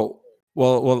 Well,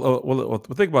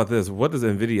 think about this. What does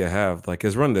Nvidia have? Like,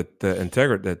 it's run the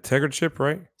Tegra chip,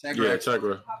 right?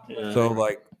 Tegra. Yeah. So,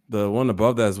 like, the one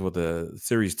above that is with the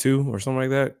Series 2 or something like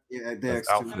that. Yeah, that's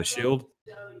out for the Shield.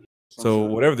 So,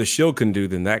 whatever the Shield can do,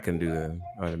 then that can do. Then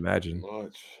I'd imagine.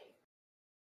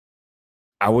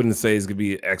 I wouldn't say it's gonna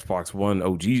be Xbox One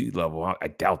OG level. I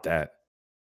doubt that.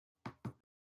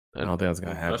 I don't think that's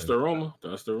gonna happen. That's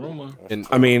the rumor. And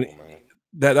I mean,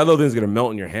 that little thing's gonna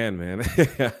melt in your hand, man.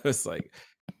 It's not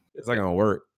gonna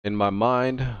work. In my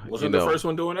mind, wasn't the first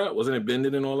one doing that? Wasn't it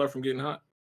bending and all that from getting hot?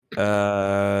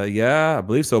 Yeah, I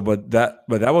believe so. But that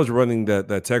was running the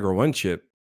Tegra 1 chip,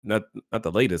 not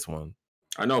the latest one.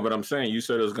 I know, but I'm saying you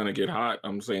said it was gonna get hot.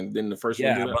 I'm saying didn't the first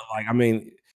one do that? But like, I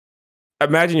mean,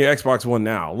 imagine your Xbox One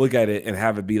now. Look at it and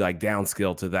have it be like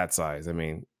downscaled to that size. I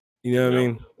mean. You know what I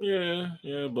mean?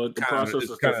 Yeah, but the process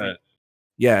is different.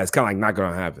 Yeah, it's kind of like not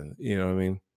going to happen. You know what I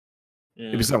mean? Yeah.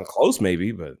 Maybe something close,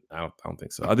 maybe, but I don't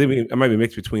think so. I think it might be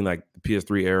mixed between like the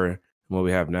PS3 era and what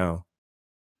we have now.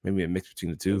 Maybe a mix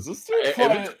between the two. If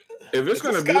it's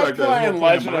going to be like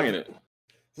that,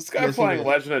 this guy playing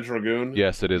Legend of Dragoon?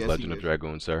 Yes, it is Legend of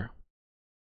Dragoon, sir.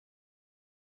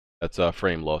 That's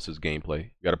Frame Loss's gameplay.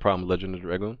 You got a problem with Legend of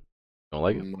Dragoon? Don't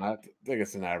like it? I think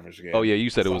it's an average game. Oh yeah, you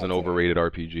said it was an overrated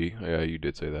RPG. Yeah, you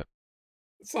did say that.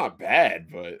 It's not bad,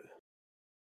 but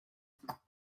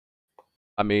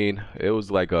I mean, it was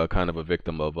like a kind of a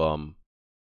victim of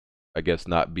I guess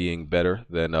not being better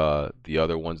than the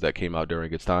other ones that came out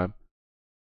during its time.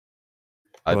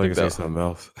 I think that something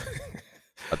else.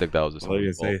 I think that was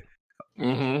the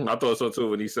I thought so too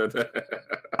when he said that.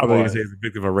 I thought he said he's a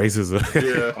victim of racism.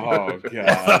 Yeah. Oh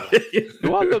god.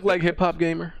 Do I look like Hip Hop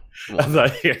Gamer? I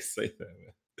thought he had to say that,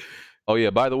 man. Oh yeah.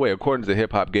 By the way, according to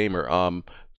Hip Hop Gamer,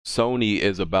 Sony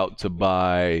is about to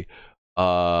buy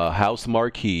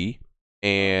HouseMarque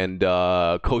and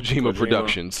Kojima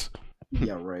Productions.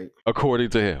 Yeah, right.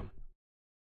 According to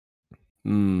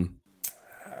him.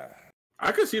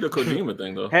 I could see the Kojima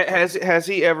thing though. Has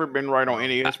he ever been right on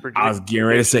any of his projections? I was getting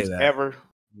ready to say that. Ever?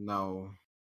 No.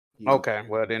 Okay,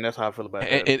 well then that's how I feel about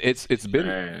that.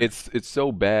 It's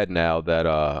so bad now that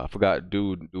I forgot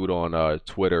dude on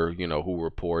Twitter, who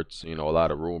reports, a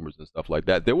lot of rumors and stuff like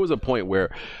that. There was a point where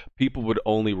people would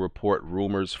only report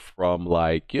rumors from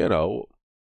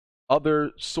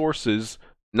other sources,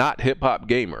 not Hip Hop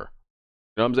Gamer.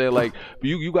 You know what I'm saying? Like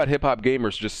you got Hip Hop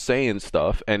Gamers just saying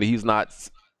stuff, and he's not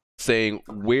saying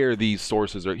where these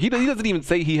sources are. He doesn't even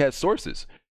say he has sources.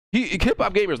 Hip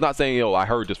Hop Gamer is not saying, "Yo, I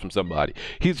heard this from somebody."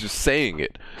 He's just saying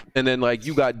it, and then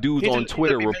you got dudes on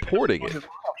Twitter reporting it.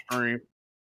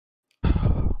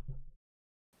 All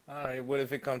right, what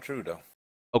if it come true though?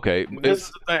 Okay, this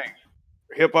is the thing.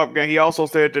 Hip Hop Game. He also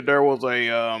said that there was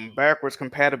a backwards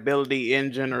compatibility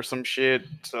engine or some shit.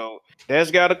 So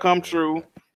that's got to come true.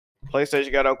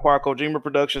 PlayStation got to acquire Kojima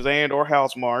Productions and or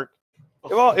HouseMarque.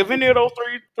 If any of those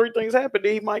three things happen,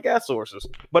 then he might get sources.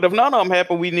 But if none of them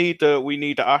happen, we need to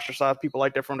ostracize people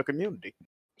like that from the community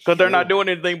because they're not doing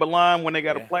anything but lying when they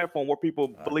got a platform where people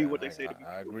believe what they say to be.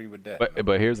 I agree with that.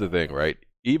 But here's the thing, right?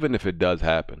 Even if it does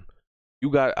happen,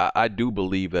 I do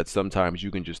believe that sometimes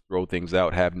you can just throw things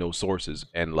out, have no sources,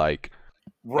 and it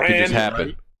can just happen.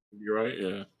 Right? You're right,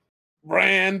 yeah.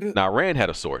 Rand. Now Rand had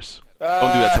a source.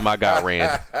 Don't do that to my guy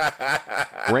Rand.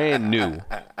 Rand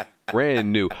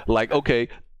knew. Okay,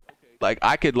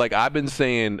 I've been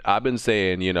saying, that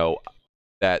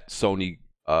Sony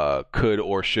could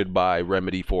or should buy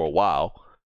Remedy for a while.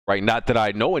 Right, not that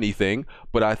I know anything,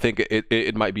 but I think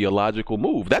it might be a logical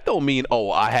move. That don't mean,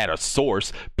 I had a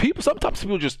source. Sometimes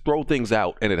people just throw things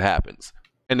out and it happens,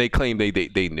 and they claim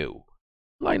they knew.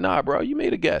 Nah, bro, you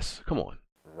made a guess. Come on.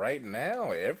 Right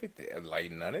now, everything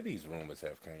none of these rumors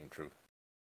have came true.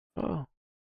 Oh.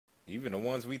 Even the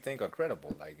ones we think are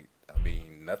credible.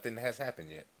 Nothing has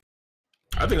happened yet.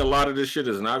 I think a lot of this shit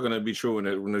is not going to be true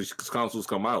when these consoles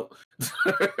come out.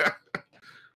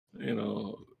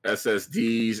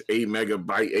 SSDs, 8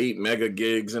 megabyte, 8 mega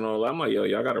gigs, and all that. I'm like, yo,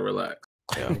 y'all gotta relax.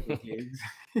 Yeah.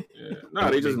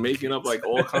 No, they just making up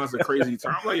all kinds of crazy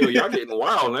terms. I'm like, yo, y'all getting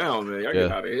wild now, man. Y'all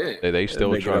getting out of here. They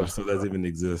still trying. So doesn't even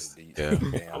exist. Yeah.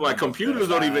 I'm like, computers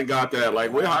don't even got that.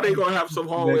 How they gonna have some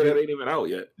hardware that ain't even out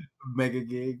yet? Mega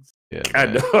gigs. Yeah, I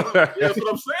know. Yeah, that's what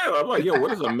I'm saying. I'm like, yo,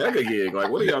 what is a mega gig? What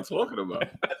are y'all talking about?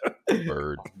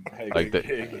 Bird. Like that.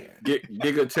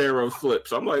 Gigatera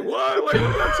flips. I'm like, what? What are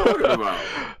y'all talking about?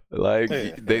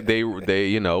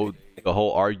 They the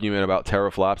whole argument about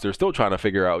teraflops, they're still trying to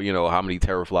figure out, how many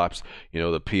teraflops,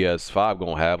 the PS5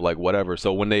 gonna have, whatever.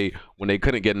 So when they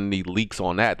couldn't get any leaks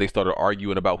on that, they started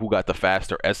arguing about who got the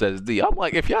faster SSD. I'm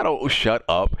like, if y'all don't shut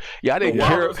up, y'all didn't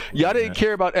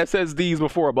care about SSDs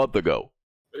before a month ago.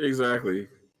 Exactly.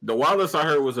 The wildest I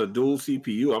heard was a dual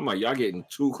CPU. I'm like, y'all getting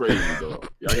too crazy, though.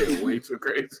 Y'all getting way too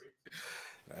crazy.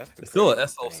 It's still an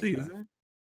SoC, isn't it?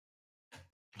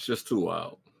 It's just too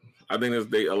wild. I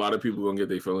think a lot of people gonna get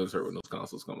their feelings hurt when those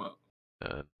consoles come out.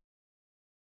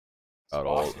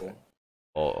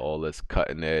 All this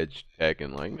cutting edge tech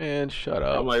and man, shut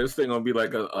up. I'm like, this thing gonna be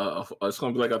like it's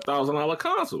gonna be like $1,000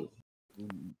 console.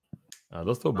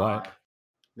 They'll still buy it.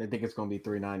 They think it's gonna be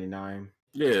 $399.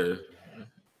 Yeah,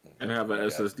 and have an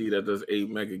SSD that does 8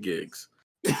 mega gigs.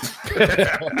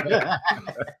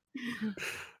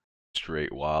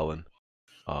 Straight wildin'.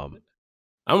 I'm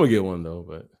gonna get one though,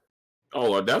 but.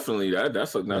 Oh, definitely.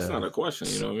 That's not a question.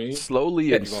 You know what I mean?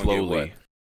 Slowly and slowly.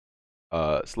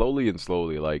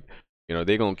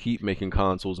 They're gonna keep making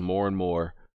consoles more and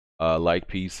more like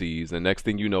PCs. And next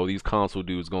thing you know, these console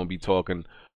dudes gonna be talking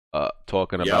about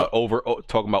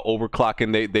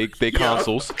overclocking they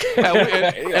consoles.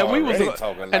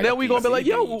 And then we gonna be like,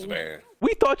 yo,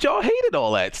 we thought y'all hated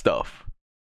all that stuff.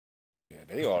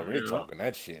 They already talking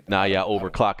that shit. Now y'all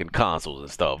overclocking consoles and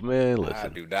stuff, man. Listen. I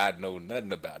do not know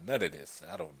nothing about none of this.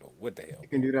 I don't know what the hell. You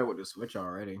can do that with the Switch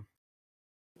already.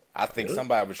 I think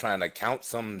somebody was trying to count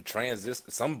some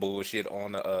bullshit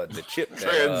on the chip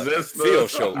transistor field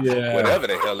show, whatever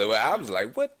the hell it was. I was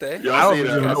like, what the hell? I don't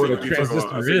even know what a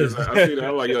transistor is. I see that.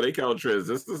 I'm like, yo, they count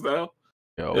transistors now.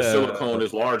 The silicone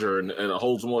is larger and it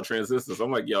holds more transistors.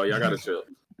 I'm like, yo, y'all gotta chill.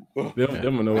 They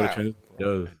don't know what a transistor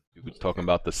does. was talking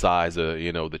about the size of,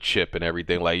 you know, the chip and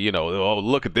everything. Like, you know, oh,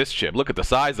 look at this chip. Look at the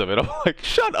size of it. I'm like,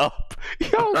 shut up.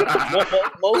 Yo,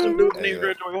 most of them dudes didn't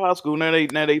graduate high school. Now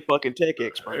they fucking tech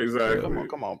experts. Exactly.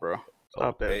 Come on, bro.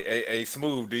 Stop that. Hey,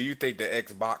 Smooth, do you think the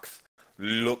Xbox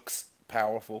looks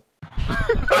powerful?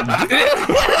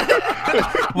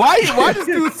 Why does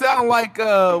dude sound like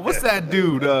what's that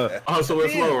dude? So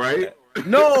it's low, right?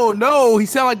 No, he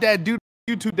sound like that dude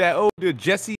on YouTube, that old dude,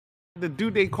 Jesse, the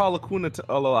dude they call Acuna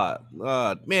a lot.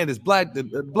 Man, this black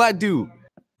dude.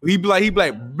 He be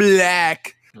like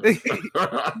black. But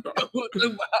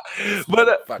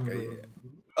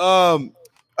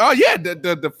oh yeah,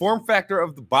 the form factor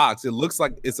of the box, it looks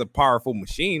like it's a powerful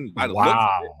machine.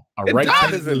 Wow. It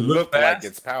doesn't look like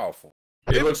it's powerful.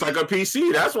 It looks like a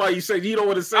PC. That's why you said you don't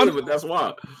want to say it, but that's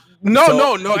why.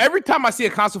 No. Every time I see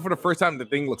a console for the first time, the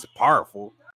thing looks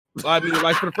powerful. I mean,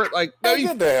 like for the first, like,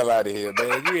 get the hell out of here,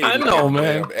 man. You ain't I know,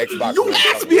 man. Xbox you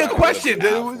asked me a question.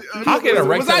 How can a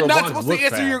was I not supposed to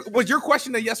answer fast? was your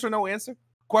question a yes or no answer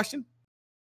question?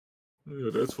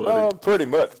 Yeah, that's funny. Pretty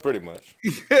much.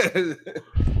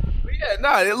 Yeah,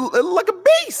 nah, it look like a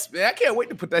base, man. I can't wait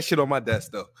to put that shit on my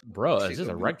desk, though. Bro, it's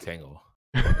just a rectangle.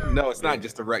 No, it's not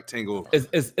just a rectangle.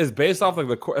 It's based off like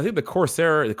I think the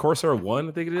Corsair 1,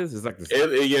 I think it is. It's like this.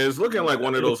 It's looking like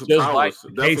one of those towers. Like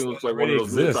Definitely looks like one of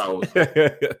those new towers.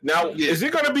 Now, is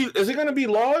it gonna be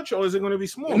large or is it gonna be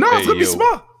small? No, it's gonna be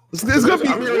small. It's gonna be.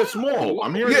 I'm hearing it's small.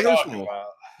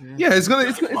 Yeah, it's gonna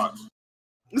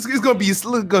be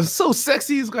so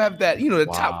sexy. It's gonna have that, you know, the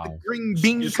top, the green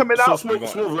bean coming out. Smooth,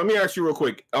 let me ask you real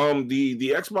quick.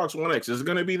 The Xbox One X, is it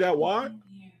gonna be that wide?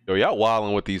 Yo, y'all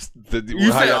wilding with these.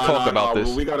 How y'all talk about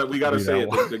this? We gotta say it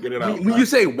to get it out. When you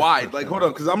say wide, like, hold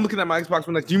on, because I'm looking at my Xbox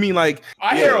One X. You mean like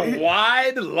I hear a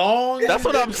wide, long? That's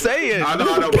what I'm saying. I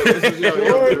know. But this is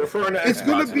referring to it's Xbox,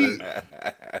 gonna be.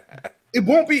 It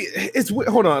won't be.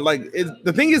 Hold on. Like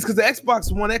the thing is, because the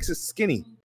Xbox One X is skinny.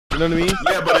 You know what I mean?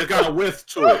 Yeah, but it got a width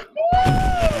to it.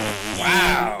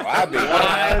 Wow, I'll be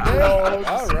wide.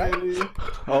 All right.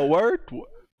 Oh, word.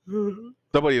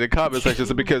 Somebody in the comment section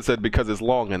said because it's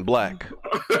long and black.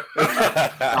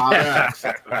 I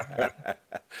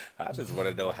just want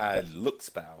to know how it looks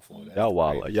powerful. Y'all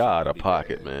out of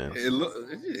pocket, man.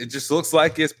 It just looks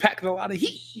like it's packing a lot of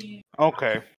heat.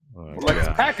 Okay. Like it's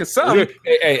packing something.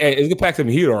 Hey, it's gonna pack some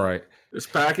heat, all right. It's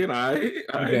packing, all right.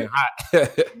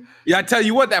 Yeah, I tell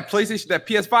you what, that PlayStation, that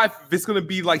PS5, if it's gonna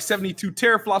be like 72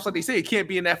 teraflops, like they say, it can't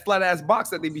be in that flat ass box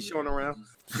that they be showing around.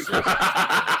 You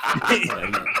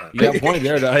got a point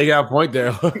there, though. You got a point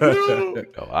there.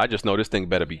 Yo, I just know this thing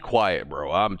better be quiet,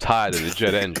 bro. I'm tired of the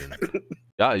jet engine.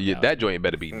 That joint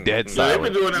better be dead silent.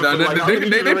 They've been doing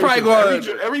that they probably go.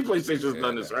 Every PlayStation's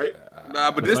done this, right?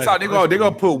 Nah, but this time they're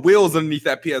gonna put wheels underneath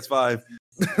that PS5.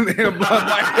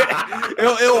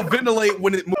 it'll ventilate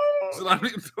when it moves.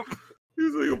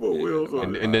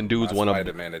 And then dudes want to.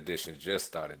 Spider-Man edition just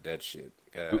started that shit.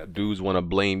 Dudes want to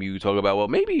blame you. Talk about, well,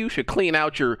 maybe you should clean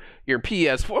out your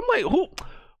PS4. I'm like, who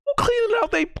cleaning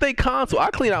out they console?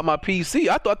 I clean out my PC.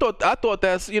 I thought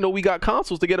that's, you know, we got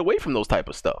consoles to get away from those type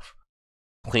of stuff.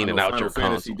 Cleaning out your console.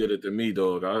 Final Fantasy did it to me,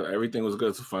 dog. Everything was good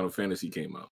until Final Fantasy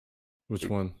came out. Which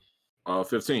one?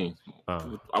 15.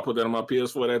 I put that on my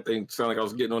PS4. That thing sounded like I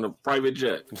was getting on a private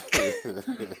jet.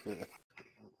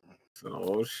 So,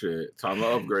 oh shit! Time to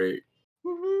upgrade.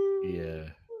 Yeah,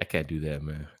 I can't do that,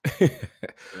 man.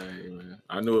 Dang, man.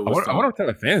 I knew it was. I wonder what kind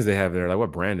of fans they have there. Like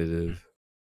what brand it is.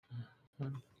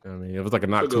 I mean, if it was like a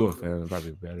Noctua fan, it'd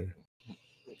probably be better.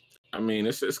 I mean,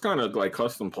 it's kind of like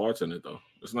custom parts in it though.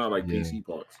 It's not like PC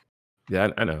parts. Yeah,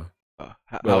 I know.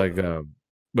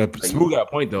 But Smooth got a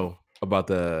point though about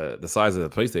the size of the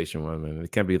PlayStation one, man.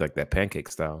 It can't be like that pancake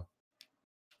style.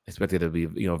 Expect it to be,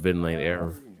 you know, ventilating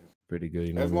air pretty good.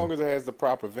 You know, as long as it has the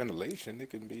proper ventilation, it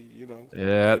can be, you know.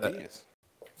 Yeah,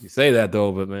 you say that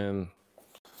though, but man,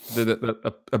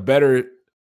 a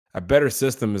better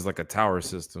system is like a tower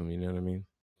system. You know what I mean?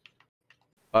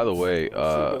 By the way,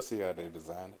 let's see how they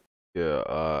design it. Yeah,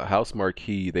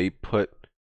 HouseMarque, they put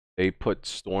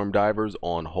Stormdivers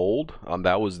on hold.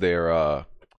 That was their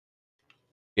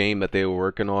game that they were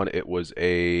working on. It was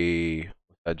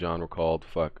that genre called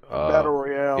Battle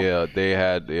Royale. Yeah, they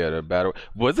had the battle.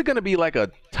 Was it gonna be like a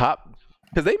top?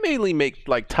 Because they mainly make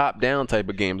like top down type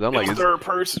of games. I'm like, third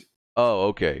person. Oh,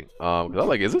 okay. I'm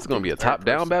like, is this gonna be a top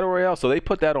down battle royale? So they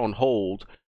put that on hold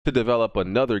to develop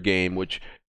another game, which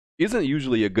isn't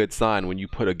usually a good sign when you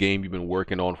put a game you've been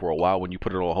working on for a while. When you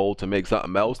put it on hold to make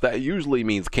something else, that usually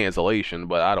means cancellation.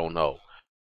 But I don't know.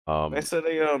 They said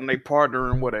they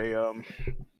partnering with a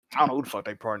I don't know who the fuck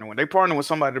they partnering with. They partnering with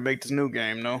somebody to make this new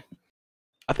game, no?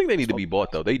 I think they need to be bought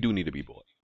though. They do need to be bought.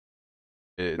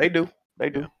 They do.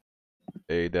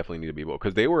 They definitely need to be both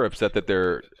because they were upset that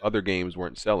their other games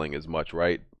weren't selling as much,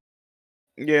 right?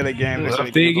 Yeah, they games.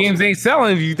 If their games ain't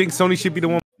selling, do you think Sony should be the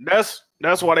one? That's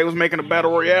why they was making a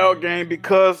battle royale game,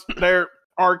 because their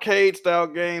arcade style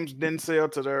games didn't sell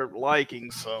to their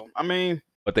liking. So I mean,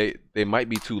 but they might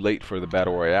be too late for the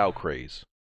battle royale craze.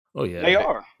 Oh yeah, they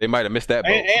are. They might have missed that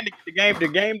boat. And the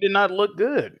game did not look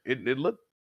good. It looked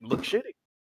shitty.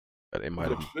 They might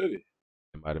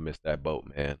have missed that boat,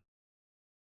 man.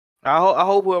 I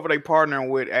hope whoever they partnering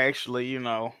with actually, you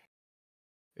know,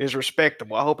 is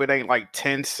respectable. I hope it ain't like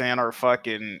Tencent or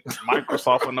fucking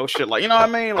Microsoft or no shit like, you know what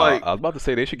I mean? Like, I was about to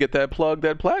say they should get that plug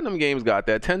that Platinum Games got,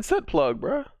 that 10-cent plug,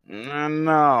 bro.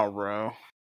 No, bro.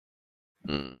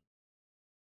 Okay.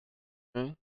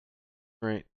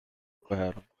 Right. What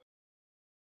happened?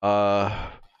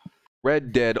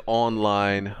 Red Dead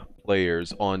Online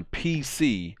players on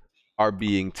PC are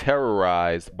being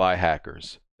terrorized by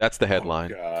hackers. That's the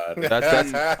headline. Oh, God.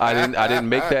 That's I didn't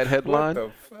make that headline.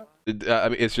 What the fuck? I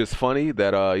mean, it's just funny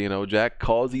that you know, Jack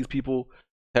calls these people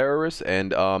terrorists,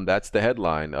 and that's the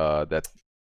headline. That,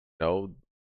 you know,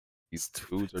 these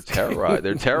dudes are terrorized.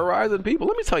 They're terrorizing people.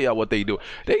 Let me tell y'all what they do.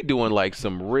 They doing like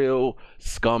some real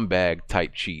scumbag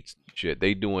type cheats. Shit.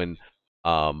 They doing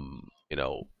you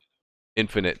know,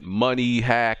 infinite money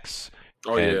hacks.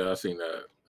 Oh yeah, I seen that.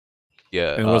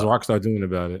 Yeah. And what's Rockstar doing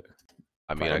about it?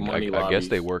 I mean, I guess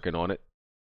they working on it.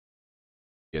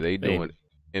 Yeah, they doing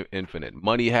infinite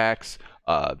money hacks.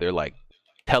 They're like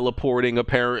teleporting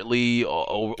apparently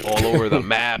all over the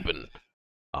map, and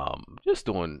just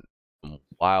doing some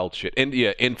wild shit. And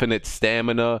yeah, infinite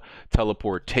stamina,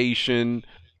 teleportation.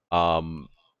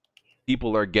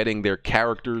 People are getting their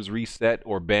characters reset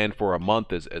or banned for a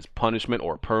month as punishment,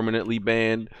 or permanently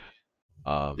banned.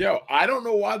 Yo, I don't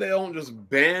know why they don't just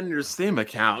ban your Steam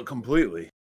account completely.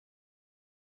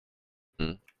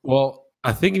 Well,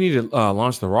 I think you need to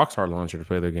launch the Rockstar launcher to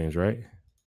play their games, right?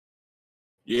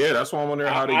 Yeah, that's why I'm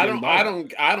wondering how they. I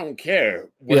don't care.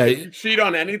 If you cheat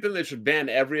on anything, they should ban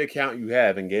every account you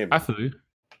have in gaming. I feel you.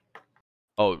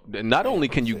 Oh, not only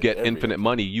can you get infinite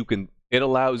money, you can. It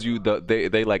allows you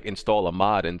they like install a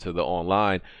mod into the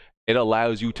online. It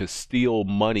allows you to steal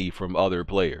money from other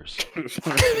players.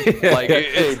 Like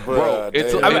it's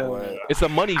a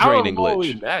money draining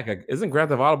glitch. Isn't Grand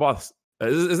Theft Auto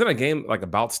isn't a game like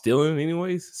about stealing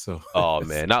anyways? So oh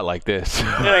man, not like this.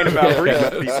 It ain't about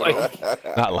reason.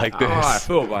 Not like this. I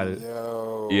feel about it.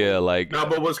 Yeah, like no.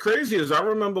 But what's crazy is I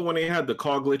remember when they had the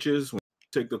car glitches. When you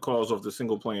take the cars off the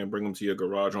single player and bring them to your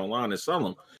garage online and sell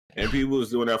them, and people was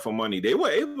doing that for money. They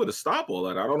were able to stop all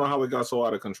that. I don't know how it got so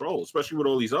out of control, especially with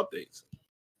all these updates.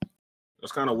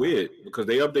 That's kind of weird because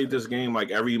they update this game like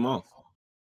every month.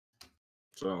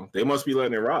 So they must be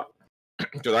letting it rock.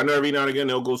 Because I know every now and again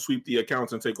they'll go sweep the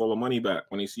accounts and take all the money back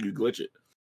when they see you glitch it.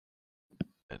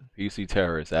 PC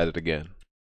terrorists at it again.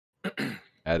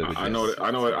 At it again. I know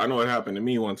it happened to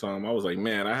me one time. I was like,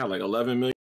 man, I had like 11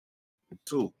 million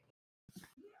too.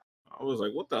 I was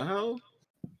like, what the hell?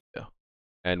 Yeah.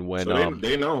 And when so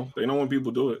they know when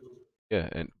people do it. Yeah,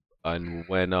 and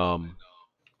when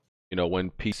you know,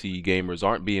 when PC gamers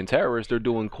aren't being terrorists, they're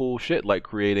doing cool shit like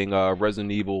creating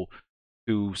Resident Evil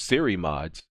 2 Ciri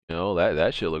mods. You know,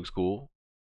 that shit looks cool.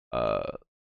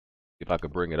 If I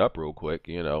could bring it up real quick,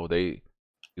 you know, these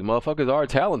motherfuckers are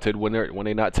talented when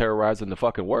they're not terrorizing the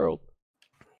fucking world.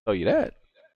 I'll tell you that.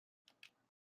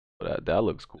 But that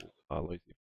looks cool. I'll let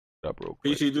you it up real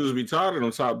quick. PC dudes be tired of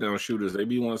them top-down shooters. They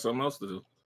be wanting something else to do.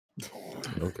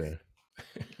 Okay.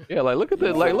 Yeah, like look at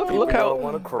the look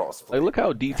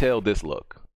how detailed this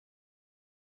look.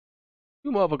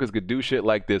 You motherfuckers could do shit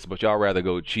like this, but y'all rather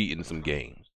go cheat in some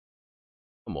games.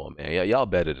 Come on, man. Y'all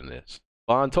better than this.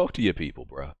 Bond, talk to your people,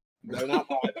 bro. They're not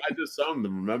I just summoned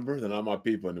them, remember? They're not my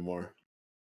people anymore.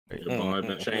 Hey, the bond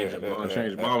been changing.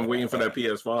 Bond waiting for that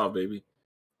PS5, baby.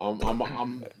 I'm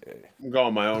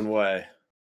going my own way.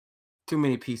 Too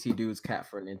many PC dudes cat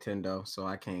for Nintendo, so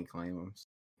I can't claim them.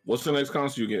 What's the next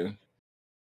console you getting?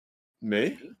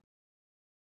 Me?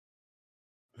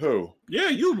 Who? Yeah,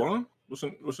 you, Bond. What's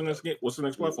the next game? What's the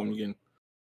next platform you getting?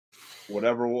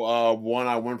 Whatever one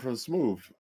I went from Smooth.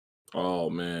 Oh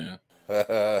man.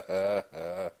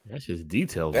 That's just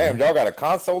detailed. Damn, y'all got a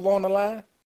console on the line?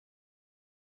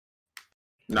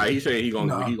 Nah, he said he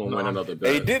gonna win another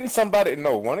bet. Hey, didn't somebody?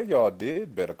 No, one of y'all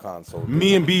did bet a console.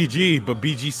 Me and BG, but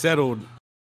BG settled.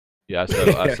 Yeah,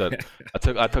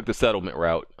 I took the settlement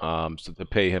route. So to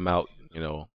pay him out, you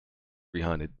know,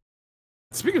 300.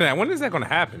 Speaking of that, when is that gonna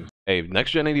happen? Hey,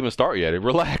 next gen ain't even start yet.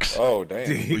 Relax. Oh damn.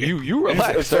 you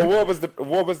relax. So what was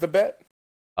the bet?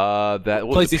 That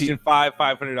was PlayStation 5,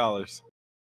 $500.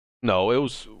 No, it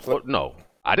was no.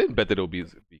 I didn't bet that it would be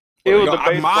It was the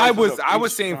base I prices of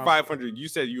was each saying console. 500. You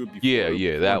said you would be.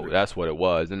 Yeah, that's what it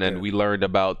was. And then we learned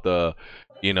about the,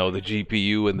 you know, the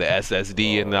GPU and the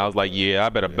SSD, and I was like, yeah, I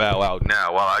better bow out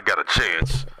now while I got a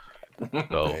chance.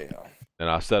 So, and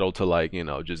I settled to like, you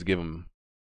know, just give him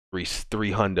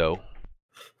three hundo.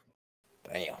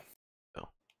 Damn. So.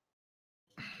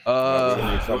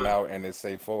 When you come out and it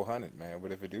say 400, man,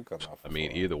 what if it do come out? I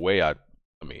mean, either way, I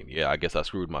mean, yeah, I guess I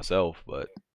screwed myself, but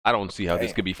I don't see how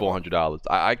this could be $400.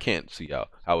 I can't see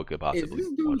how it could possibly. Is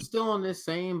this dude still on this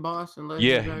same boss? And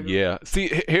Yeah. See,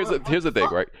 here's the thing,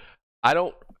 right? I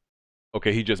don't.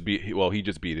 Okay, he just beat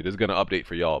it. It's gonna update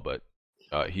for y'all, but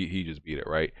he just beat it,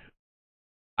 right?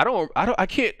 I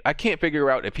can't figure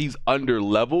out if he's under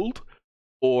leveled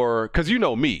or because you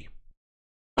know me.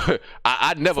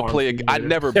 I never play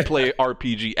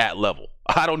RPG at level.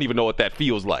 I don't even know what that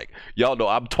feels like. Y'all know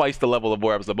I'm twice the level of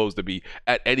where I'm supposed to be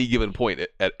at any given point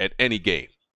at any game.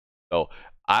 So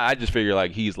I just figure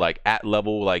like he's like at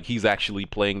level, like he's actually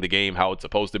playing the game how it's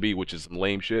supposed to be, which is some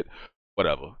lame shit.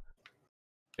 Whatever.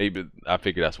 Maybe I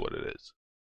figure that's what it is.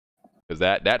 Because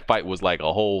that fight was like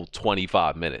a whole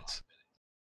 25 minutes.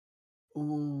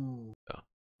 Ooh.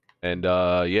 And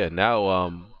yeah,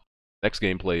 now next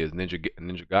gameplay is Ninja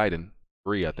Gaiden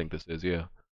 3, I think this is, yeah.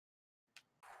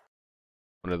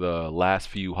 One of the last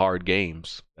few hard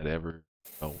games that ever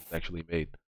actually made.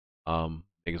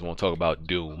 Niggas want to talk about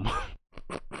Doom.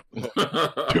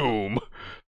 Doom.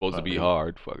 Supposed to be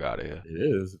hard. Fuck out of here. It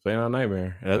is. Playing on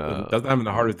Nightmare. That's not having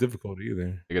the hardest difficulty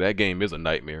either. Nigga, that game is a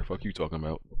nightmare. Fuck you talking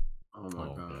about. Oh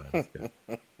my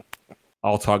god.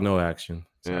 All talk, no action.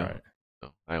 It's yeah. all right.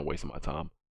 No, I ain't wasting my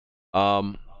time.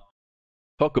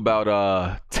 Talk about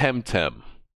TemTem.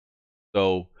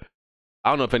 So I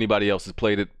don't know if anybody else has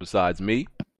played it besides me.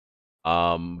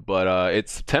 But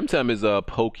it's TemTem is a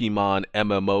Pokemon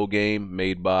MMO game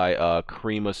made by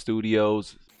Krima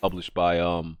Studios, published by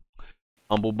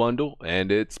Humble Bundle,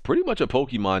 and it's pretty much a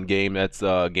Pokemon game that's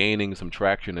gaining some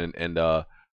traction and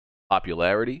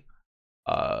popularity.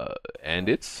 And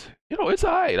it's it's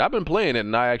alright. I've been playing it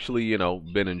and I actually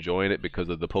been enjoying it because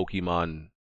of the Pokemon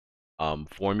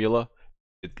formula.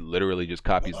 It literally just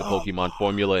copies the Pokemon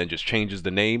formula and just changes the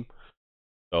name.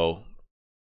 So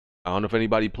I don't know if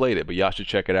anybody played it, but y'all should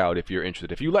check it out if you're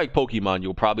interested. If you like Pokemon,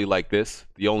 you'll probably like this.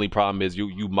 The only problem is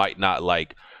you might not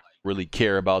like really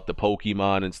care about the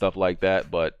Pokemon and stuff like that,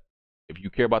 but if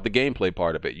you care about the gameplay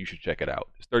part of it, you should check it out.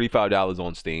 It's $35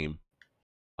 on Steam.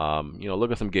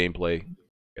 Look at some gameplay. Check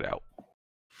it out.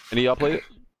 Any of y'all played it?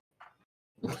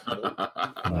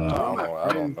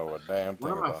 I don't know a damn thing.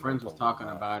 One of my friends was talking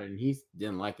about it, and he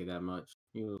didn't like it that much.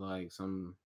 He was like,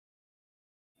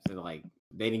 said like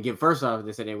they didn't give. First off,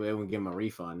 they said they wouldn't give him a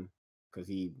refund because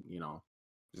he,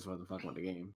 just wasn't fucking with the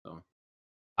game. So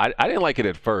I didn't like it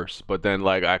at first, but then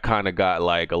like I kind of got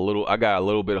like a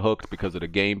little bit hooked because of the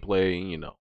gameplay.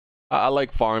 I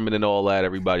like farming and all that.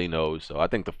 Everybody knows, so I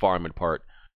think the farming part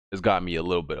has got me a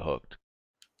little bit hooked.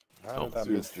 How did I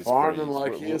miss this farming craze?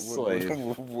 like he a slave. How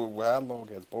long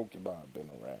has Pokemon been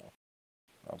around?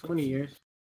 20 years.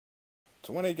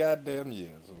 20 goddamn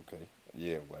years. Okay.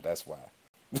 Yeah, well, that's why.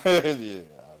 Yeah,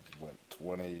 what,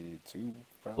 22?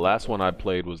 The last one I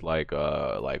played was like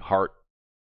Heart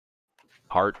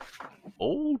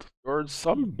Gold or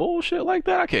some bullshit like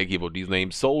that. I can't keep up these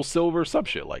names. Soul Silver, some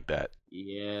shit like that.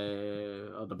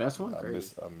 Yeah, the best one. I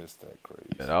missed that craze.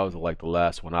 Yeah, that was like the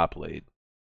last one I played.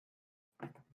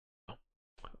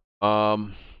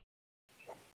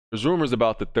 There's rumors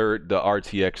about the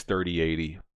RTX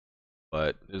 3080,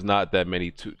 but there's not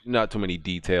too many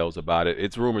details about it.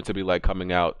 It's rumored to be like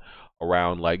coming out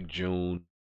around like June.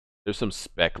 There's some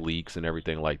spec leaks and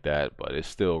everything like that, but it's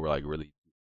still like really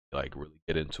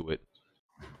get into it.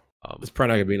 It's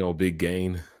probably not gonna be no big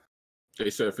gain. They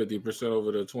said 50%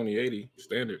 over the 2080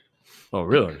 standard. Oh,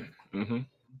 really? Well,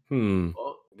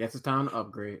 I guess it's time to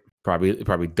upgrade.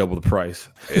 Probably double the price.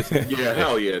 Yeah,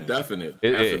 hell yeah, definite.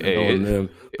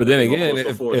 But then again,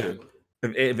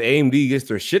 if AMD gets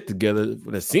their shit together,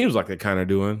 what it seems like they're kind of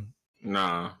doing.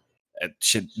 Nah.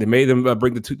 Shit, they made them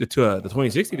bring the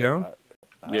 2060 down.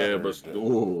 Yeah, but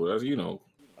that's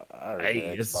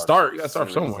Hey, it's a start. You gotta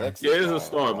start somewhere. Yeah, it's a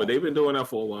start, but they've been doing that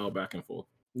for a while, back and forth.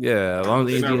 Yeah, as long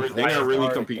as they're not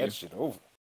really competing.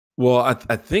 Well,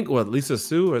 I think Lisa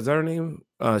Sue, is that her name?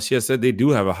 She has said they do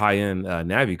have a high-end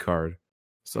Navi card.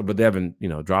 So, but they haven't,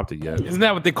 dropped it yet. Isn't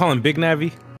that what they call him, Big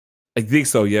Navi? I think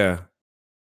so, yeah.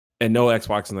 And no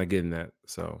Xbox is not getting that.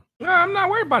 So, no, I'm not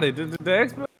worried about it. The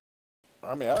Xbox.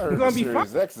 I mean, I heard the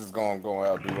Series X is going to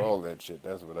outdo all that shit.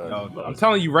 That's what I. No, I'm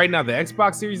telling you right now, the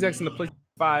Xbox Series X and the PlayStation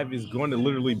 5 is going to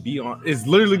literally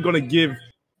going to give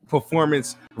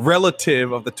performance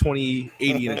relative of the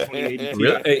 2080 and the 2080 Ti.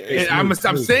 Really? I'm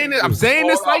saying it. I'm saying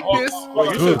this like this.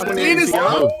 I'm saying this.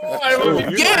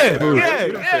 Yeah. I'm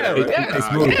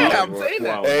saying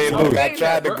that. Hey, look, I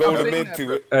tried to go them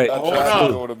into it. Hey, hold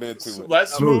on. Let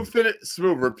Smooth finish.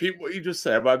 Smooth, repeat what you just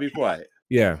said. Everybody be quiet.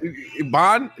 Yeah.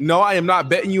 Bond, no, I am not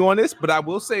betting you on this, but I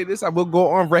will say this. I will go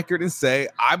on record and say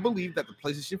I believe that the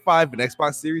PlayStation 5 and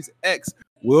Xbox Series X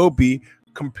will be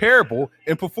comparable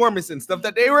in performance and stuff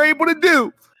that they were able to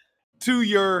do to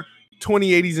your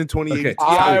 2080s and 2080 Ti.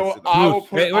 I will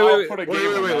put a game.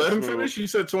 Wait, let him finish. He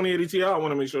said 2080 Ti. I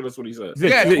want to make sure that's what he said.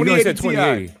 Yeah, 2080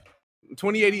 2080.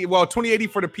 2080. Well, 2080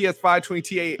 for the PS5,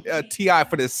 2080 Ti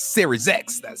for the Series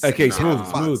X. That's okay.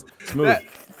 Smooth.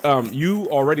 You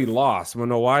already lost. You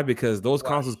know why? Because those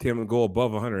consoles can go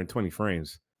above 120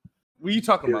 frames. What are you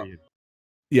talking about?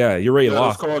 Yeah, you're already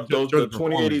lost. Called the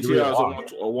 2080 Ti is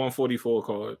a 144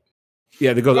 card.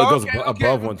 Yeah, it goes above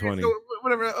 120. So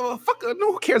whatever. Fuck.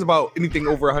 No, who cares about anything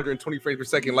over 120 frames per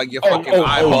second? Like your fucking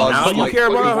eyeballs. Now you care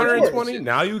about 120?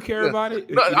 Now you care about it?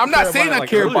 No, I'm not saying I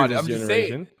care about it. I'm just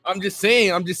saying.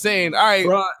 All right.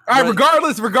 All right.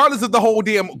 Regardless of the whole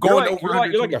damn going over.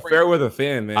 You're like a fair weather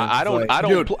fan, man. I don't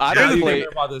play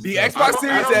the Xbox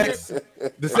Series X.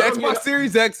 The Xbox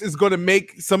Series X is going to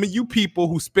make some of you people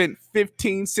who spent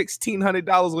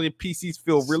 $1,500-$1,600 on your PCs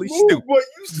feel really stupid.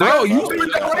 Bro, you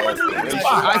spent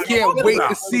I can't wait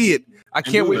to see it. I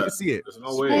can't wait to see it. There's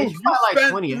no way. You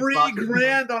spent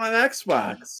 $3,000 on an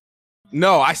Xbox.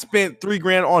 No, I spent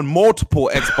 $3,000 on multiple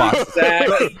Xboxes.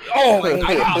 Exactly. Oh,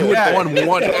 I do it on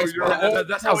one Xbox.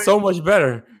 That sounds so much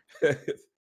better.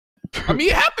 I mean,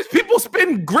 it happens. People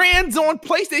spend grands on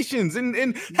PlayStations, and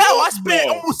hell, I spent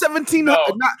almost $1,700.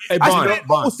 I spent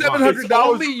almost $700.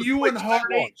 Only you and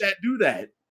Heartache that do that.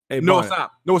 Hey, no, it's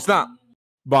not. No, it's not.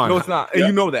 Bond. No, it's not. And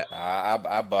you know that.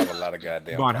 I bought a lot of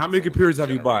goddamn. Bond, how many computers have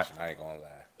you bought? I ain't gonna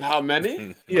lie. How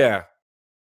many? Yeah.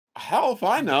 Hell if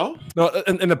I know. No,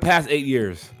 in the past 8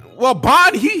 years. Well,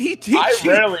 Bond, he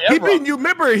rarely ever. You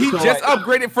remember he just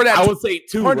upgraded for that. I would say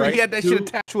 2, right? He had that shit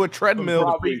attached to a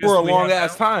treadmill for a long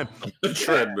ass time. The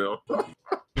treadmill.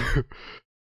 I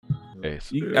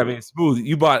mean, Smooth.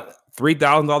 You bought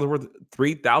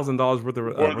 $3,000 worth of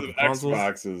consoles.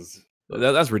 Xboxes.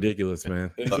 That's ridiculous, man.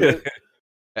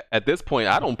 At this point,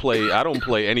 I don't play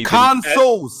anything.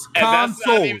 Consoles. That's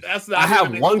not I have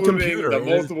one including computer. The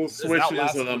multiple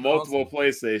Switches and the multiple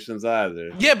PlayStations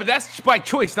either. Yeah, but that's by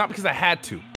choice, not because I had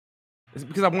to. It's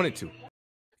because I wanted to.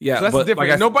 Yeah, so that's but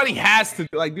different. Nobody has to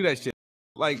do that shit.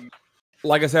 Like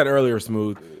I said earlier,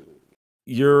 Smooth.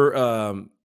 Your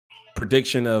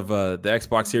prediction of the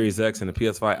Xbox Series X and the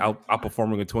PS5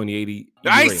 outperforming in 2080.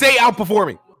 I ain't say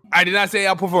outperforming. I did not say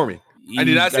outperforming. I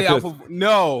did not say outperforming.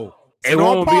 No. It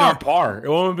won't be on par. It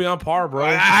won't be on par, bro.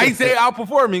 I ain't say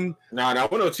outperforming. Nah,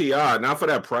 that one Ti, not for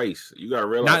that price. You gotta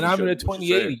realize. Not even at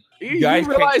 2080. You guys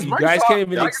can't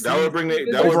even exceed that would bring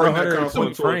over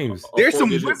 120 frames. There's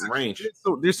some wizards. Range.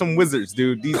 There's some wizards,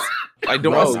 dude. These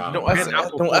don't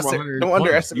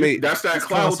underestimate. That's that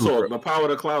cloud talk. The power of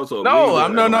the cloud talk. No.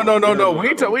 We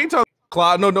ain't talking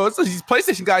cloud. No. It's these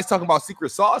PlayStation guys talking about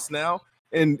secret sauce now.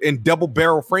 And double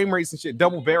barrel frame rates and shit,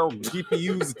 double barrel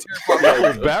GPUs,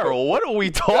 double barrel. What are we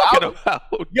talking about?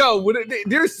 Yo,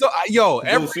 there's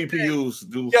every CPUs,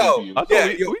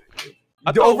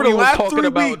 over the last 3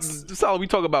 weeks. This how we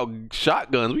talk about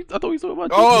shotguns. I thought we talking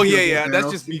about. Oh yeah,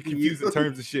 that's just me confusing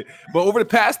terms of shit. But over the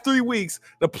past 3 weeks,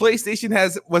 the PlayStation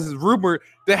was rumored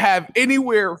to have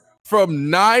anywhere from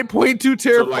 9.2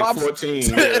 teraflops. Like 14.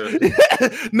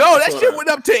 No, that shit went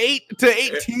up to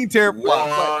 18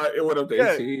 teraflops. It went up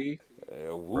to 18.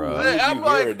 I'm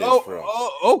like,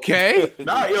 okay.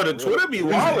 Nah, the Twitter be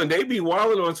wilding. They be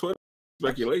wilding on Twitter.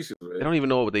 Speculation, man. They don't even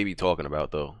know what they be talking about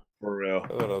though. For real.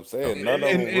 That's what I'm saying.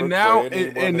 And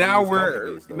now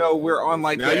we're on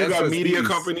like now you got media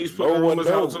companies putting rumors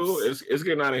out too. It's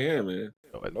getting out of hand, man.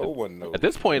 No one knows. At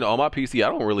this point on my PC, I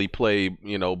don't really play,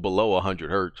 below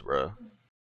 100 hertz, bro.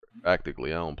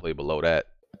 Practically, I don't play below that.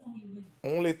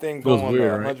 Only thing going on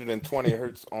 120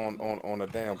 hertz on a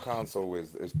damn console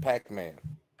is Pac-Man.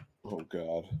 Oh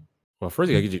God. Well, first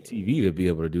you gotta get your TV to be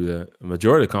able to do that. The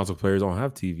majority of console players don't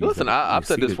have TVs. Listen, I've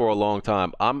said this for a long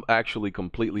time. I'm actually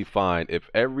completely fine if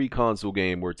every console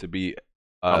game were to be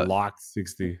a locked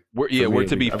 60. Were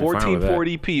to be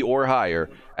 1440p or higher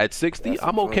at 60.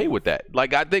 I'm okay with that.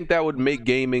 Like, I think that would make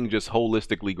gaming just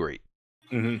holistically great.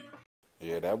 Mm-hmm.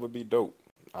 Yeah, that would be dope.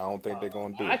 I don't think they're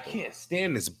gonna do it. I can't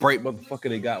stand this bright motherfucker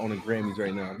they got on the Grammys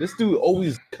right now. This dude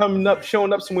always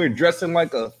showing up somewhere dressing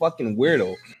like a fucking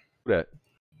weirdo. That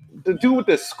the dude with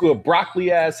the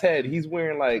broccoli ass head. He's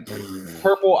wearing like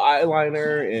purple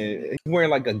eyeliner and he's wearing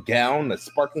like a gown, a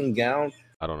sparkling gown.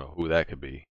 I don't know who that could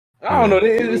be. I don't know.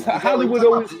 It's Hollywood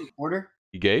always.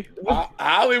 You gay?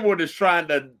 Hollywood is trying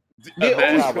to.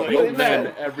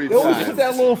 Every time.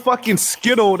 That little fucking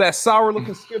Skittle, that sour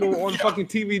looking Skittle on fucking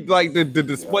TV, like the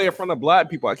display in front of black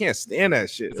people. I can't stand that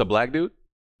shit. It's a black dude?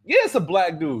 Yeah, it's a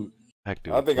black dude.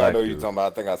 Dude, I think I know you're talking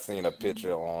about. I think I seen a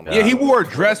picture on. Yeah, he wore a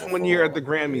dress one year at the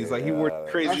Grammys. Like he wore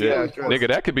crazy dress. Nigga,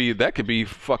 that could be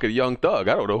fucking Young Thug.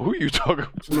 I don't know who you talking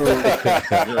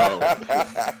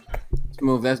about.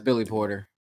 Smooth. That's Billy Porter.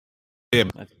 Yeah.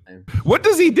 What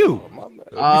does he do?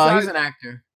 He's an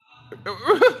actor.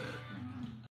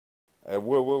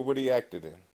 What he acted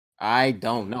in? I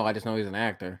don't know. I just know he's an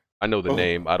actor. I know the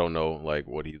name. I don't know like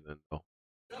what he's in though.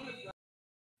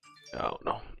 I don't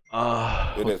know.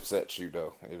 It upsets you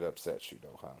though.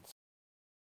 Hans.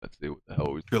 Let's see what the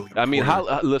hell we. I mean,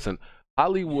 listen,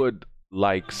 Hollywood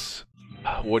likes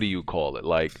what do you call it?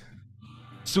 Like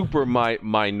super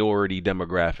minority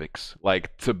demographics,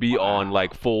 like to be on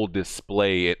like full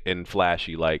display and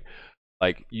flashy. Like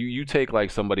you take like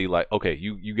somebody like okay,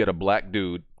 you get a black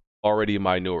dude already a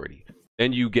minority,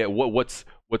 and you get what's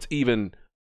even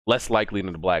less likely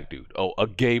than a black dude. Oh, a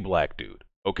gay black dude.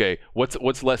 Okay,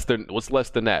 what's less than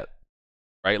that,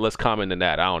 right? Less common than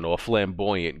that. I don't know, a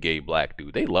flamboyant gay black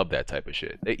dude. They love that type of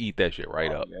shit. They eat that shit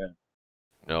right up. Yeah.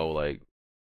 You know, like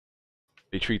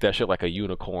they treat that shit like a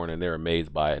unicorn, and they're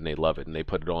amazed by it, and they love it, and they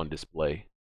put it on display.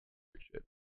 Shit.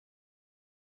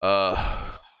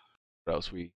 What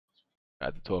else we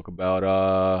had to talk about?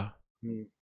 Oh,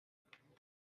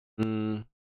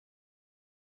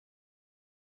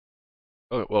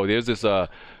 well, there's this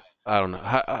I don't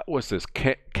know. What's this?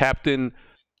 Captain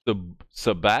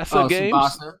Tsubasa game?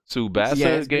 Tsubasa yeah,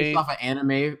 it's game? based off an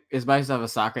anime. It's based off a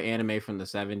soccer anime from the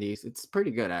 70s. It's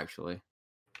pretty good, actually.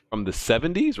 From the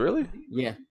 70s? Really?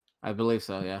 Yeah, I believe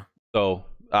so, yeah. So,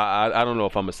 I don't know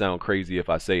if I'm going to sound crazy if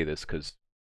I say this,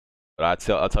 but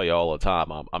I'll tell you all the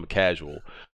time, I'm casual.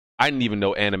 I didn't even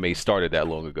know anime started that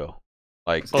long ago.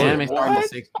 Like anime started in the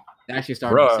 60s. It actually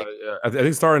started in the 60s. I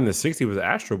think starting in the 60s was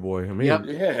Astro Boy. I mean,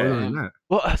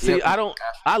 Well, see,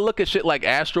 I look at shit like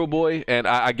Astro Boy, and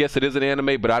I guess it is an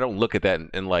anime, but I don't look at that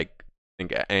and like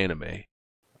think anime.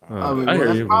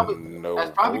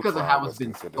 That's probably because of how it's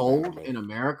been sold in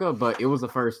America, but it was the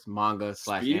first manga /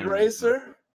 Speed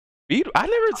Racer. I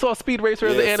never saw Speed Racer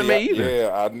as an anime either.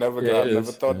 Yeah, I never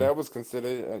thought that was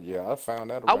considered. I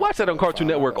found that. I watched that on Cartoon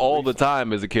Network all the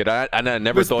time as a kid. I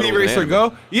never thought it was Speed Racer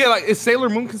go. Yeah, like is Sailor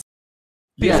Moon.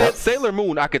 Yeah, Sailor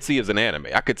Moon I could see as an anime.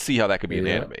 I could see how that could be an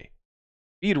anime.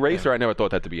 Speed Racer, I never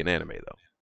thought that to be an anime though.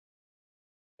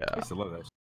 Yeah, I used to love that.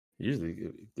 Usually,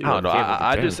 I don't know.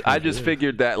 I just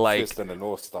figured that like Fist in the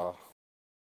North Star.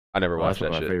 I never watched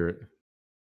that shit. Favorite.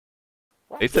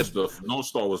 They said the North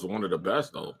Star was one of the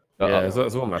best though. Yeah, it's one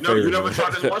of my favorites. You never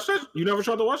tried to watch that? You never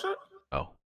tried to watch that? Oh.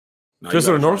 No, Fist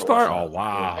in the North Star? Oh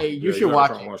wow. Hey, you should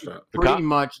watch it. Pretty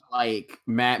much like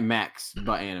Mad Max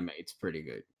but anime. It's pretty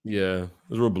good. Yeah, it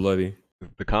was real bloody.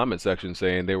 The comment section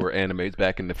saying they were animes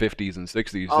back in the 50s and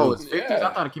 60s. Oh, it's 50s?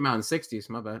 I thought it came out in the 60s.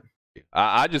 My bad.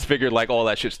 I just figured like all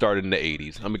that shit started in the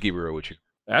 80s. I'm gonna keep it real with you.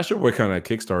 Astro Boy kind of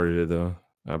kickstarted it though.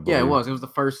 Yeah, it was. It was the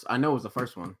first. I know it was the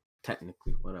first one.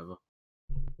 Technically, whatever.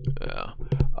 Yeah.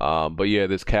 But yeah,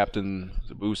 this Captain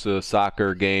Tsubasa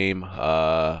soccer game.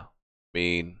 I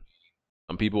mean,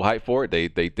 some people hype for it. They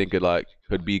think it like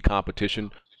could be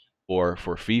competition for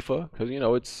FIFA because you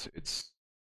know it's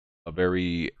a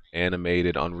very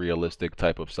animated, unrealistic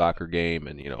type of soccer game,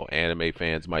 and you know anime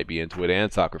fans might be into it,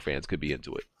 and soccer fans could be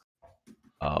into it.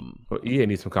 Well, EA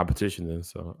needs some competition then.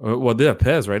 So, well, they have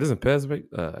PES, right? Doesn't PES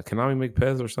make Konami make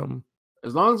PES or something?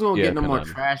 As long as we don't get no more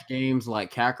trash games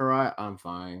like Kakarot, I'm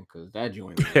fine because that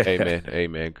joint. Hey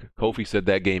man, Kofi said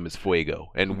that game is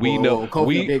fuego, and we know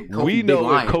we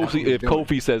know if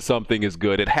Kofi says something is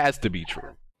good, it has to be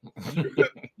true.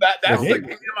 That's the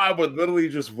game I would literally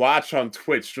just watch on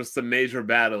Twitch, just the major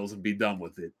battles, and be done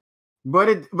with it.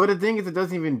 But the thing is, it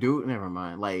doesn't even do. Never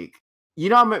mind. Like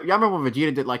y'all remember when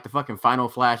Vegeta did like the fucking Final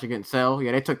Flash against Cell?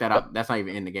 Yeah, they took that out. That's not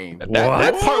even in the game.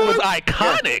 That part was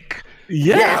iconic.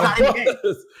 Yeah,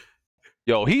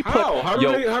 yo, he put how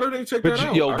do they check that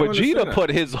out? Yo, Vegeta put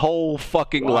his whole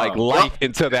fucking like life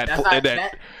into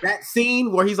that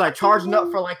scene where he's like charging up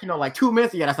for like 2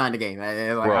 minutes. Yeah, that's not in the game. Like,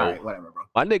 all right, whatever, bro.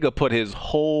 My nigga put his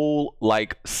whole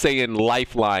like saying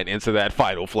lifeline into that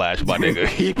Final Flash. My nigga,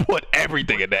 he put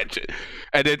everything in that shit.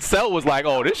 And then Cell was like,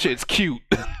 "Oh, this shit's cute."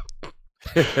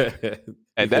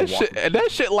 and that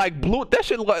shit like blew. That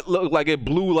shit looked like it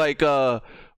blew like a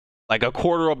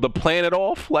quarter of the planet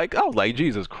off. Like I was like,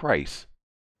 Jesus Christ.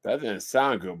 That didn't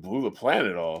sound good. Blew the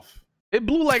planet off. It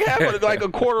blew like like a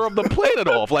quarter of the planet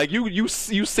off. Like you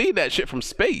see that shit from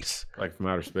space, like from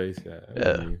outer space.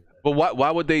 Yeah. But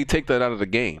why would they take that out of the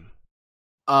game?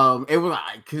 It was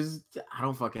because I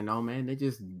don't fucking know, man.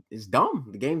 It's dumb.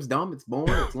 The game's dumb. It's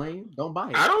boring. It's lame. Don't buy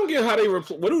it. I don't get how they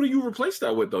what do you replace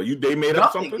that with though? They made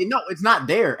up something? No, it's not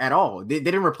there at all. They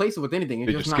didn't replace it with anything.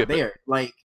 It's just not there.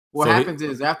 Like what happens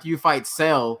is after you fight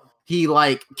Cell, he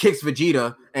like kicks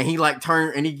Vegeta and he like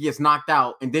he gets knocked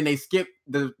out, and then they skip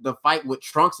the fight with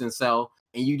Trunks and Cell.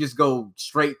 And you just go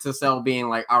straight to Cell being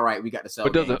like, all right, we got to Cell.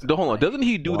 But hold on, doesn't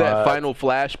he do that final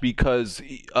flash because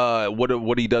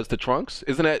what he does to Trunks?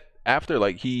 Isn't that after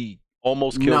like he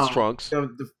almost kills Trunks?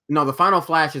 The final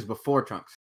flash is before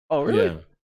Trunks. Oh really?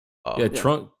 Yeah. Yeah,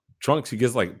 Trunks. He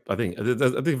gets like I think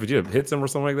Vegeta hits him or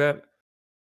something like that.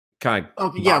 Kind of.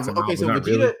 Okay, yeah. Okay, so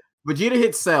Vegeta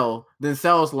hits Cell, then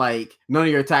Cell's like, none of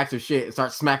your attacks are shit, and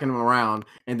starts smacking him around,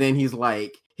 and then he's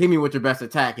like, hit me with your best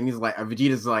attack, and he's like,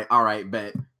 Vegeta's like, all right,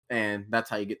 bet, and that's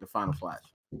how you get the final flash.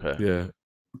 Okay. Yeah,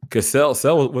 because Cell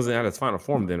wasn't at his final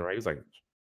form then, right? He was like,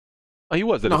 oh, he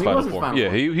was at his final form. Yeah,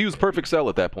 he was perfect Cell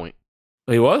at that point.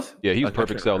 He was. Yeah, he was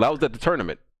perfect Cell. That was at the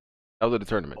tournament.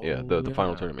 Yeah, the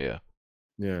final tournament. Yeah.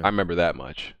 Yeah. I remember that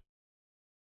much.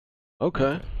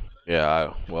 Okay.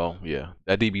 Yeah.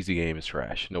 That DBZ game is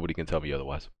trash. Nobody can tell me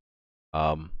otherwise.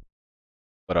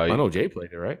 But I know Jay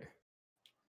played it, right?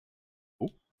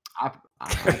 I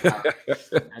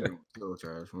don't feel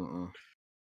trash.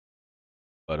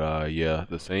 But yeah,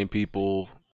 the same people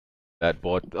that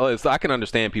bought. I can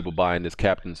understand people buying this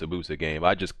Captain Tsubasa game.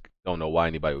 I just don't know why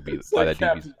anybody would buy that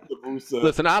DBZ.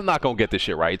 Listen, I'm not gonna get this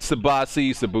shit right.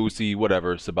 Tsubasi,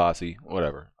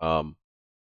 whatever.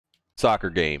 Soccer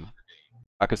game.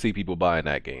 I can see people buying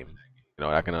that game. You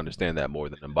know, I can understand that more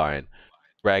than them buying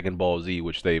Dragon Ball Z,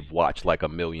 which they've watched like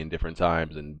 1 million different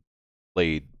times and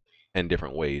played 10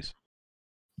 different ways.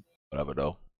 Whatever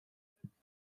though.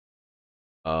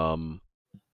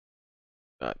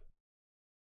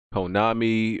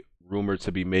 Konami rumored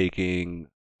to be making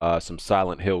some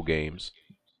Silent Hill games.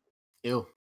 Ew.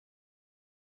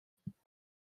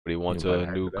 But he wants a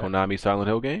new Konami Silent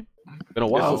Hill game? Been a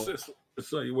while. It's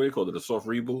what do you call it? A soft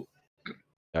reboot?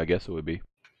 I guess it would be.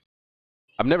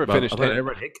 I've never finished.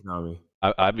 Everybody hate Konami.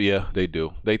 Yeah, they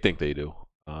do. They think they do.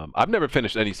 I've never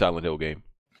finished any Silent Hill game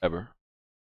ever.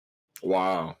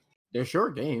 Wow. They're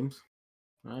short games.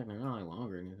 They're not like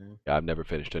longer or anything. Yeah, I've never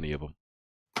finished any of them.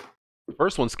 The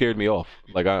first one scared me off.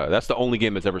 Like that's the only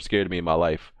game that's ever scared me in my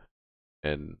life,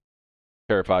 and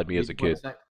terrified me as a kid.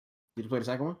 Did you play the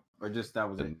second one, or just that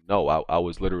was it? No, I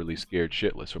was literally scared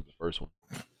shitless from the first one.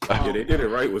 Yeah, they did it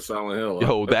right with Silent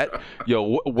Hill.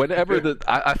 Whenever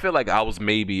I feel like I was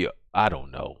maybe, I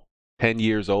don't know, 10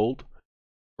 years old,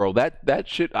 bro. That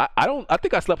shit. I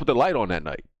think I slept with the light on that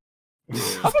night.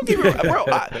 I don't give bro.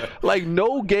 Like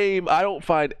no game. I don't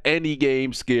find any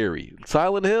game scary.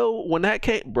 Silent Hill, when that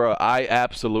came, bro, I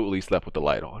absolutely slept with the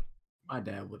light on. My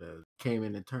dad would have came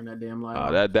in and turned that damn light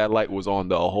on. That light was on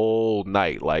the whole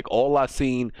night. Like all I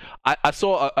seen, I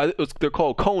saw. They're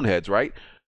called cone heads, right?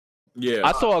 Yeah.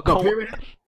 I saw a cone.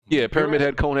 Pyramid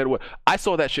head, cone head. I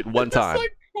saw that shit one time.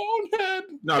 Like cone head.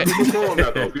 No, people call them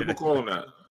that though. People call them that.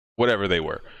 Whatever they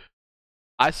were.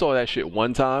 I saw that shit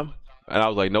one time, and I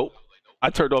was like, nope. I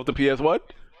turned off the PS1,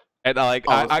 and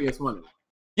PS1.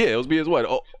 Yeah, it was PS1.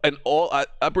 Oh, and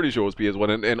I'm pretty sure it was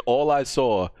PS1, and all I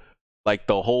saw, like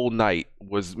the whole night,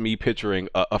 was me picturing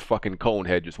a fucking cone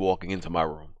head just walking into my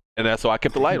room, and that's so I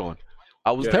kept the light on.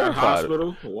 I was terrified.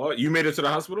 Hospital? What? You made it to the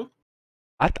hospital?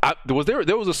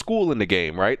 There was a school in the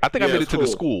game, right? I think I made it to the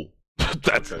school.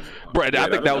 That's okay. Brad. I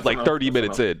think that was like 30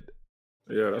 minutes in.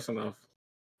 Yeah, that's enough.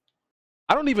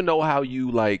 I don't even know how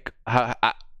you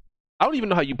I don't even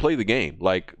know how you play the game,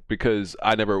 like, because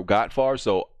I never got far.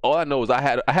 So all I know is I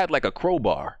had like a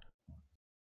crowbar,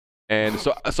 and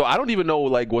so I don't even know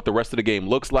like what the rest of the game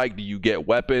looks like. Do you get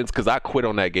weapons? Because I quit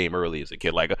on that game early as a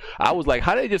kid. Like I was like,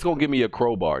 how they just gonna give me a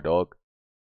crowbar, dog?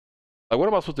 Like, what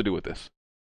am I supposed to do with this?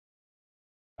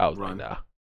 I was like, nah.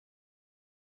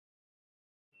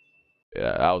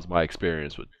 Yeah, that was my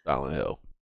experience with Silent Hill.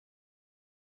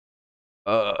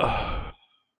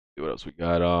 See what else we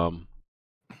got?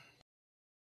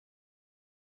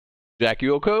 Jack,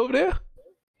 you okay over there?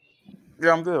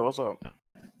 Yeah, I'm good. What's up?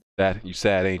 You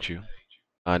sad, ain't you?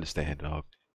 I understand, dog.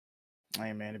 I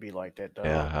ain't man to be like that, dog.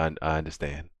 Yeah, I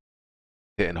understand.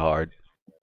 Hitting hard.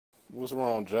 What's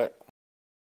wrong, Jack?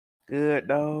 Good,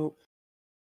 dog.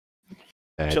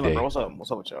 Chilling, bro. What's up?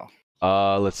 What's up with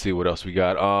y'all? Let's see what else we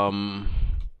got.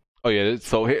 Oh yeah.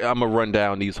 So here, I'm gonna run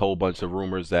down these whole bunch of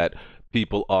rumors that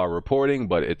people are reporting,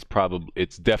 but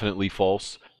it's definitely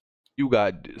false. You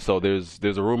got there's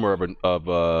a rumor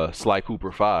of Sly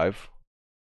Cooper 5.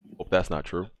 Hope that's not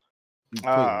true.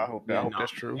 I hope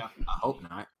that's true. Yeah, I hope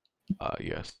not.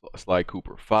 Yes, Sly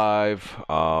Cooper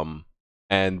 5.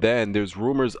 And then there's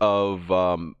rumors of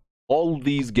all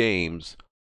these games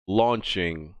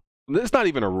launching. It's not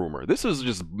even a rumor. This is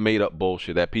just made up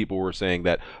bullshit that people were saying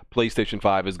that PlayStation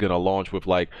 5 is going to launch with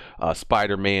like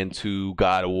Spider-Man 2,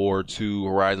 God of War 2,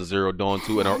 Horizon Zero Dawn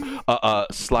 2, and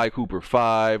Sly Cooper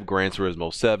 5, Gran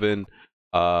Turismo 7,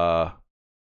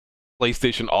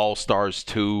 PlayStation All-Stars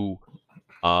 2,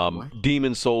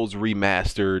 Demon Souls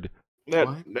Remastered.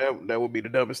 That would be the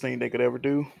dumbest thing they could ever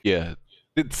do. Yeah.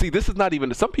 See, this is not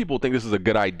even. Some people think this is a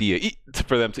good idea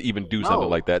for them to even do something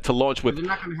like that, to launch with. They're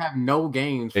not going to have no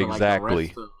games. For Exactly.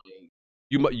 Like the rest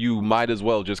of, You might as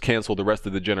well just cancel the rest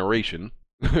of the generation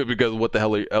because what the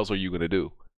hell else are you going to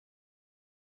do?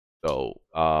 So,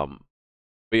 but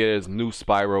yeah, there's new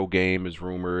Spyro game is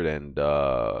rumored, and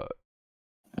I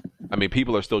mean,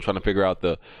 people are still trying to figure out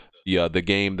the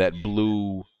game that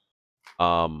Blue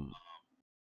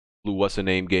what's the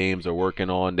name games are working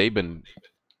on. They've been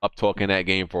up talking that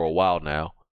game for a while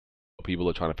now. People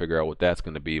are trying to figure out what that's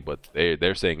going to be, but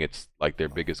they're saying it's like their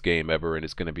biggest game ever, and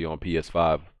it's going to be on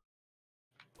PS5.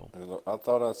 I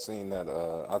thought I seen that.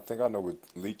 I think I know what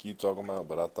leak you talking about,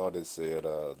 but I thought it said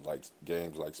like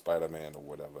games like Spider-Man or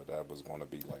whatever that was going to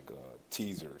be like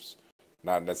teasers,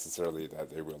 not necessarily that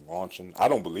they were launching. I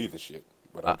don't believe the shit,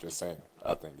 but I'm just saying.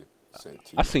 I think it said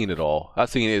teasers. I've seen it all. I've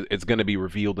seen it. It's going to be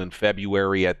revealed in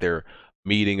February at their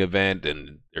meeting event,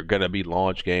 and they're gonna be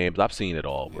launch games. I've seen it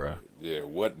all, bro. Yeah,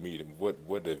 what meeting? What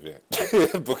event?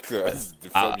 Because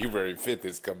February 5th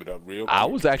is coming up real quick. I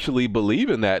was actually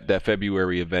believing that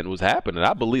February event was happening.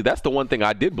 I believe that's the one thing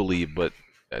I did believe, but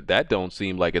that don't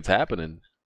seem like it's happening.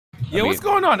 Yeah, what's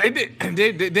going on?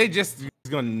 They just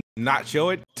gonna not show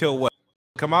it till what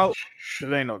come out?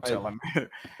 Shit, ain't no telling.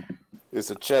 It's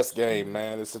a chess game,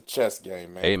 man. It's a chess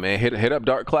game, man. Hey, man, hit up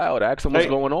Dark Cloud. Ask them what's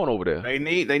going on over there. They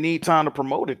need time to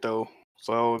promote it though.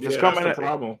 So if it's coming, that's the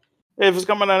problem. If it's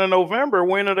coming out in November,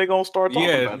 when are they gonna start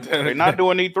talking about it? They're not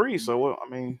doing E3, so I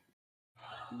mean,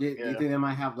 do you think they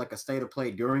might have like a state of play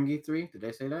during E3? Did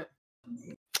they say that?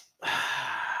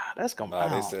 That's gonna. Nah,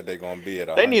 they said they're gonna be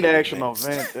at. They need an actual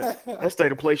event. That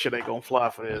state of play shit ain't gonna fly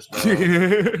for this.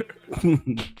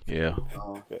 Yeah.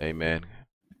 Hey, man.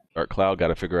 Dark Cloud got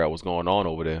to figure out what's going on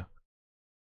over there.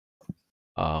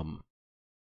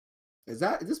 Is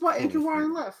this why Andrew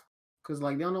Ryan left? Because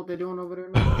like they don't know what they're doing over there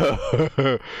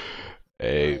now.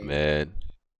 Hey, man.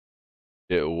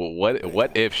 Yeah,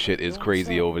 what if shit is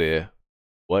crazy over there?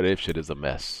 What if shit is a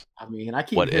mess? I mean, I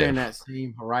keep hearing that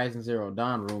same Horizon Zero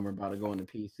Dawn rumor about it going to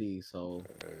PC. So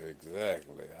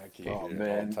exactly, I keep hearing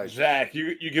man, Zach,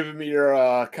 you giving me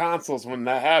your consoles when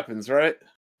that happens, right?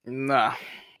 Nah.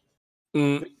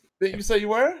 Did you say you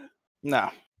were?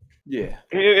 Nah. Yeah.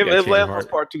 If Last was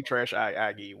Part 2 trash,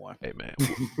 I give you one. Hey, man.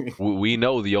 we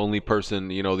know the only person,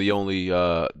 the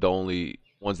only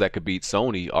ones that could beat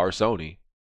Sony are Sony.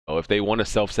 So if they want to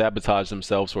self-sabotage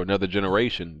themselves for another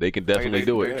generation, they can definitely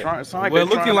do it. Well,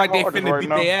 looking like they finna beat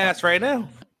their ass right now.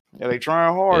 Yeah, they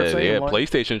trying hard. Yeah,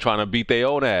 PlayStation trying to beat their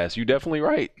own ass. You definitely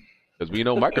right. Because we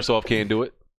know Microsoft can't do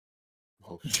it.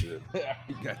 Oh, shit.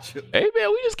 Gotcha. Hey, man,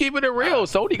 we just keeping it real.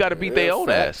 Sony got to beat their own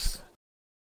ass.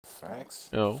 Facts.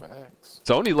 Facts.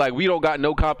 Sony's like, we don't got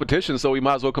no competition, so we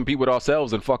might as well compete with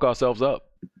ourselves and fuck ourselves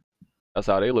up. That's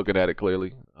how they looking at it,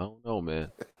 clearly. I don't know,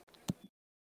 man.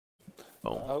 I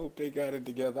hope they got it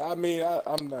together. I mean,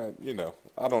 I'm not,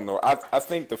 I don't know. I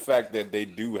think the fact that they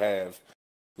do have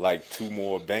like 2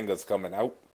 more bangers coming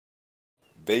out,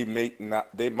 they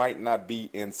might not be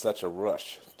in such a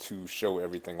rush to show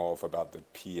everything off about the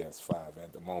PS5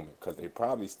 at the moment, because they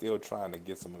probably still trying to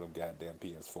get some of them goddamn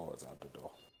PS4s out the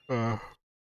door.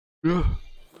 Yeah.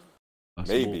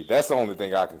 Maybe that's the only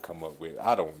thing I can come up with.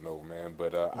 I don't know, man,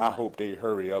 but I hope they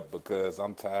hurry up, because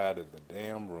I'm tired of the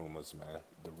damn rumors, man.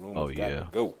 The rumors gotta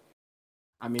go.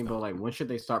 I mean, but like, when should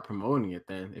they start promoting it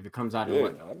then? If it comes out in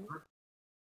what?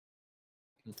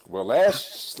 Well,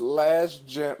 last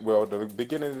gen, the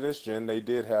beginning of this gen, they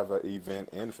did have an event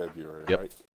in February,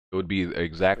 right? It would be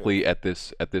exactly at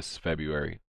this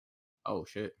February. Oh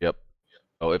shit. Yep.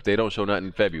 Oh, if they don't show nothing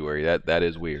in February, that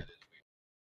is weird.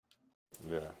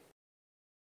 Yeah.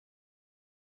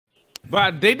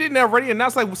 But they didn't already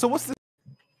announce, like, so what's the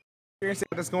experience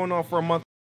that's going on for a month?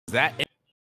 Is that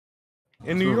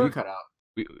in New York? Cut out.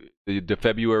 The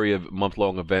February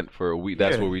month-long event for a week.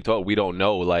 That's what we thought. We don't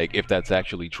know, like, if that's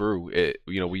actually true.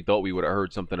 We thought we would have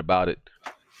heard something about it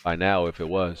by now if it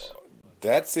was.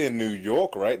 That's in New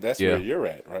York, right? That's where you're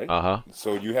at, right?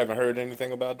 So you haven't heard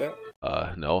anything about that?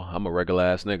 No, I'm a regular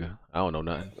ass nigga. I don't know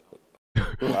nothing.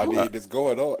 I mean, it's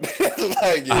going on.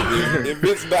 Like, if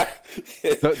it's not...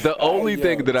 The only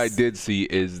thing that I did see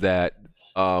is that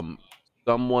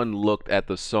someone looked at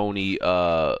the Sony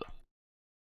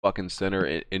fucking center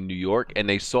in New York, and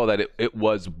they saw that it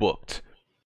was booked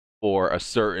for a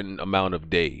certain amount of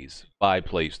days by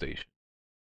PlayStation.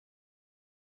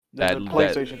 The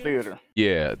PlayStation Theater.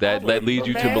 Yeah, that leads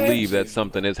you to believe that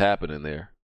something is happening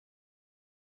there.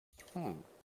 I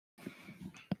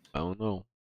don't know.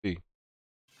 See.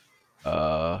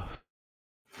 Got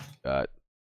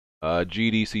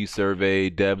GDC survey,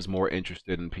 devs more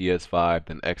interested in PS5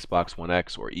 than Xbox One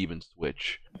X or even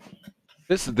Switch.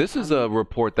 This is a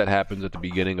report that happens at the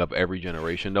beginning of every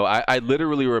generation. No, I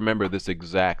literally remember this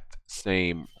exact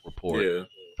same report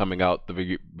coming out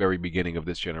the very beginning of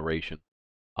this generation.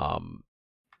 And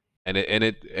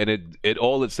it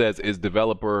all it says is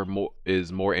developer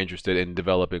is more interested in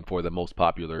developing for the most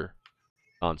popular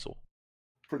console.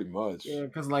 Pretty much. Yeah,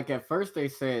 because like at first they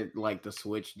said like the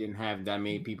Switch didn't have that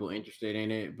many people interested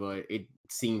in it, but it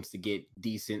seems to get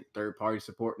decent third-party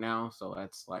support now, so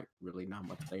that's like really not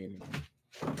much saying.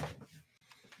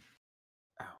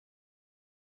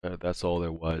 That's all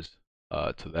there was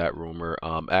to that rumor.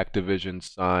 Activision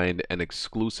signed an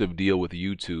exclusive deal with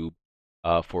YouTube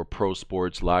for pro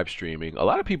sports live streaming. A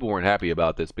lot of people weren't happy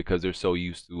about this because they're so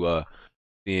used to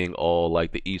seeing all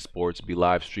like the esports be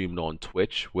live streamed on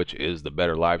Twitch, which is the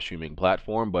better live streaming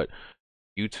platform. But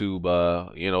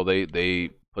YouTube, you know,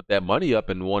 they put that money up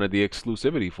and wanted the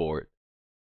exclusivity for it.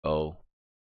 So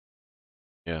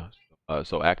yeah,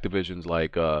 so Activision's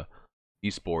like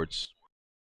esports,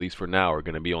 at least for now, are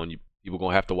gonna be on. People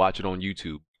gonna have to watch it on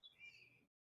YouTube.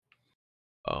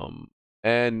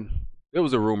 And there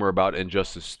was a rumor about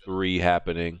Injustice 3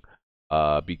 happening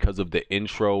because of the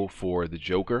intro for the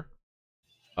Joker.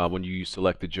 When you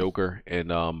select the Joker in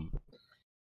Mortal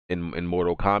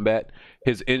Kombat,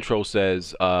 his intro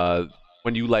says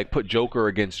when you like put Joker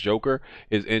against Joker,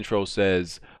 his intro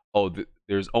says, "Oh,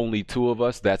 there's only two of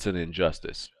us. That's an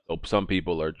injustice." So some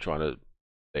people are trying to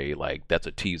say like that's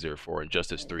a teaser for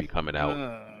Injustice 3 coming out.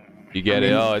 You get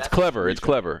it? Oh, it's clever. It's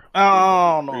clever.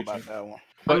 I don't know about that one.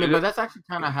 But that's actually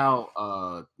kind of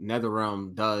how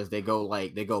NetherRealm does. They go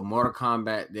Mortal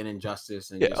Kombat, then Injustice,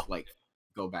 and just like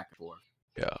go back and forth.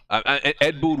 Yeah,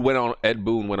 Ed Boon went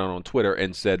on Twitter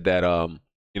and said that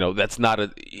you know, that's not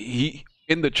he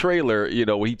in the trailer, you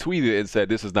know, he tweeted and said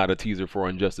this is not a teaser for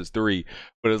Injustice 3,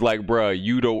 but it's like, bruh,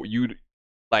 you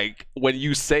like when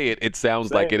you say it, it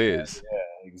sounds like it is.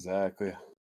 Yeah, exactly.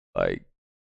 Like,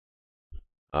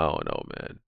 I don't know,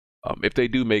 man. If they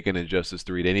do make an Injustice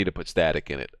 3, they need to put static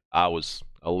in it. I was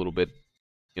a little bit,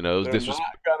 you know, they're not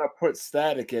gonna put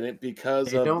static in it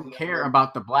because they don't care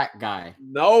about the black guy.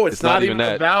 No, it's not even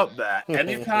about that.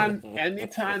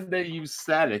 Anytime they use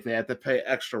static, they have to pay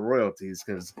extra royalties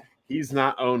because he's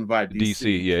not owned by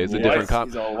DC. Yeah, it's a different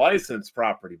he's a licensed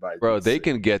property by Bro, DC. They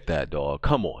can get that, dog.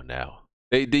 Come on now.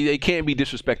 They can't be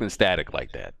disrespecting static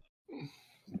like that.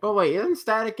 But wait, isn't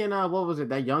static in what was it,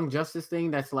 that Young Justice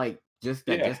thing that's like just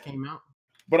came out?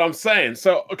 But I'm saying,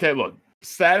 so okay, look,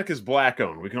 static is black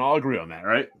owned. We can all agree on that,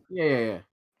 right? Yeah.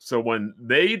 So when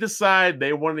they decide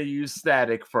they want to use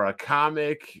static for a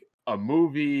comic, a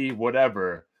movie,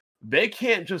 whatever, they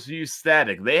can't just use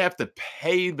static. They have to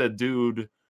pay the dude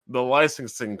the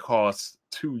licensing costs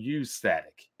to use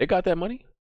static. They got that money?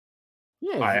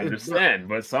 Yeah, I understand,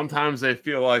 but sometimes they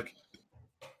feel like,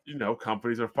 you know,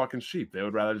 companies are fucking cheap. They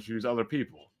would rather just use other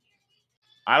people.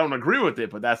 I don't agree with it,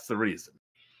 but that's the reason.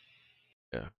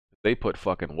 Yeah. They put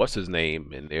fucking what's his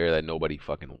name in there that nobody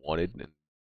fucking wanted. And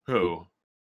who?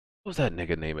 What was that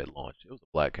nigga name at launch? It was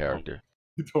a black character.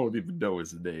 You don't even know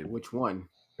his name. Which one?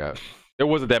 Yeah. There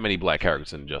wasn't that many black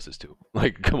characters in Injustice 2.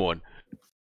 Like, come on.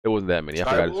 There wasn't that many. I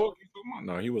forgot his...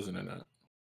 No, he wasn't in that.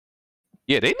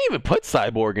 Yeah, they didn't even put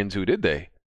Cyborg into, did they?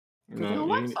 No,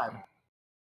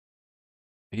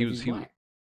 he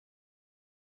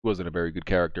wasn't a very good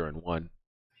character in one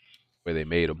where they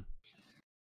made him.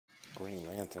 Green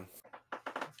Lantern.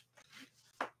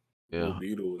 Yeah. Blue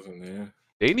Beetle was in there.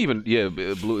 They didn't even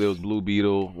it was Blue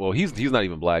Beetle. Well, he's not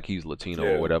even black. He's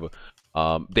Latino or whatever.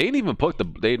 They didn't even put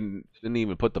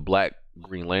the black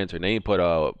Green Lantern. They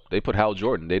put Hal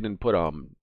Jordan. They didn't put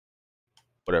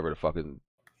whatever the fucking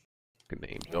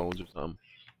name, Jones or something.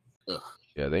 Ugh.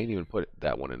 Yeah, they didn't even put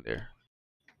that one in there.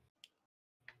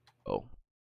 Oh.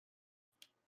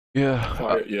 Yeah.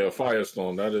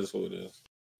 Firestorm. That is who it is.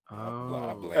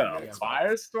 Oh,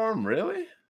 Firestorm, really?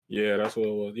 Yeah, that's what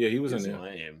it was. Yeah, he was in there.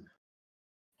 Lame.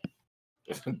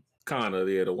 Kinda,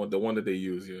 yeah, the one that they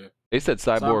use, yeah. They said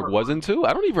Cyborg was in 2?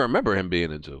 I don't even remember him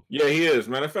being in 2. Yeah, he is.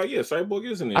 Matter of fact, yeah, Cyborg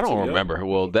is in it. I don't remember. Yeah.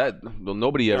 Well,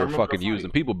 nobody ever fucking used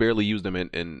him. People barely used him in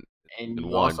and you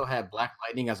 1. also had Black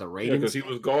Lightning as a rating. Yeah, because he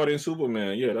was guarding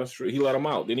Superman. Yeah, that's true. He let him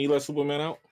out. Didn't he let Superman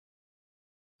out?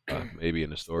 Maybe in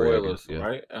the story. Spoilers, yeah.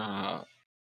 Right?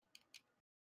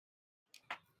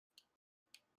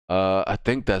 I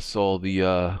think that's all the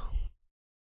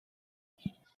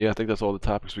yeah, I think that's all the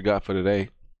topics we got for today.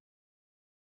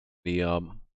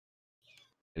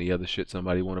 Any other shit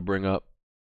somebody want to bring up?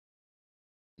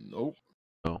 Nope.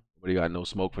 No. Nobody got no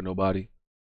smoke for nobody?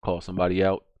 Call somebody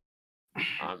out?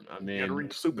 I mean, gotta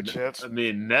read super chats. I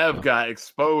mean, Nev got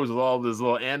exposed with all these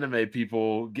little anime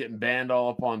people getting banned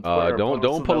all up on Twitter.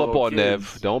 Don't pull up on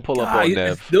Nev. Don't pull up on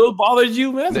Nev. Still bothers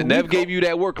you, man. Nev gave you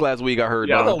that work last week. I heard.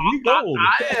 Yeah, man.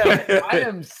 I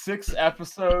am 6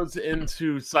 episodes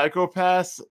into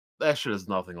Psychopaths. That shit is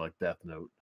nothing like Death Note.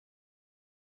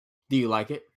 Do you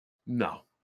like it? No.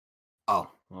 Oh,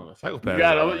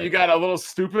 you got a little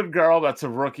stupid girl that's a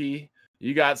rookie.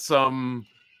 You got some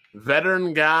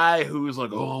veteran guy who's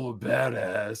like, oh, I'm a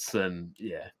badass, and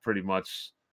yeah, pretty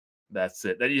much that's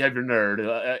it. Then you have your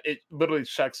nerd. It literally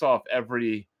checks off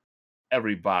every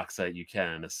box that you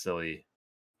can in a silly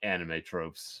anime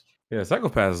tropes. Yeah,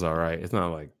 Psychopath is all right. It's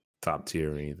not like top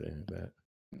tier or anything like that.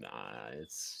 Nah,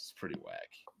 it's pretty whack.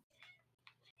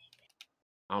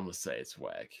 I'm gonna say it's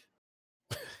whack.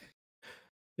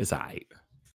 It's all right.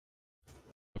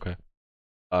 Okay.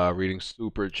 Reading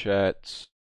super chats.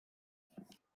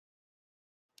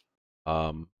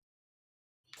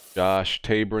 Josh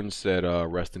Tabron said,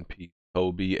 rest in peace,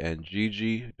 Kobe and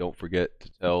Gigi. Don't forget to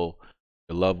tell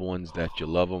your loved ones that you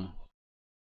love them.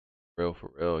 For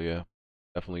real, yeah.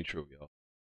 Definitely true,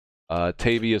 y'all.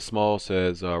 Tavia Small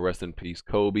says, rest in peace,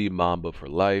 Kobe, Mamba for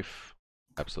life.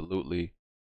 Absolutely.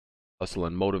 Hustle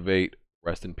and motivate.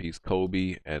 Rest in peace,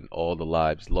 Kobe, and all the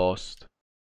lives lost.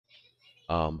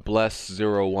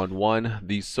 Bless011.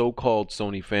 These so-called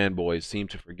Sony fanboys seem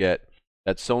to forget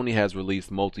that Sony has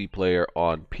released multiplayer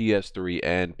on PS3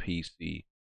 and PC.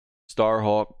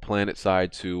 Starhawk,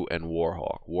 PlanetSide 2, and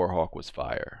Warhawk. Warhawk was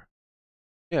fire.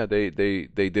 Yeah, they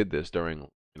did this during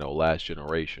last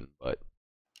generation, but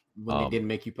when they didn't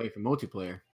make you play for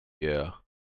multiplayer. Yeah,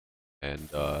 and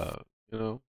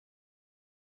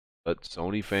but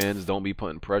Sony fans don't be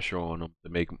putting pressure on them to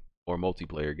make more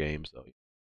multiplayer games, so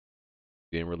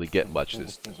didn't really get much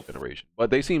this generation.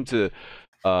 But they seem to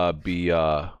be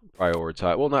not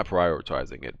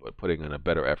prioritizing it, but putting in a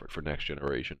better effort for next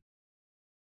generation.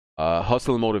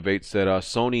 Hustle and Motivate said,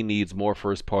 Sony needs more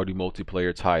first-party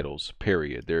multiplayer titles,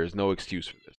 period. There is no excuse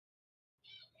for this.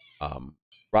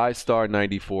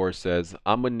 RiseStar94 says,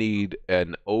 I'm going to need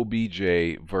an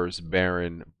OBJ versus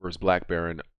Black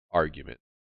Baron argument.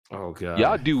 Oh god.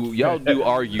 Y'all do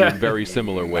argue in very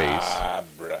similar ways. Nah,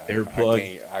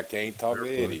 bruh. I can't talk to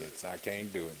idiots. I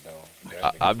can't do it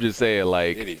though. I'm just saying,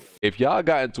 like, if y'all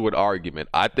got into an argument,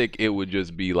 I think it would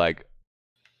just be like,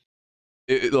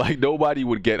 like nobody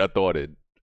would get a thought in.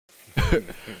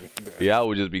 Y'all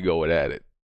would just be going at it.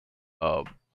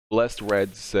 Blessed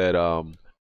Red said,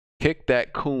 kick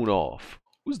that coon off.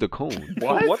 Who's the coon?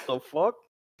 What the fuck?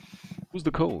 Who's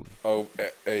the coon? Oh,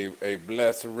 a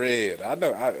Blessed Red. I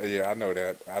know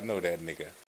that. I know that nigga.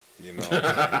 You know.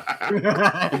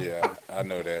 Yeah, I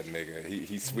know that nigga.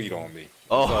 He's sweet on me. It's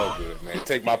all good, man.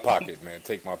 Take my pocket, man.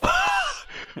 Take my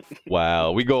pocket.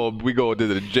 Wow, we go to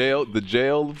the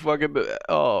jail fucking.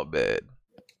 Oh man.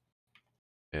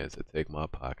 Yeah, so take my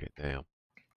pocket. Damn.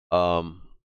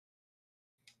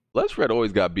 Blessed Red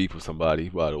always got beef with somebody.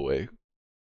 By the way.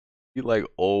 He like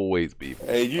always beef.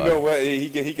 Hey, you know what?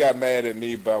 He got mad at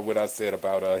me about what I said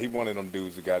about he one of them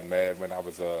dudes who got mad when I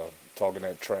was talking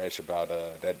that trash about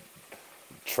that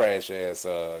trash ass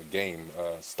game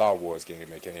Star Wars game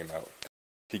that came out.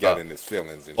 He got in his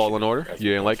feelings and Fallen Order.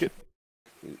 You didn't like it?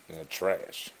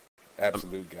 Trash,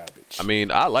 absolute garbage. I mean,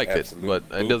 I liked it, but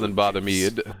it doesn't bother me.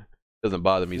 It doesn't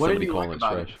bother me. Somebody calling it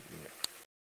trash.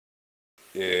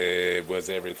 It was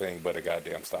everything but a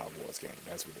goddamn Star Wars game.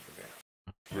 That's what it was.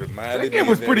 That game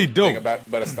was pretty dope. About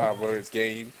a Star Wars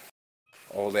game,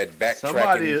 all that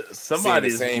backtracking,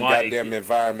 somebody's the same goddamn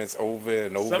environments over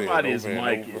and over. Somebody's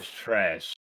mic is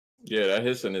trash. Yeah, that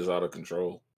hissing is out of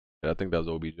control. Yeah, I think that was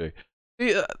OBJ.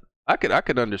 Yeah, I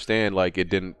could understand like it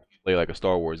didn't play like a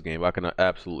Star Wars game. I can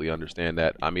absolutely understand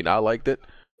that. I mean, I liked it,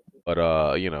 but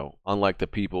unlike the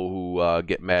people who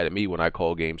get mad at me when I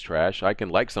call games trash, I can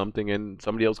like something and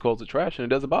somebody else calls it trash and it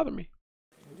doesn't bother me.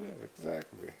 Yeah,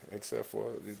 exactly. Except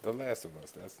for The Last of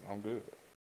Us. I'm good.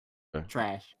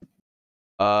 Trash.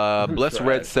 Bless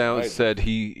Red Sound said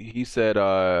he said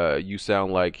you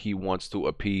sound like he wants to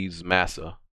appease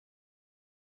Massa.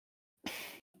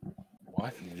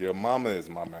 What? Your mama is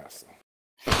my master.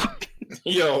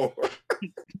 Yo,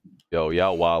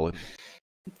 y'all wildin'.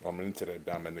 I'm into that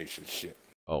domination shit.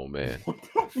 Oh man. What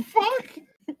the fuck?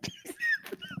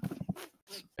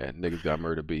 And niggas got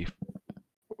murder beef.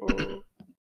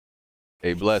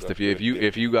 Hey, Blessed, if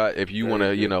you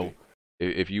wanna, you know,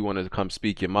 if you wanna come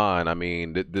speak your mind, I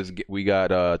mean, we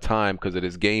got time because of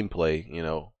this gameplay, you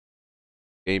know,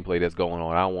 gameplay that's going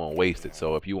on. I don't want to waste it.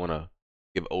 So if you wanna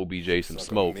give OBJ some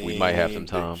smoke, we might have some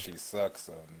time. She sucks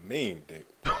a mean dick.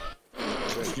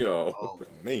 Yo,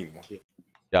 mean one.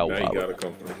 Y'all now you wildin'. gotta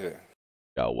come from here.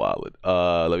 Y'all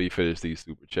wildin'. Let me finish these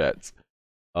super chats.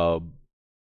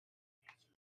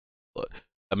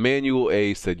 Emmanuel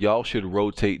A said y'all should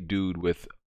rotate dude with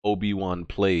Obi-Wan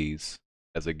Plays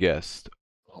as a guest.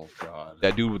 Oh God.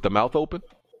 That dude with the mouth open?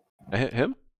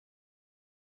 Him?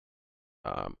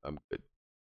 I'm good.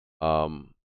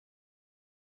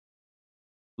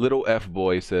 Little F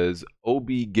boy says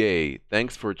Obi gay.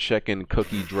 Thanks for checking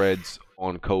cookie dreads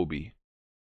on Kobe.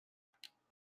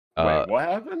 Wait, what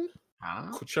happened?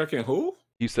 Checking who?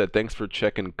 He said thanks for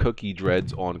checking cookie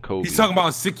dreads on Kobe. He's talking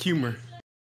about sick humor.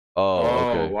 Oh,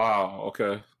 okay. Wow.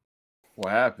 Okay.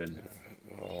 What happened?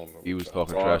 He was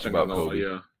talking trash about Kobe.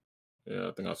 Yeah,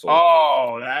 I think I saw.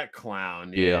 Oh, that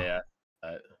clown. Yeah.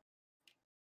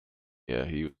 Yeah,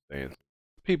 he was saying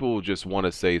people just want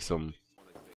to say some,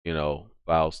 you know,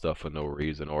 foul stuff for no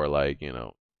reason, or like, you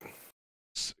know,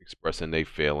 expressing their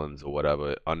feelings or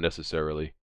whatever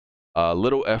unnecessarily.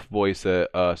 Little F boy said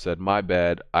my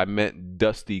bad. I meant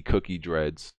Dusty Cookie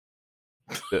Dreads.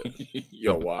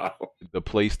 Yo, wow. The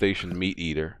PlayStation Meat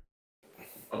Eater.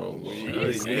 Oh,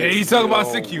 yeah, he's talking about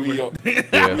sick humor.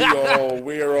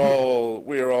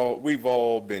 We've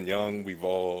all been young. We've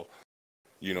all,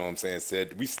 you know what I'm saying,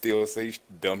 said we still say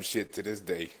dumb shit to this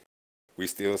day. We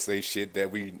still say shit that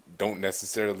we don't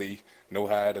necessarily know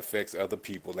how it affects other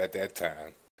people at that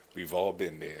time. We've all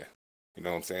been there. You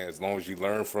know what I'm saying? As long as you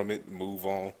learn from it, move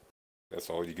on. That's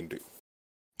all you can do.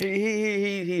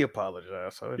 He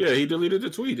apologized. So yeah, he deleted the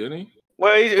tweet, didn't he?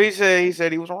 Well, he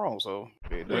said he was wrong. So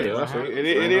it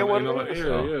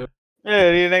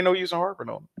ain't no use in harping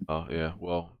on. Oh yeah,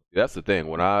 well that's the thing.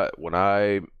 When I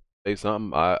say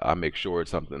something, I make sure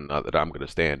it's something that I'm gonna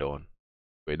stand on.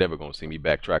 They're never gonna see me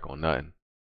backtrack on nothing.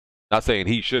 Not saying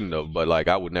he shouldn't have, but like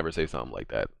I would never say something like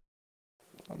that.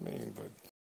 I mean, but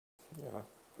yeah,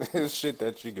 it's shit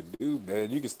that you could do,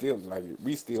 man. You can still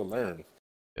we still learn.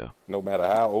 Yeah. No matter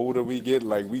how older we get,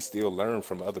 like we still learn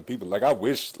from other people. Like I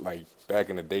wish, like back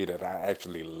in the day, that I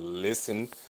actually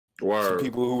listened to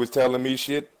people who was telling me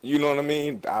shit. You know what I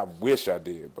mean? I wish I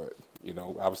did, but you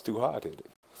know, I was too hard-headed.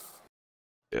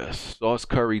 Yes. Sauce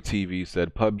Curry TV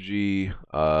said PUBG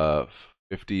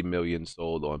 50 million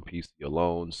sold on PC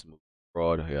alone. Smooth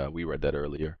fraud. Yeah, we read that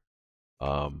earlier.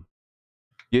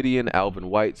 Gideon Alvin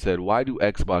White said, why do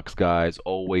Xbox guys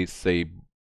always say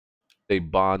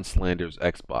Bond slanders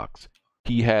Xbox?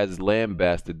 He has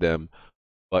lambasted them,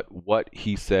 but what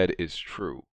he said is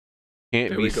true.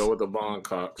 There we go with the Bond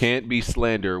cocks. Can't be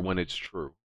slander when it's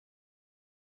true.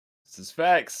 This is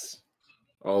facts.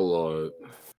 Oh Lord.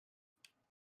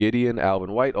 Gideon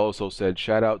Alvin White also said,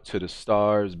 shout out to the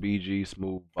stars, BG,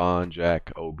 Smooth, Bond,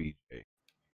 Jack, OBJ.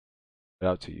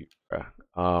 Shout out to you.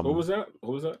 Who was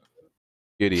that?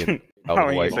 Gideon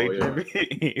Alvin White.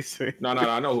 No,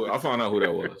 I know who. I found out who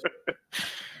that was.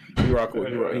 He rock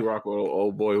with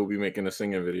old boy who be making the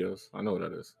singing videos. I know who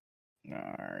that is. All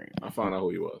right. I found out who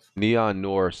he was. Neon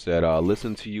Noor said,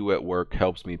 listen to you at work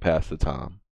helps me pass the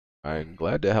time. I'm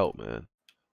glad to help, man.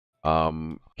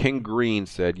 King Green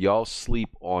said, y'all sleep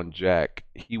on Jack.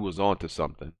 He was onto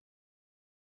something.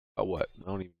 What? I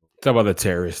don't even talk about the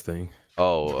terrorist thing.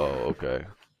 Oh, okay.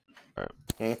 All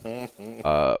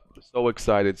right. So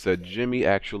excited said Jimmy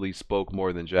actually spoke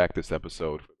more than Jack this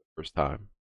episode for the first time.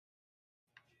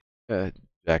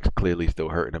 Jack's clearly still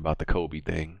hurting about the Kobe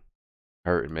thing.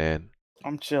 Hurting, man.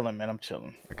 I'm chilling, man. I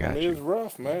got you. It's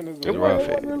rough, man. It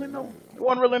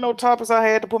wasn't really no topics I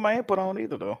had to put my input on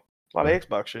either, though. A lot of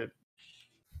Xbox shit.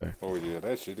 Oh yeah,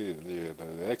 that shit is the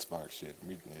Xbox shit.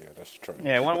 That's true.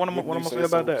 Yeah, what am I gonna say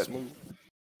about that? Smooth?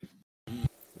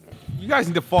 You guys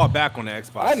need to fall back on the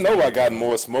Xbox. I know I got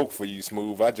more smoke for you,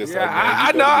 Smooth.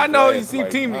 I know. You see,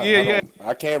 team.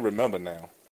 I can't remember now.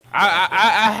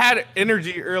 I had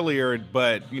energy earlier,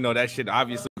 but you know that shit.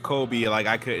 Obviously, Kobe. Like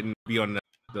I couldn't be on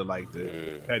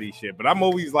the petty shit. But I'm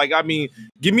always like, I mean,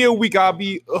 give me a week. I'll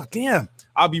be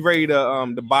ready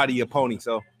to body a pony.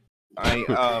 So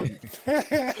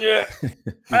Yeah,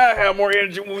 I have more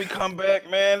energy when we come back,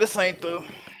 man. This ain't the,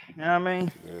 you know what I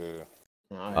mean?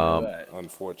 Yeah.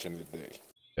 Unfortunate day.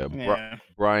 Yeah,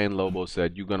 Brian Lobo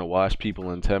said, "You gonna wash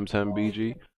people in TemTem,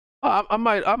 BG?" I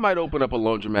might open up a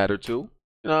laundromat or two.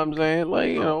 You know what I'm saying? Like,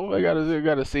 you know, I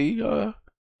gotta see. I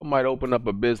might open up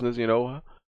a business. You know,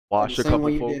 wash a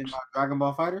couple folks. Did about Dragon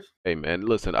Ball Fighters? Hey man,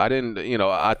 listen, I didn't. You know,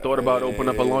 I thought about opening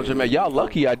up a laundromat. Y'all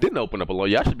lucky I didn't open up a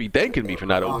laundromat. Y'all should be thanking me for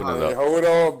not opening up. Hold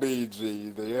on,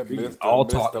 BG. Mr.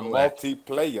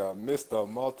 Multiplayer. Mr.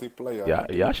 Multiplayer.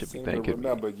 Yeah, y'all should be thanking me.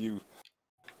 Remember you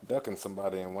ducking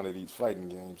somebody in one of these fighting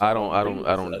games. I don't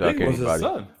duck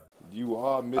anybody. You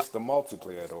are Mr.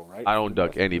 Multiplayer though, right? I don't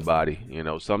duck anybody. You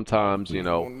know, sometimes, you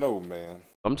know. I don't know, man.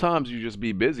 Sometimes you just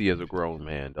be busy as a grown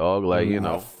man, dog. Like, you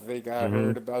know. I think I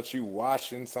heard about you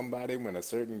watching somebody when a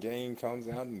certain game comes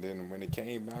out, and then when it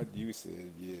came out, you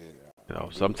said, yeah. You know,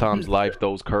 sometimes life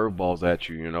throws curveballs at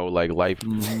you, you know, like life,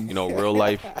 you know, real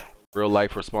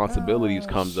life responsibilities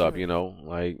comes up, you know,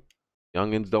 like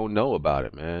youngins don't know about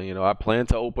it, man. You know, I plan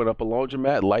to open up a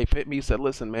laundromat. Life hit me, said,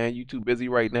 listen, man, you too busy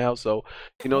right now. So,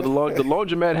 you know, the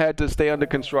laundromat had to stay under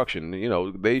construction. You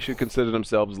know, they should consider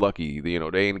themselves lucky. You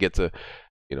know, they ain't get to,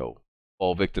 you know,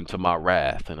 fall victim to my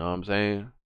wrath. You know what I'm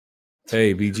saying?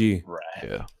 Hey, BG.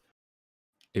 Yeah.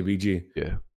 Hey, BG.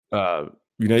 Yeah.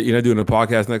 You're not doing a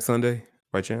podcast next Sunday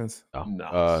by chance?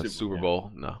 No. Super Bowl?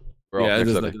 No. We're off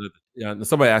next Sunday. Yeah,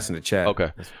 somebody asked in the chat.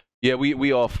 Okay. Yeah,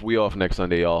 we off next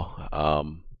Sunday, y'all.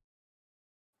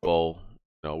 Well,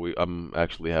 no, I'm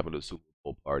actually having a Super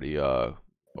Bowl party.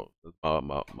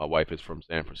 My wife is from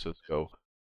San Francisco.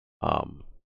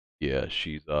 Yeah,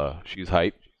 she's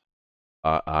hyped.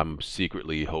 I'm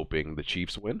secretly hoping the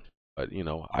Chiefs win, but you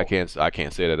know, I can't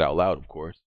say that out loud, of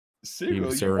course.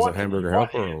 You serve a hamburger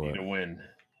helper or what? To win.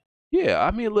 Yeah,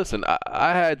 I mean, listen,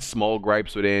 I had small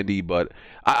gripes with Andy, but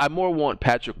I more want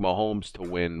Patrick Mahomes to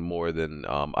win more than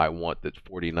I want the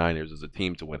 49ers as a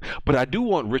team to win. But I do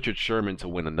want Richard Sherman to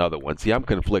win another one. See, I'm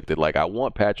conflicted. Like, I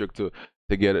want Patrick to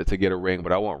get a ring,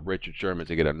 but I want Richard Sherman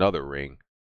to get another ring.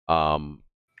 Yeah,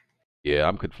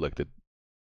 I'm conflicted.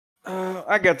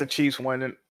 I got the Chiefs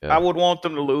winning. Yeah. I would want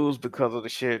them to lose because of the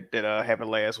shit that happened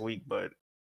last week, but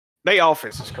they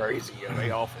offense is crazy. Yeah, they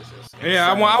offense is insane.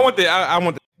 Yeah, I want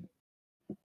the.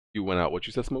 You went out. What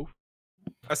you said, Smooth?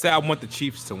 I said I want the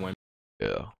Chiefs to win.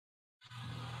 Yeah.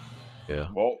 Yeah.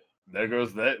 Well, there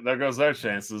goes their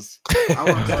chances. I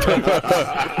want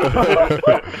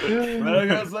There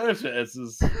goes their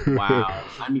chances. Wow.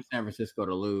 I need San Francisco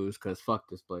to lose because fuck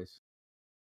this place.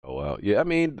 Oh, wow. Yeah, I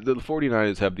mean, the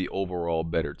 49ers have the overall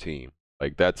better team.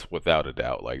 Like, that's without a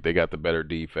doubt. Like, they got the better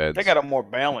defense. They got a more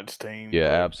balanced team. Yeah,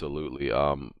 absolutely.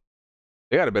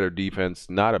 They got a better defense,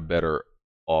 not a better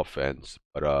offense,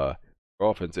 but their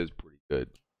offense is pretty good.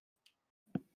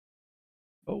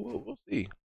 Oh, we'll see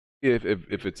if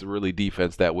it's really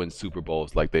defense that wins Super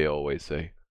Bowls, like they always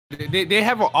say. They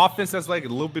have an offense that's like a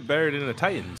little bit better than the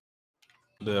Titans,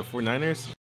 the 49ers.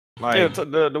 Like, yeah,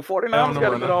 the 49ers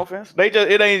got a good offense.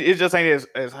 It just ain't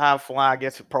as high flying, I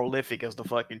guess, prolific as the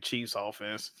fucking Chiefs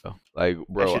offense. Like,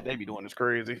 bro, that shit they be doing is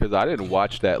crazy. Because I didn't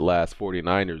watch that last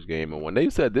 49ers game, and when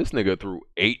they said this nigga threw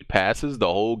 8 passes the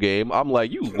whole game, I'm like,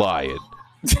 you lying.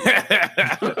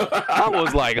 I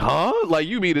was like, huh? Like,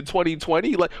 you mean in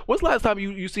 2020? Like, when's the last time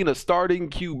you seen a starting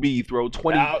QB throw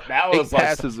 28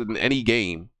 passes in any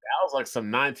game? That was like some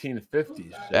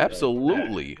 1950s.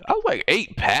 Absolutely. I was like,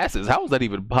 8 passes? How is that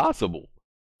even possible?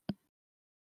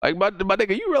 Like, my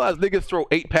nigga, you realize niggas throw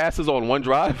 8 passes on one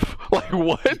drive? Like,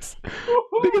 what?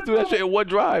 Niggas do that shit in one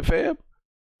drive, fam.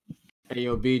 Hey,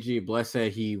 yo, BG, Bless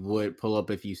said he would pull up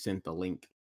if you sent the link.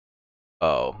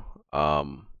 Oh,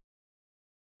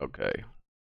 okay.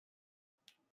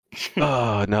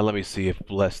 Now let me see if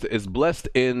Blessed is Blessed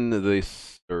in the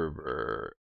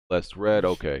server. Blessed red.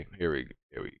 Okay, here he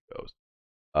goes.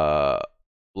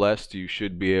 Blessed, you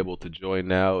should be able to join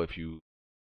now. If you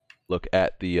look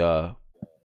at the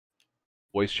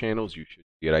voice channels, you should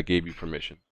see it. I gave you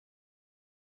permission.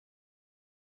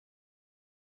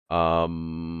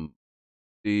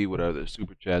 See what other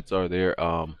super chats are there.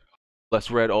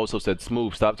 Blessed red also said,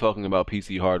 Smooth, stop talking about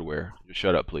PC hardware. Just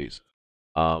shut up, please.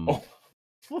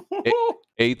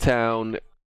 A-Town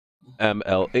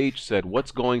MLH said,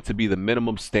 what's going to be the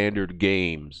minimum standard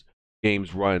games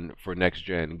run for next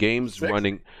gen? Games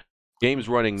running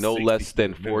no less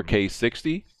than 4K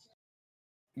 60?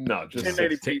 No, just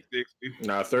 1080p 60.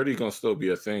 Nah, 30 gonna still be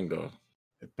a thing though.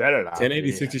 It better not.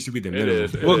 1080 60 should be the minimum.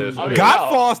 It is. Well,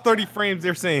 Godfall's 30 frames,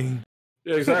 they're saying.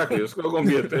 Yeah, exactly. It's still gonna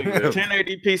be a thing.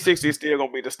 1080p 60 is still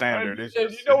gonna be the standard. And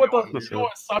you know what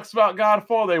sucks about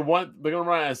Godfall? They're gonna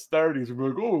run as 30s and be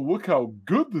like, oh, look how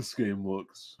good this game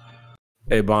looks.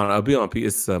 Hey, Bon, I'll be on PC.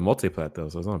 It's multiplat though,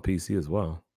 so it's on PC as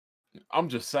well. I'm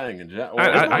just saying in general.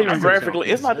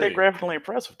 It's not that graphically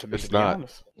impressive to me. It's to be not.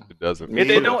 honest. It doesn't.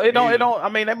 It don't. I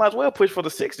mean, they might as well push for the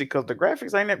 60 because the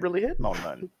graphics ain't really hitting on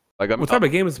nothing. Like, what type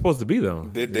of game is it supposed to be though?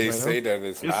 Did they say that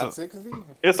it's not 60?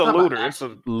 It's a looter. It's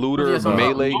a looter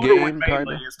melee game,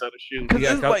 kind of. instead of shooting.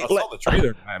 Yeah, it's like, the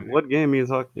trailer. What game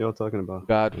y'all talking about?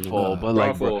 Godfall, but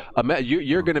like, bro,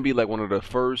 you're gonna be like one of the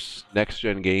first next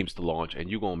gen games to launch,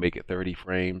 and you're gonna make it 30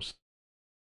 frames.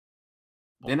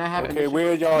 Then I have Okay,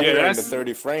 where y'all hearing the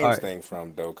 30 frames thing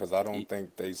from though? Because I don't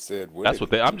think they said. That's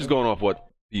what I'm just going off what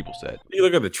people said. You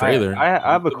look at the trailer. I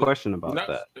have a question about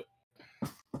that.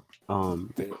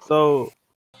 So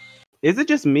is it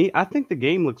just me? I think the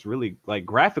game looks really like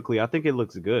graphically. I think it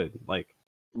looks good. Like,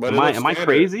 but am I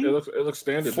crazy? It looks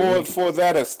standard for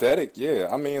that aesthetic. Yeah,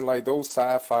 I mean, like those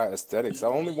sci-fi aesthetics. The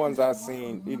only ones I've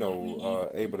seen,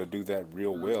 able to do that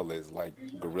real well is like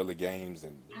Guerrilla Games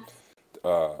and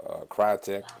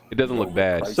Crytek. It doesn't look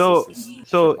bad. So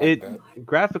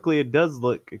graphically it does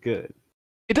look good.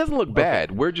 It doesn't look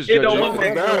bad. We're just it don't look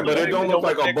bad, but it don't look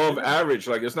like above average.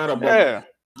 Like it's not above. Yeah.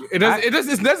 It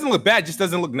doesn't look bad. Just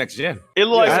doesn't look next gen. It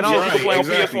looks like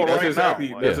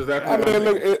exactly. That's exactly. I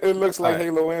mean, it looks like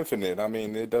Halo Infinite. I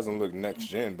mean, it doesn't look next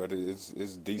gen, but it's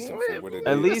decent for what it is.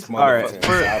 At least, all right,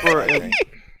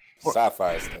 for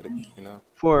sci-fi aesthetic,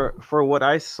 For what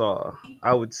I saw,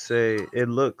 I would say it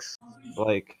looks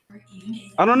like,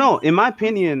 I don't know. In my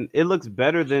opinion, it looks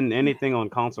better than anything on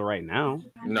console right now.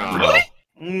 No.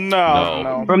 From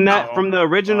the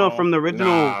original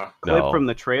clip from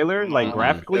the trailer, like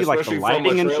graphically, like the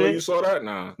lighting and shit. You saw that?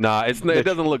 Nah, it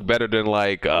doesn't look better than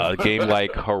like a game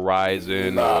like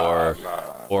Horizon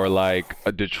or like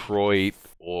a Detroit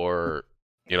or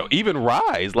even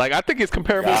Rise. Like I think it's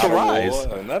comparable to Rise.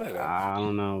 I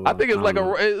don't know. I think it's like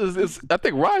I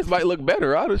think Rise might look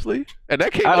better, honestly. And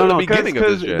that came out at the beginning of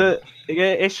this gen.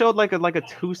 It showed like a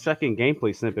 2-second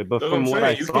gameplay snippet, but from what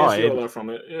I saw, you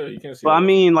can't see. But I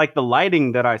mean, like the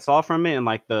lighting that I saw from it, and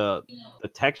like the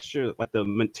texture, like the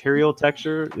material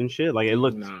texture and shit, like it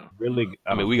looked really.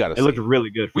 I mean, we gotta. It looked really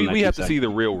good. We have to see the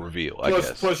real reveal. I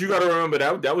guess. Plus, you gotta remember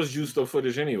that was used up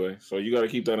footage anyway, so you gotta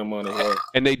keep that in mind as well.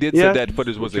 And they did say that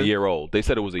footage was a year old. They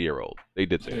said it was a year old. They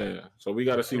did say that. Yeah. So we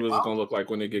gotta see what it's gonna look like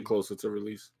when they get closer to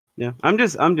release. Yeah, I'm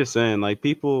just saying, like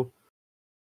people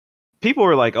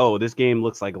were like, "Oh, this game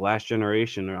looks like last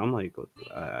generation," or I'm like,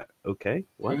 "Okay,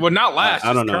 what?" Well, not last.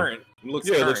 I don't know. Current. It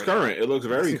looks current. It looks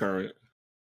very current.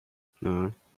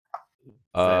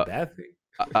 Bad thing.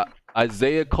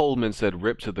 Isaiah Coleman said,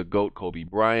 "Rip to the GOAT, Kobe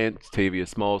Bryant." Tavia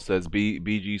Small says,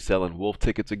 "BG selling wolf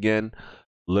tickets again."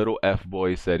 Little F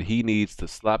Boy said he needs to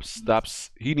stop slurping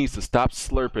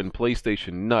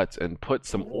PlayStation nuts and put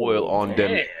some oil on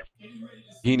them.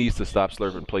 He needs to stop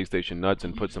slurping PlayStation nuts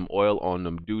and put some oil on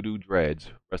them doo-doo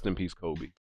dreads. Rest in peace, Kobe.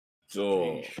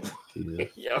 So,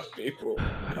 yeah, people.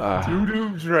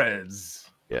 Doo-doo dreads.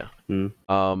 Yeah.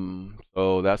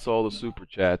 So that's all the super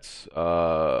chats.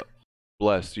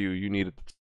 Bless you. You needed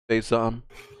to say something?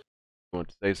 You want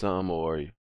to say something or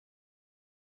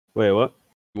Wait, what?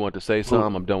 You want to say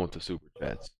something? I'm done with the super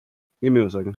chats. Give me 1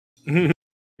 second. Give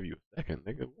you a second,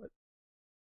 nigga. What?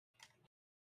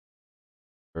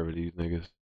 Wherever these niggas.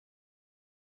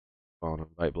 On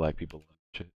invite black people.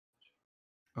 Shit.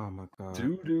 Oh my god.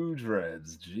 Doo-doo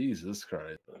dreads. Jesus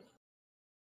Christ.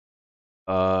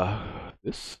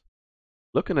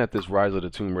 Looking at this Rise of the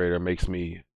Tomb Raider makes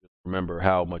me remember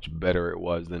how much better it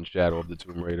was than Shadow of the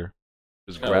Tomb Raider.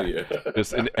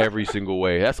 Just in every single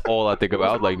way. That's all I think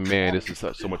about. Like, man, this is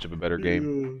so much of a better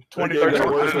game.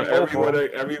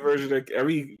 2013. Every version,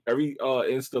 every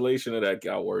installation of that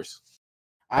got worse.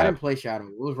 I didn't play Shadow.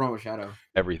 What was wrong with Shadow?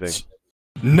 Everything.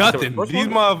 Nothing. These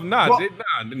nothing.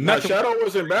 Shadow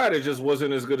wasn't bad. It just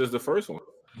wasn't as good as the first one.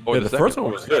 The first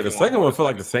one was good. The second one felt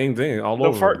like the same thing all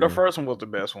over. The first one was the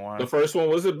best one. The first one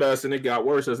was the best, and it got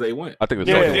worse as they went. I think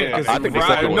the second one. I think the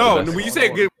second one. No, when you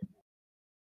say good,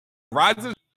 Rise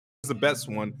was the best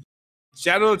one.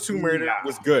 Shadow of the Tomb Raider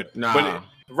was good. But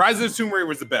Rise of the Tomb Raider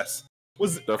was the best.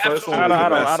 Was the first one?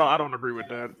 I don't agree with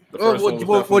that.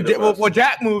 Well,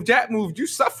 Jack moved. You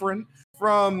suffering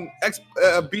from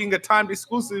being a timed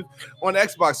exclusive on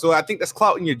Xbox, so I think that's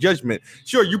clouding your judgment.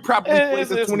 Sure, you probably played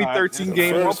the 2013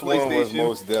 game on PlayStation. One was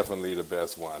most definitely the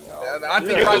best one. I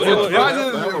think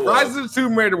Rise of the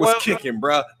Tomb Raider was kicking,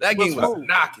 bro. That game was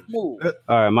knocking. All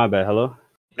right, my bad. Hello.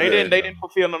 They didn't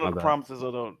fulfill none of the promises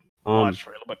of the launch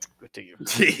trailer, but continue.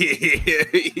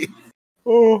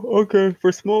 Oh, okay.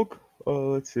 For Smoke,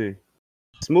 let's see.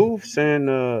 Smooth saying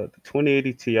the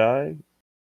 2080 Ti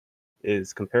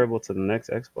is comparable to the next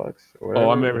Xbox. Or whatever. Oh,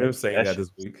 I remember him saying that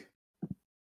this week.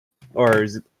 Or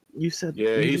is it, you said?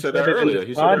 Yeah, you he just said that earlier.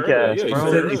 He said that podcast, earlier. Yeah,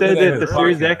 bro. he said that the that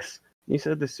Series podcast. X. You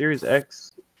said the Series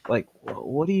X. Like,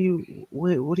 what are you?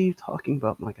 What are you talking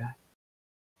about, my guy?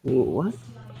 What?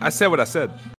 I said what I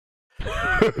said.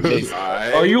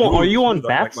 Are you on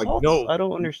bath salts? no. I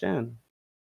don't understand.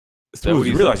 Smooth,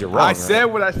 you realize you're wrong. I said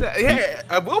what I said.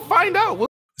 Yeah, we'll find out.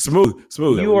 Smooth.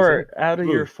 You are out of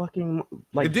your fucking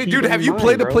like. Dude, have you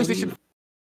played the PlayStation?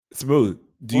 Smooth.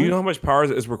 Do you know how much power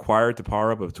is required to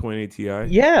power up a 2080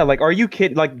 Ti? Yeah, like, are you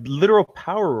kidding? Like, literal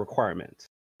power requirements.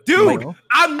 Dude,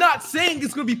 I'm not saying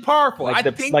it's gonna be powerful. Like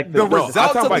I think the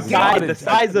results of the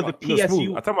size of the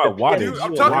PSU. I'm talking about wattage. Dude,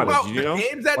 I'm talking about you know? the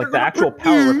games that like are the actual produce,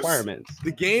 power requirements,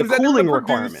 the games the that cooling are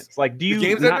requirements. Like, do you the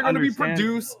games that are going to be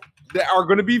produced that are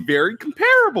going to be very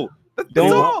comparable?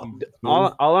 That's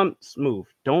all I'm Smooth.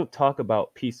 Don't talk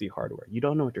about PC hardware. You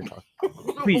don't know what you're talking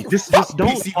about. Please, just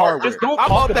don't talk. Just don't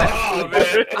talk about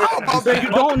it. You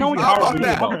don't know what you're talking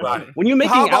about. When you're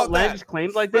making outlandish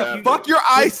claims like this, fuck your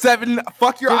i7,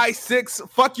 fuck your i6,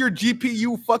 fuck your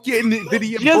GPU, fuck your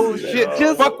NVIDIA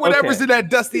bullshit, fuck whatever's in that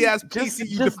dusty ass PC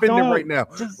you defending right now.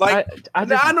 Like, no,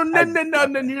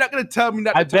 you're not gonna tell me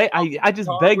not. I just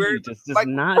beg you, just like,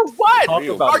 not. For what? Talk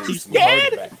about Are you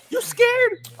scared? You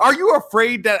scared? Are you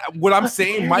afraid that what I'm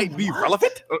saying might be relevant?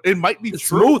 It might be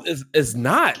true. Smooth is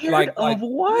not like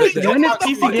what? When is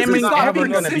PC gaming ever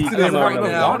going to be right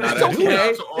now? It's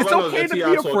okay. It's okay to be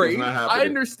afraid. I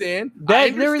understand.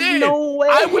 That there is no way.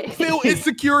 I would feel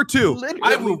insecure too.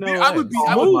 I would be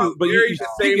very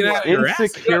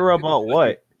insecure about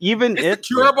what? Even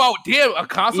insecure about a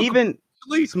console. Even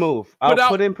Smooth. I'll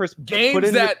put in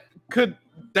games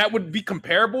that would be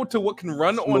comparable to what can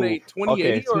run on a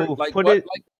 2080 or like what? Like,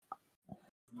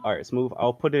 all right, Smooth.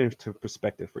 I'll put it into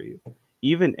perspective for you.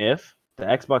 Even if the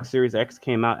Xbox Series X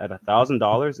came out at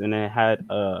 $1,000 and it had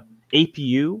a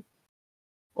APU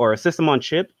or a system on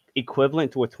chip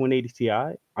equivalent to a 2080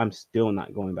 Ti, I'm still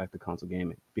not going back to console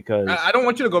gaming because I don't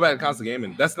want you to go back to console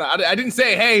gaming. That's not. I didn't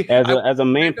say hey. As a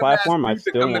main platform, I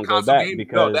still won't go back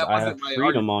because I have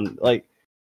freedom on like.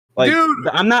 Dude,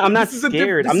 I'm not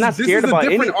scared. I'm not scared about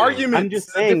anything. Argument. I'm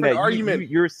just saying that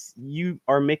you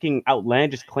are making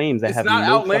outlandish claims that have not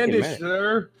no outlandish,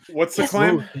 sir. What's the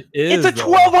claim? It's a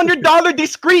 $1,200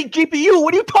 discrete GPU.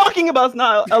 What are you talking about? It's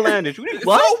not outlandish.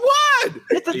 What? So what?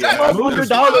 It's a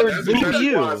 $1,200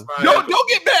 GPU. Don't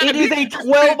get mad. It is a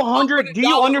 $1,200. Do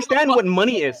you understand what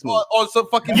money is? Do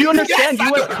you understand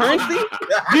U.S. currency?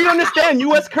 Do you understand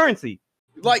U.S. currency?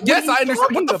 Like, yes, I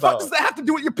understand. What the fuck does that have to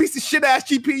do with your piece of shit ass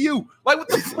GPU? Like, what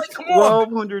the fuck? Come on.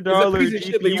 $1,200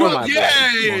 GPU.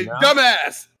 Yeah,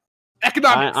 dumbass.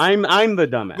 Economics. I'm the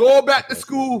dumbass. Go back to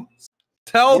school.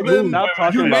 Tell them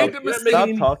you made the mistake. Stop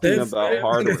talking about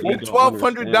hardware.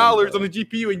 $1,200 on the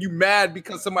GPU, and you mad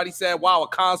because somebody said, "Wow, a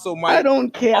console might." I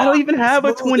don't care. I don't even have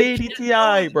a 2080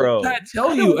 Ti, bro. I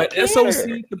tell you, an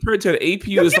SoC compared to an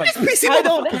APU is like. I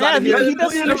don't have. He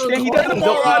doesn't understand. He doesn't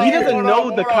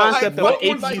know the concept of an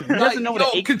APU. He doesn't know what an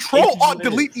APU is. Control Alt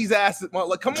Delete these asses.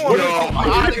 Like, come on,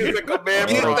 out of here, man.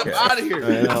 Get them out of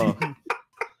here.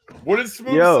 What is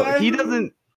Smooth say? He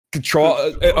doesn't control.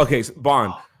 Okay,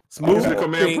 Bond. Smooth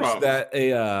thinks that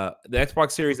the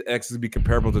Xbox Series X would be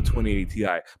comparable to 2080 Ti,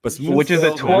 but Smooth which is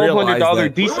a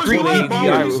 $1,200 discrete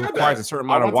Ti requires a certain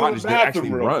amount of wattage to actually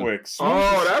run.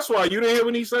 Oh, that's why you didn't hear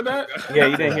when he said that. Yeah,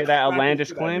 you didn't hear that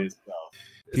outlandish claim.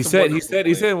 He said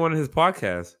in one of his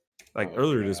podcasts like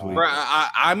earlier this week.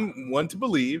 I'm one to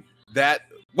believe that.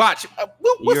 Watch,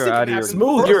 you're out of your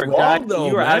smooth. You're out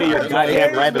of your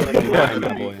goddamn rabbit little mind,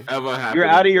 my boy. You're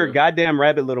out of your goddamn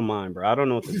rabbit little mind, bro. I don't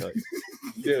know what to tell you,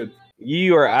 dude.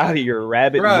 You are out of your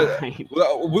rabbit mind.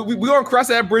 We gonna cross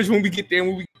that bridge when we get there.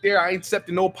 When we get there, I ain't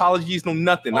accepting no apologies, no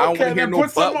nothing. I don't want to hear no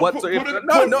but whatsoever.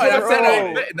 No. I said I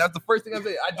ain't betting. That's the first thing I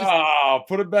said. I just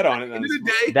put a bet on it. End of the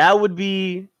day, that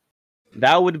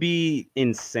would be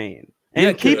insane.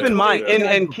 And keep in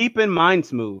mind,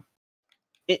 Smooth.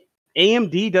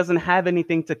 AMD doesn't have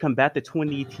anything to combat the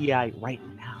 20 Ti right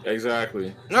now.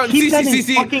 Exactly. No, keep that in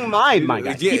fucking mind, my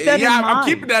guy. Keep that in mind. I'm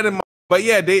keeping that in mind. But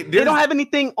yeah, they don't have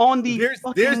anything on the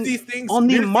there's these things on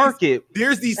the market.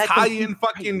 There's these high-end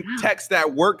fucking techs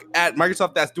that work at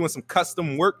Microsoft that's doing some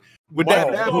custom work with that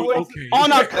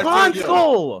on a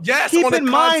console. Yes, keep in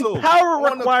mind power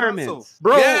requirements,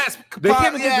 bro. Yes, they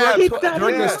can't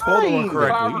during this total one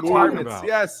correctly.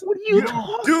 Yes, what are you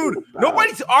talking about?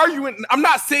 Nobody's arguing. I'm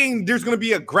not saying there's gonna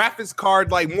be a graphics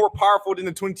card like more powerful than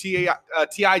the 20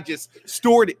 Ti just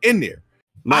stored in there.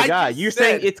 My guy, you're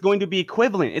saying it's going to be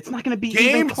equivalent. It's not going to be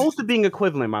even close to being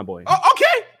equivalent, my boy. Oh, okay.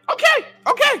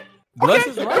 Bless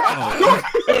is right.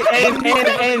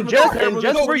 and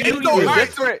just for you,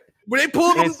 when they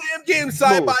pull those damn games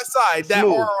side by side that are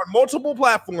on multiple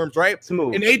platforms, right?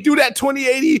 Smooth. And they do that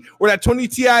 2080 or that 20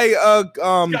 Ti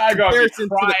comparison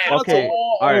to the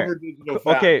console.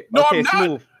 Okay.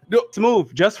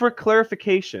 Smooth. Just for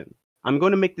clarification, I'm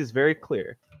going to make this very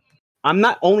clear. I'm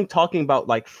not only talking about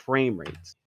like frame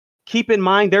rates. Keep in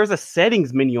mind, there's a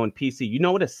settings menu on PC. You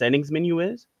know what a settings menu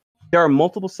is? There are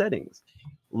multiple settings: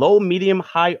 low, medium,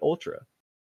 high, ultra.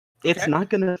 It's not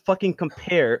gonna fucking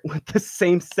compare with the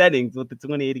same settings with the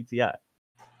 2080 Ti.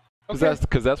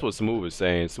 Because that's what Smooth is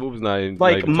saying. Smooth is not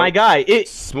like my guy.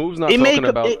 Smooth's not talking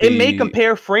about. It may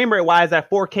compare frame rate wise at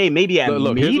 4K, maybe at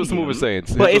look. medium, Here's what Smooth is saying.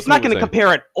 But it's not going to compare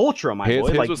at ultra, my boy. Here's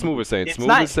like, what Smooth is saying.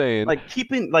 Smooth is saying keep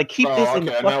this in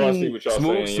fucking.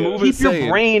 Smooth keep is your saying,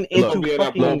 brain into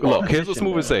fucking. Look, here's what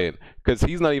Smooth is saying. Because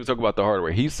he's not even talking about the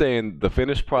hardware. He's saying the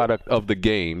finished product of the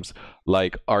games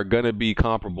like are gonna be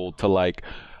comparable to like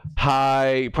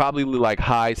probably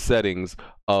high settings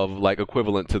of like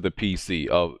equivalent to the PC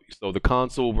so the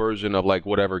console version of like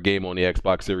whatever game on the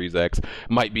Xbox Series X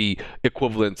might be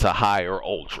equivalent to high or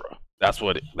ultra. That's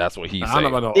what he's saying. I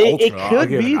don't know about It could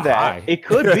be that. It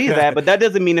could be that, but that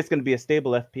doesn't mean it's going to be a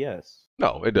stable FPS.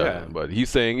 No, it doesn't. Yeah. But he's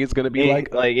saying it's going to be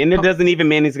and it doesn't even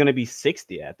mean it's going to be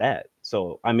 60 at that.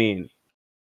 So I mean,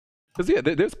 because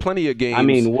there's plenty of games. I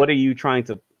mean, what are you trying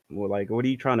to? What are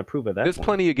you trying to prove at that? There's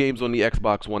plenty of games on the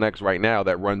Xbox One X right now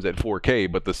that runs at 4K,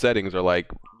 but the settings are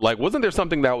like wasn't there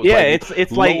something that was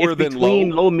it's like it's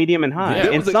between low, medium, and high.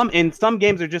 Yeah. And some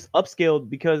games are just upscaled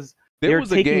because they're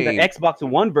taking the Xbox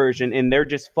One version and they're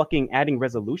just fucking adding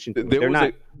resolution to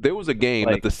it. There was a game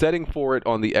that the setting for it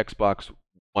on the Xbox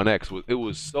One X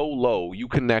was so low you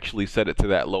couldn't actually set it to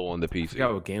that low on the PC. I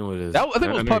forgot what game it is. I think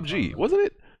it was PUBG, wasn't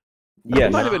it? Yeah,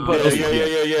 it might have been PUBG.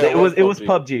 Yeah. It was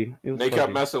PUBG. They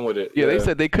kept messing with it. Yeah, they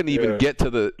said they couldn't even get to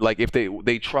the if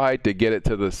they tried to get it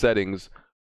to the settings,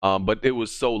 but it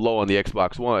was so low on the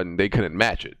Xbox One they couldn't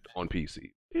match it on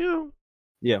PC.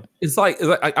 Yeah. It's like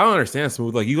I don't understand,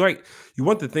 Smooth. Like you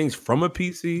want the things from a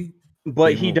PC.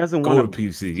 But he doesn't want to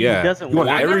PC. Yeah, he doesn't you want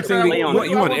want everything.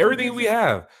 You want everything we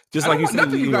have. Just like you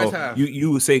said,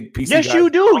 you say PC. Yes, you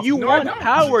do. You want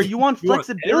power. You want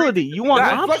flexibility. You want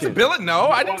options. Flexibility? No,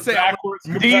 I didn't say backwards.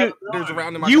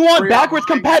 You want backwards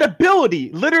compatibility?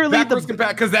 Literally, backwards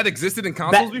because that existed in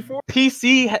consoles before.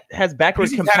 PC has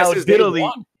backwards compatibility.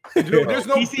 There's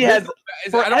no PC has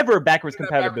forever backwards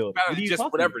compatibility. Just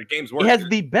whatever the games work. It has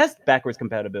the best backwards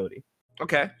compatibility.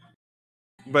 Okay.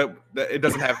 But it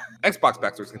doesn't have Xbox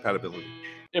backwards compatibility.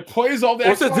 It plays all the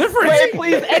What's the difference? It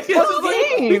plays Xbox games. What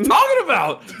are you talking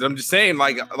about? I'm just saying,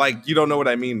 like you don't know what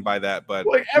I mean by that, but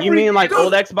you mean like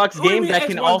old Xbox games that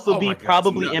can also be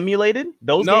probably emulated?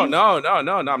 Those games? No.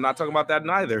 I'm not talking about that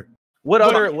neither. What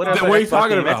other what are you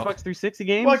talking about? Xbox 360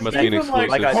 games? Like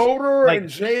Coder and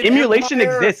Jade emulation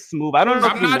Empire. exists, Smooth. I don't know.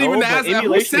 I'm not even asking.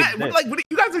 Emulation like, what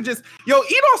you guys are just eat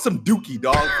on some Dookie,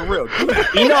 dog, for real.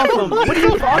 Eat on some. What are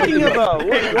you talking about?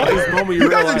 You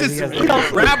guys are just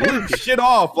rattling shit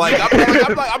off. Like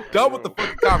I'm done with the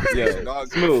fucking conversation,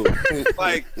 dog. Smooth.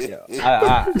 Like,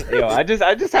 I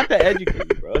just have to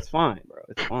educate you, bro. It's fine, bro.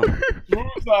 It's fine.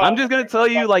 I'm just gonna tell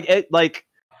you, like.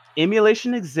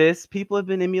 Emulation exists. People have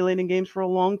been emulating games for a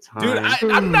long time. Dude,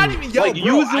 I'm not even young. Like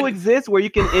Yuzu exists where you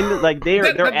can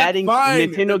they're adding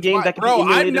Nintendo games that can be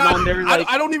emulated on there.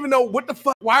 I don't even know what the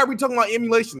fuck. Why are we talking about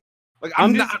emulation? Like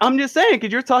I'm just saying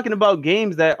because you're talking about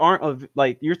games that aren't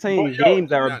you're saying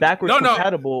games that are backwards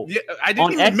compatible. Yeah, I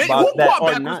didn't even admit who brought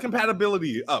backwards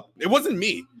compatibility up. It wasn't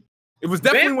me. It was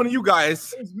definitely one of you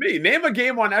guys. It was me. Name a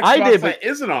game on Xbox that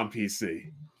isn't on PC.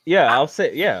 Yeah, I'll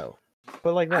say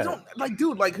but like that. I don't like,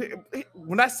 dude. Like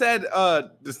when I said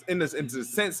this in this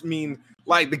sense, mean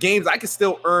like the games I can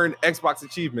still earn Xbox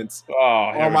achievements.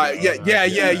 Oh my yeah.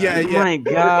 My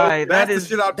God, that's the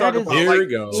shit I'm talking about. Here we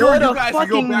go. Sure, what you a guys fucking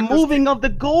can go backwards. moving of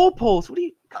the goalposts. What do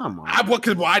you? Come on.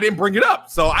 I didn't bring it up,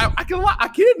 so I can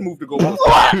move the goalposts.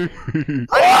 I didn't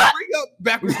bring up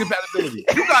backwards compatibility.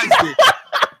 You guys did.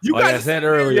 You guys I said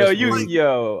earlier.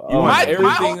 My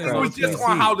focus was just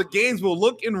on how the games will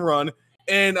look and run.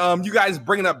 And you guys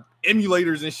bringing up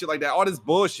emulators and shit like that, all this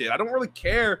bullshit. I don't really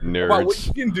care about what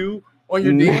you can do on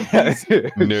your damn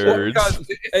PC. Nerds.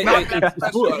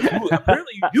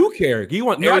 Apparently you do care. You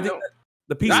want everything.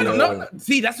 The PC. No.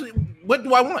 See, that's what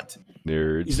do I want?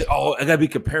 Nerds. He said, "Oh, I gotta be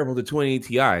comparable to 2080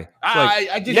 Ti."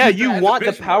 I just yeah, you want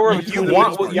the power of you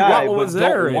want what was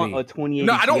there. Don't want a 2080.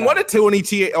 No, I don't want a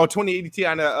 2080 or 2080 Ti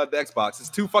on the Xbox. It's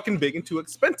too fucking big and too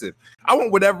expensive. I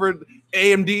want whatever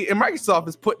AMD and Microsoft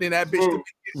is putting in that bitch to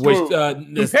which is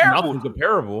not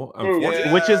comparable,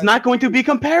 unfortunately. Which is not going to be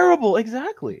comparable.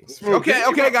 Exactly.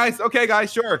 Okay,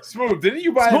 guys, sure. Smooth, didn't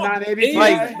you buy a 980?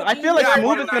 Like, I feel like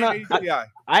Smooth is gonna.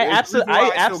 I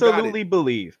I absolutely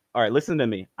believe. All right, listen to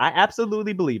me. I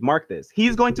absolutely believe. Mark this.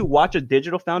 He's going to watch a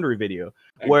Digital Foundry video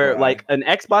where like an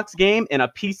Xbox game and a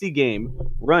PC game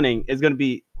running is going to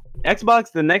be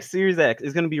Xbox. The next Series X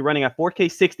is going to be running at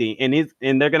 4K 60, and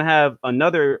they're going to have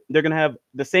another. They're going to have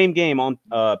the same game on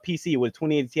PC with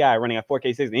 2080 Ti running at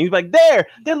 4K 60. And he's like, they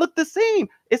look the same.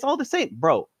 It's all the same,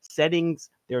 bro. Settings.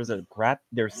 There's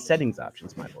settings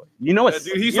options, my boy. You know what?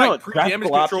 Dude, he's like pre-damage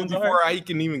control before I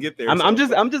can even get there. I'm gonna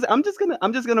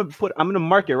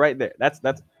mark it right there. I'm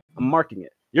marking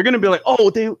it. You're gonna be like,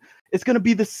 oh, it's gonna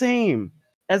be the same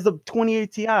as the 2080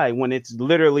 Ti when it's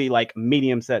literally like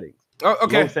medium settings. Oh,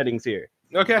 okay. No settings here.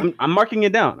 Okay. I'm marking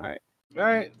it down. All right. All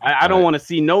right. I don't want to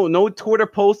see no Twitter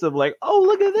posts of like, oh,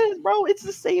 look at this, bro. It's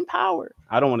the same power.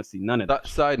 I don't want to see none of that.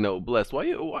 Side note, Bless. Why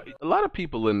a lot of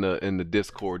people in the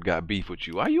Discord got beef with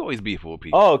you? Why you always beefing with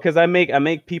people? Oh, because I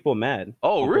make people mad.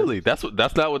 Oh, really? That's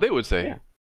not what they would say. Yeah.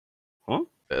 Huh?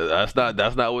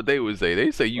 That's not what they would say.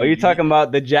 They say you. Are you talking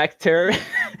about the Jack terror?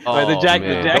 Or the Jack?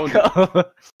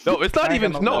 No, it's not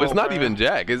even. No, it's not even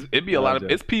Jack. It'd be a lot of.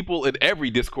 It's people in every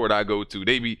Discord I go to.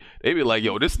 They be like,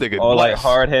 yo, this nigga. Oh, like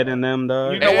hard heading them,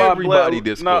 dog. You know what, everybody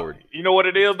Discord. No, you know what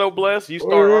it is though, Bless. You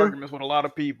start arguments with a lot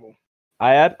of people.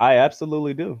 I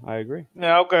absolutely do. I agree.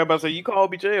 Yeah, okay, but so you call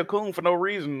BJ a coon for no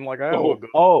reason, like I would.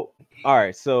 Oh, all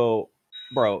right. So,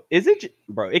 bro,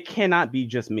 it cannot be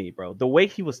just me, bro. The way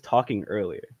he was talking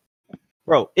earlier.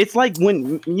 Bro, it's like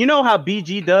when you know how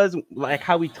BG does, like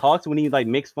how he talks when he like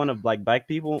makes fun of like black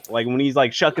people, like when he's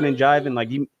like shucking and jiving, like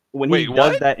he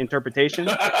does that interpretation.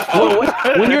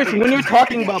 when you're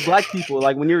talking about black people,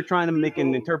 like when you're trying to make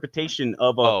an interpretation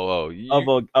of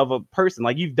a person,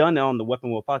 like you've done it on the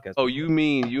Weapon Wheel podcast. Oh, you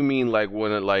mean like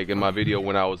when like in my video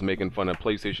when I was making fun of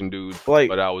PlayStation dudes, like,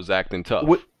 but I was acting tough.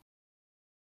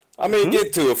 I mean,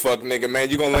 get to it, fuck nigga, man.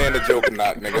 You gonna land a joke or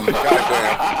not, nigga? Goddamn.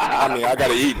 I mean, I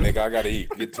gotta eat, nigga. I gotta eat.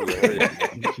 Get to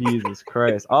it. Jesus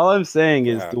Christ. All I'm saying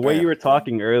is the way you were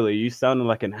talking earlier, you sounded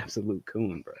like an absolute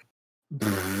coon, bro.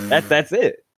 That's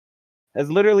it. That's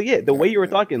literally it. The way you were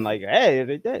talking, like,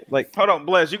 hey, like, hold on,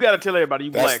 Bless. You gotta tell everybody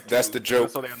you black. That's the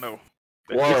joke. So they know.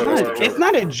 It's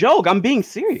not a joke. I'm being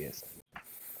serious.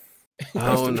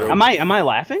 Am I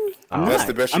laughing? That's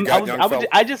the best you got, young fella.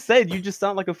 I just said you just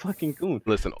sound like a fucking coon.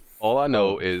 Listen, all I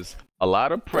know is a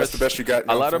lot of press. That's the best you got.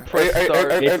 A lot of press.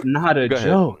 It's not a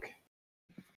joke.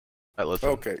 Right, listen.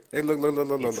 Okay. Hey, look.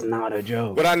 It's not a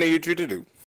joke. What I need you to do.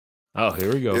 Oh,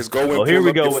 here we go. Is go and pull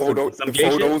up the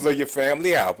photos of your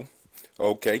family album.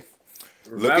 Okay.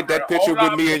 Look at that picture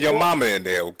with me and your mama in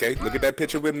there, okay? Look at that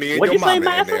picture with me and your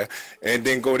mama in there. And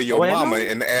then go to your mama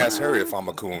and ask her if I'm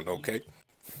a coon, okay?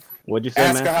 What'd you say,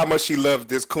 Ask her how much she loves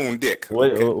this coon dick.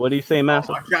 Okay? What do you say,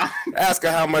 Master? Ask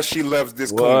her how much she loves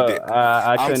this coon dick.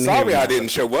 I'm sorry I didn't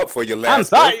show up for your last I'm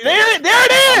sorry. birthday. There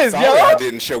it is, I'm sorry I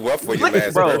didn't show up for your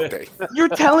last birthday. You're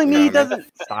telling me he doesn't...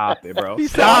 Stop it, bro.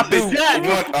 Stop it.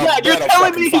 Yeah, you're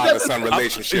telling me he doesn't... father-son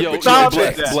relationship with you.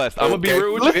 Blessed. I'm gonna be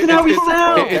rude. Listen how he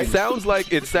sounds.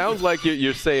 It sounds like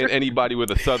you're saying anybody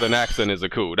with a southern accent is a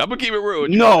coon. I'm gonna keep it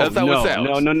rude. No, that's how it sounds.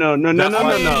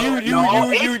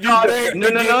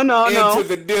 No. Into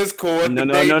the Discord. No.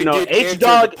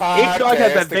 H-Dog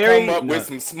has a very... come up with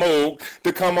some smoke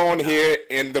to come on here,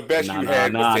 and the best you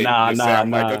had was say you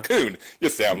sound like a coon. You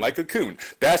sound like a coon.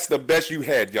 That's the best you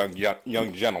had,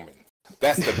 young gentleman.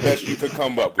 That's the best you could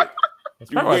come up with.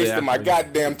 You wasted my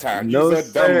goddamn time. No, You're a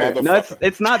dumb motherfucker. No,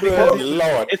 it's not because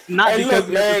Lord. It's not because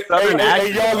man, Southern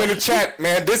accent. y'all in the chat,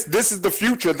 man. This is the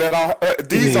future that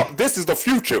this is the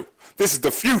future. This is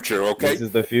the future, okay? This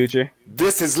is the future.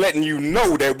 This is letting you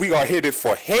know that we are headed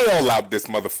for hell out this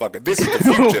motherfucker. This is the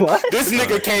future. This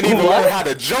nigga can't even learn how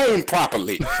to join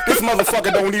properly. This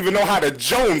motherfucker don't even know how to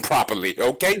join properly,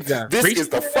 okay? This is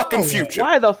the fucking future.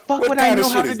 Why the fuck would I know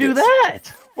how to do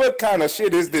that? What kind of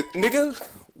shit is this, nigga?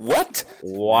 What?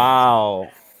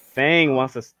 Wow. Fang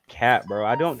wants a cat, bro.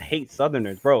 I don't hate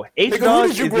Southerners, bro. H-Dog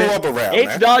is in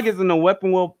the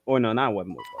Weapon Wheel, or no, not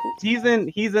Weapon Wheel. He's in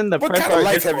the what press. Kind of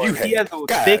life have you had? He has a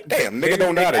God thick, damn, nigga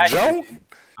don't know how to joke.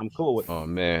 I'm cool with it. Oh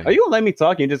man. Are you gonna let me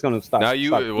talk? You're just gonna stop. Now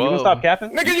you gonna stop capping?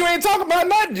 Nigga, you ain't talking about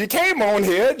nothing. You came on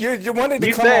here. You wanted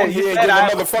to come on here and get the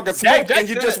motherfucking smoke, and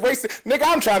you just wasted. Nigga,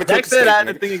 I'm trying to cook Jack said I had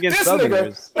a thing against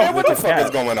Southerners. Man, what the fuck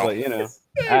is going on? But, you know.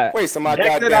 Wasting my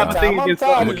goddamn time. I'm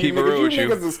tired of you niggas. You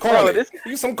niggas is corny.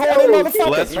 You some corny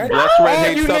motherfuckers, man. Let's red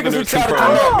hate you niggas who Southerners try to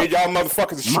come at me, y'all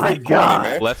motherfuckers is straight corny,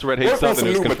 man. Let's red hate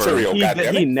Southerners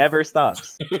confirmed. He never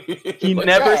stops. He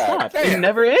never stops. It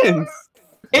never ends.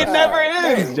 It never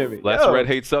ends, Jimmy. Let's red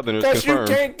hate Southerners confirmed.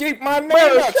 You can't keep my name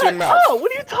out your mouth. Oh,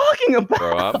 what are you talking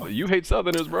about? Bro, you hate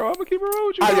Southerners, bro. I'm gonna keep it real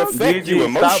with you. I affect you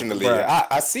emotionally.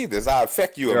 I see this. I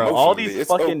affect you emotionally. All these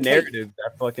fucking narratives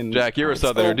are fucking. Jack, you're a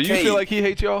Southerner. Do you feel like he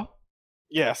hates y'all?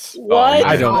 Yes. What?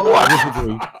 I don't.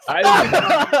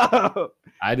 I disagree.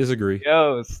 I disagree.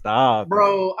 Yo, stop,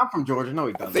 bro. I'm from Georgia. No,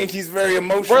 he doesn't. I think he's very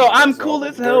emotional. Bro, I'm cool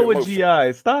as hell with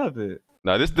GI. Stop it.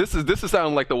 No, this is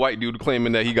sounding like the white dude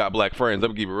claiming that he got black friends.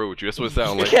 I'm gonna keep it real with you. That's what it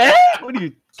sounds like. Cat? What are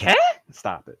you, cat?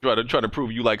 Stop it. Try to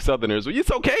prove you like Southerners. Well, it's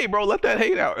okay, bro. Let that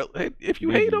hate out. If you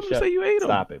hate them, say you hate them.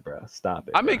 Stop it, bro. Stop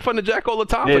it. I make fun of Jack all the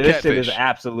time for catfish. This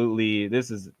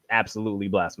is absolutely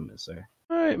blasphemous, sir.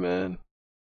 All right, man.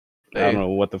 I don't know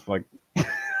what the fuck.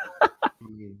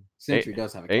 Century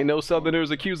does have a ain't no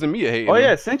Southerners accusing me of hating. Oh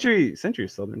yeah, Century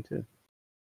is Southern too.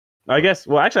 I guess.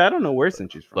 Well, actually, I don't know where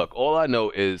Century's from. Look, all I know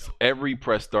is every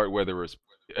press start, whether it's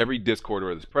every Discord,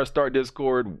 whether it's press start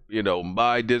Discord,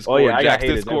 my Discord, Jack's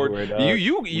Discord,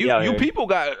 you people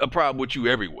got a problem with you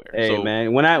everywhere. Hey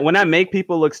man, when I make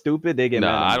people look stupid, they get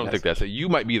mad. Nah, I don't think that's it. You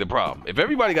might be the problem. If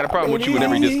everybody got a problem with you in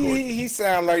every Discord, he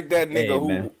sound like that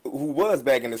nigga who was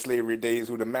back in the slavery days,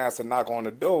 who the master knock on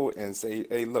the door and say,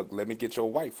 "Hey, look, let me get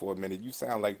your wife for a minute." You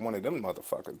sound like one of them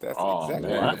motherfuckers. That's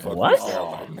exactly what you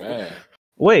sound like, man.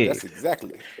 Wait. That's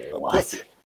exactly a pussy.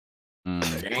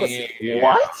 Pussy.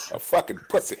 What? A fucking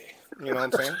pussy. You know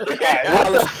what I'm saying? Polish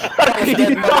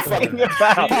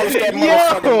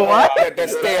that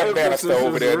stab banister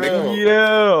over there, nigga.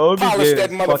 Yo, polish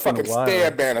that motherfucking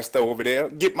stab banister over there.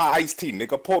 Get my iced tea,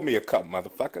 nigga. Pour me a cup,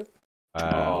 motherfucker.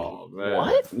 Oh man!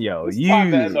 What? Yo,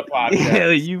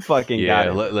 you fucking got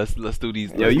it. Let's do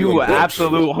these. Yo, you were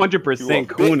absolute 100%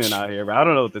 cooning out here, bro. I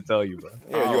don't know what to tell you, bro.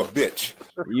 Yeah, you're a bitch.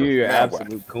 You're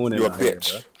absolute cooning. You're a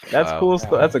bitch. Here, bro. That's cool.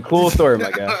 That's a cool story,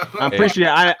 my guy.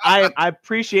 I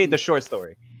appreciate the short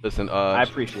story. Listen, I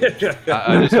appreciate it.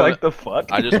 I just like the fuck.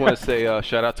 I just want to say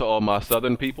shout out to all my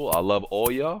Southern people. I love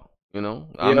all y'all. Yo,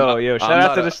 shout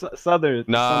out to the Southerners.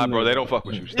 Nah, bro, they don't fuck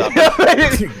with you. Stop.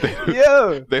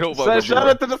 Yo, they don't fuck with you. Shout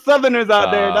out to the Southerners out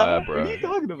there, dog. Bro. What are you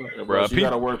talking about, bro? You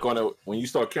gotta work on it. When you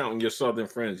start counting your Southern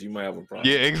friends, you might have a problem.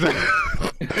 Yeah, exactly.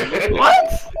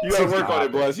 What? You gotta work on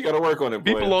it, Bless. You gotta work on it.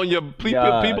 People on your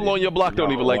block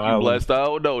don't even like you, Blessed. I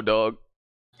don't know, dog.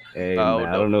 Hey, man,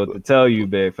 I don't know what to tell you,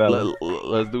 big fella.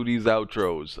 Let's do these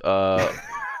outros.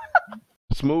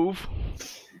 Smooth.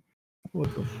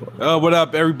 What the fuck? What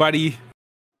up, everybody?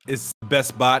 It's the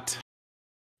best bot.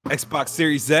 Xbox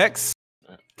Series X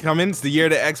coming. It's the year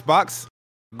of the Xbox.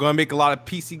 We're gonna make a lot of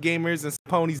PC gamers and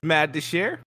ponies mad this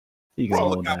year. You can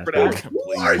look out for that.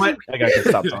 I got to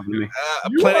stop talking to me.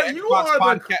 Planet Xbox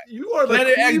podcast.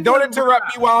 Planet X. Don't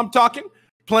interrupt me while I'm talking.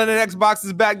 Planet Xbox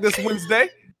is back this Wednesday.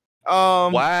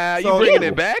 Wow, you bringing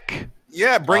it back?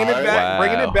 Yeah, bringing it back.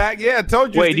 Bringing it back. Yeah, I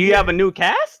told you. Wait, do you have a new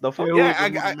cast? Yeah, I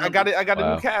got it. I got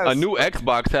a new cast. A new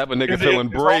Xbox have a nigga feeling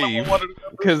brave.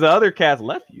 Because the other cast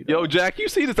left you. Yo, Jack, you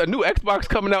see this? A new Xbox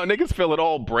coming out, niggas feeling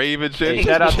all brave and shit. Hey,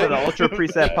 shout out to the Ultra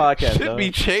Preset podcast. Should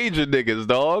be changing niggas,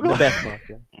 dog. The best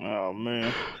podcast. Oh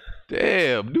man.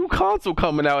 Damn, new console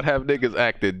coming out have niggas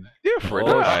acting different.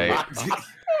 All right.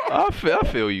 I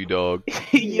feel you, dog.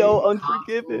 Yo,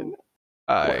 Unforgiven.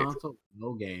 All right.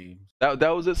 No games. That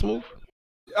was it, Smooth?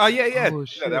 Yeah. Oh, yeah,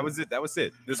 that was it. That was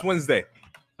it. This Wednesday.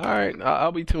 All right,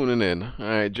 I'll be tuning in. All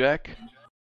right, Jack.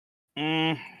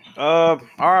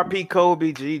 RIP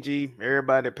Kobe, GG,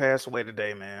 everybody that passed away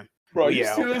today, man. Bro, you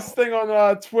see this thing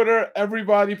on Twitter?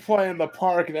 Everybody playing the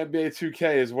park in NBA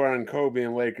 2K is wearing Kobe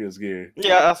and Lakers gear.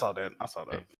 Yeah, I saw that.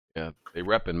 Yeah, they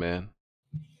repping, man.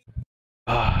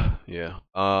 Yeah.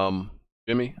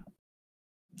 Jimmy.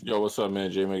 Yo, what's up, man?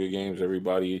 J Mega Games.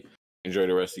 Everybody, enjoy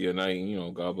the rest of your night.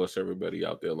 God bless everybody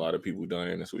out there. A lot of people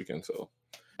dying this weekend, so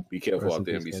be careful out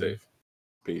there and be safe.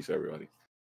 Peace, everybody.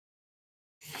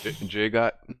 Jay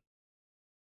got.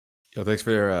 Yo, thanks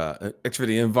for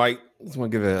the invite. Just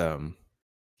want to give an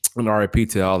RIP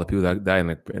to all the people that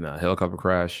died in a helicopter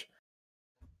crash.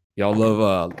 Y'all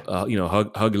love hug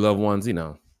your loved ones. Be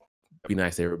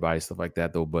nice to everybody, stuff like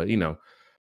that though. But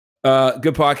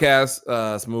good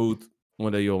podcast, Smooth.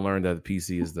 One day you'll learn that the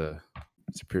PC is the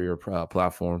superior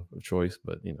platform of choice.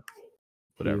 But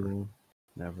whatever. You will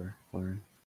never learn.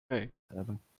 Hey,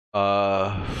 ever.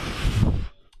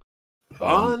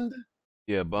 Bond?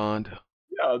 Yeah, Bond.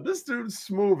 Yo, Yo, this dude's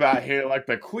smooth out here, like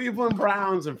the Cleveland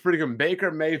Browns and freaking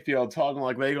Baker Mayfield talking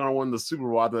like they're gonna win the Super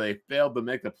Bowl after they failed to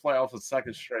make the playoffs a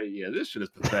second straight year. This shit is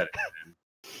pathetic,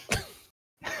 man.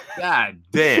 God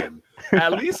damn.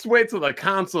 At least wait till the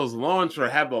consoles launch or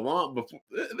have the launch before.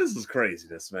 This is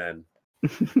craziness, man.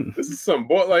 This is some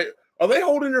boy. Like, are they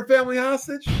holding their family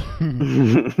hostage?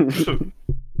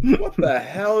 What the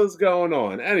hell is going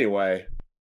on? Anyway,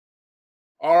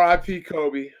 R.I.P.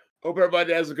 Kobe. Hope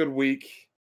everybody has a good week.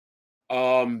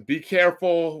 Be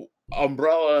careful.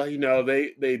 Umbrella, you know,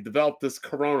 they developed this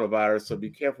coronavirus, so be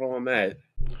careful on that.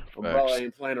 Umbrella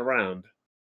ain't playing around.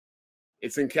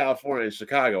 It's in California and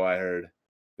Chicago, I heard.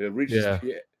 If it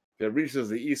reaches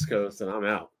the East Coast, then I'm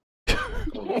out.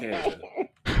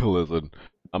 Listen,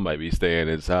 I might be staying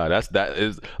inside. That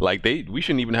is like we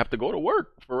shouldn't even have to go to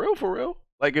work. For real.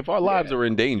 Like if our lives are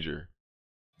in danger.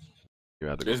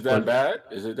 Is that bad?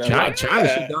 Is it that bad? China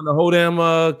shut down the whole damn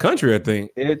country, I think.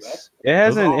 It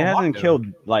hasn't killed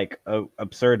like an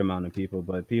absurd amount of people,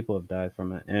 but people have died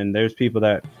from it. And there's people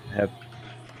that have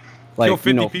like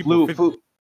 50 people, flu.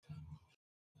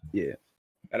 Yeah.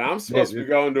 And I'm supposed to be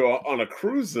going on a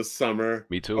cruise this summer.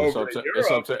 Me too.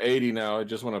 It's up to 80 now. It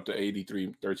just went up to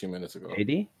 83 13 minutes ago.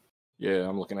 80? Yeah,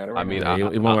 I'm looking at it right now. I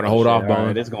mean, you want to hold off,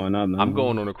 Bond. It's going up now. I'm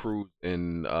going on a cruise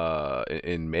in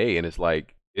May, and it's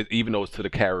like, even though it's to the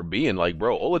Caribbean, like,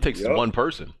 bro, all it takes is one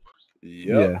person.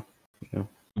 Yeah.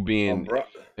 Being,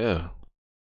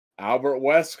 Albert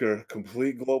Wesker,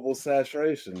 complete global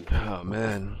saturation. Oh,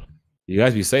 man. You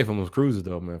guys be safe on those cruises,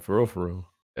 though, man. For real.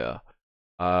 Yeah.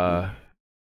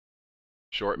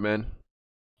 Shortman.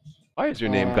 Why is your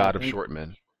name God of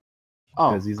Shortman?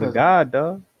 Oh, because he's a god,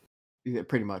 dog. Yeah,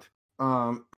 pretty much.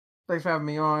 Thanks for having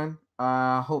me on.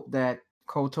 I hope that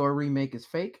KOTOR remake is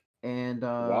fake. And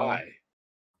why?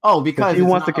 Oh, because he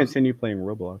wants to continue playing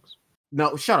Roblox.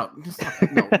 No, shut up.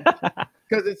 No,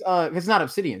 because it's not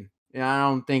Obsidian. And I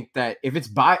don't think that if EA or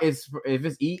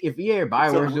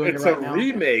Bioware is doing it right now, it's a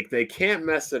remake. They can't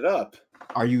mess it up.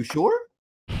 Are you sure?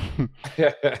 Do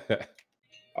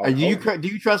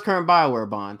you trust current Bioware,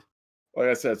 Bond? Like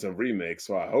I said, it's a remake,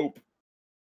 so I hope.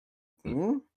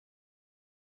 Mm-hmm.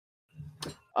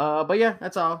 But yeah,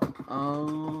 that's all.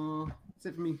 That's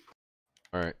it for me.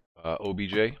 All right,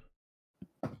 OBJ.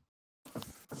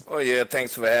 Oh yeah,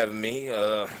 thanks for having me.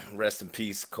 Rest in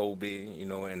peace, Kobe.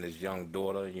 And his young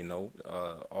daughter.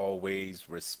 Always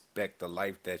respect the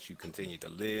life that you continue to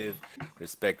live.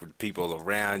 Respect the people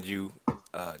around you.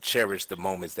 Cherish the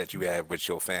moments that you have with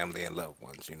your family and loved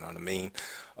ones. You know what I mean?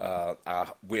 I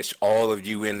wish all of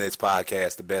you in this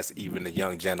podcast the best, even the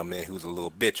young gentleman who's a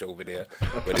little bitch over there.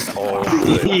 But it's all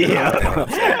good.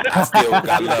 I still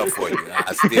got love for you.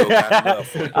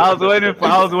 I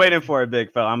was waiting for it,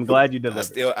 big fella. I'm glad you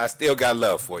delivered. I still got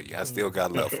love for you.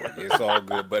 It's all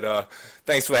good. But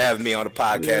thanks for having me on the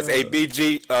podcast. Hey,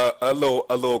 BG, a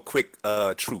little quick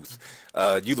truth.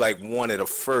 You like one of the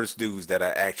first dudes that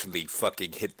I actually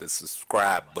fucking hit the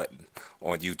subscribe button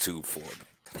on YouTube for.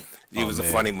 He was a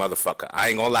funny motherfucker. I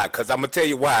ain't gonna lie, because I'm gonna tell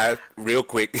you why real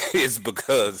quick. It's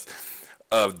because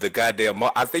of the goddamn,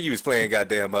 I think you was playing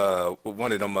goddamn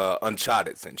one of them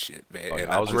Uncharted and shit, man.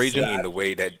 And I was raging the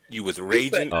way that you was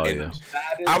raging.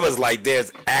 I was like,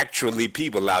 there's actually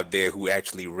people out there who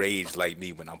actually rage like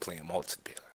me when I'm playing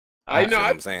multiplayer. I know.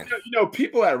 I'm saying.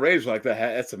 People that rage like that,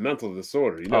 that's a mental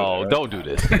disorder. Don't do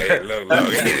this. Hey, look,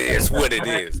 it's what it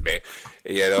is, man.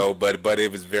 But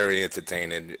it was very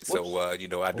entertaining. So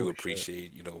I do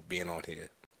appreciate being on here.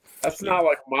 That's not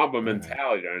like Mamba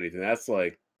mentality or anything. That's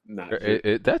like not.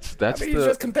 It's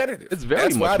just competitive. It's very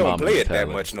that's much. Why I don't play it that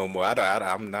much no more.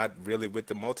 I'm not really with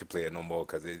the multiplayer no more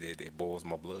because it boils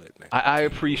my blood, man. I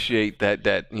appreciate that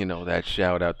that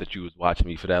shout out that you was watching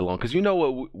me for that long, because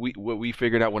what we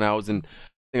figured out when I think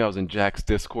I was in Jack's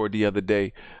Discord the other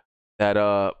day, that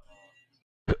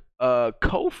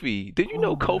Kofi, did you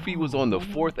know Kofi was on the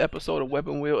 4th episode of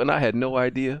Weapon Wheel and I had no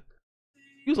idea?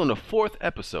 He was on the 4th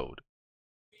episode.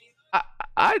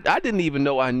 I didn't even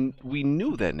know we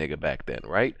knew that nigga back then,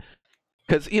 right?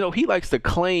 Because he likes to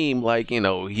claim like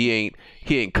he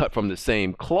ain't cut from the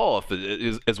same cloth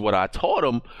as what I taught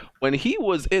him when he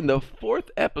was in the 4th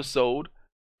episode,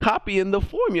 copying the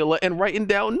formula and writing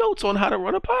down notes on how to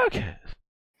run a podcast.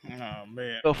 Oh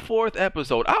man, the 4th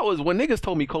episode. When niggas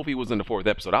told me Kofi was in the 4th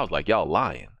episode, I was like, y'all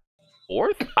lying.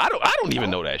 4th? I don't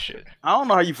even know that shit. I don't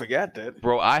know how you forgot that,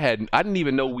 bro. I didn't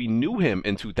even know we knew him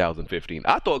in 2015.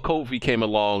 I thought Kofi came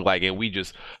along and we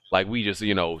just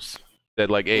said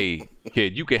like, hey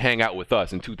kid, you can hang out with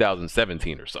us in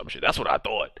 2017 or some shit. That's what I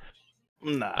thought.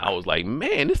 Nah. I was like,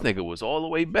 man, this nigga was all the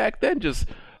way back then just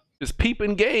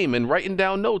peeping game and writing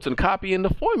down notes and copying the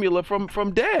formula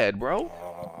from dad, bro.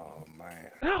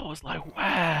 And I was like,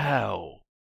 wow.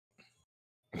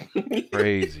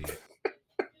 Crazy.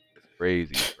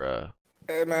 Crazy, bruh.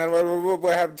 Hey man,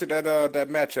 what happened to that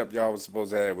matchup y'all was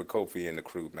supposed to have with Kofi and the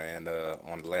crew, man?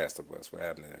 On The Last of Us, what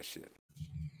happened to that shit?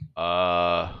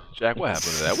 Jack, what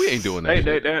happened to that? We ain't doing that.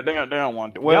 They shit. they don't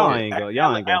want to. Well,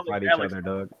 y'all ain't gonna fight each other,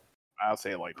 Doug. I'll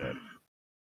say it like that.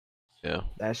 Yeah.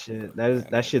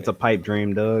 That shit's a pipe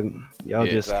dream, Doug. Y'all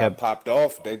just kept popped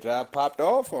off. They just popped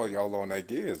off on y'all on that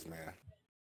Gears, man.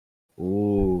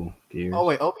 Ooh, Gears. Oh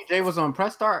wait, OBJ was on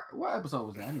press start. What episode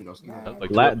was that? I need to go snap.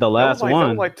 The last one. That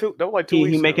was like 2 weeks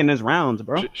He ago. making his rounds,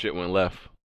 bro. Shit went left.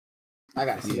 I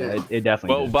gotta see Yeah, that. it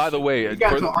definitely. Well, did. by the way, He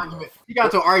got into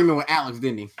an argument with Alex,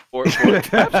 didn't he?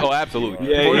 Oh, absolutely.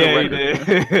 He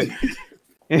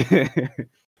did.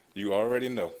 You already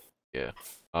know. Yeah.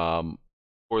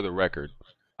 For the record,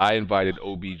 I invited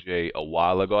OBJ a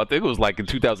while ago. I think it was like in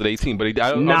 2018, but I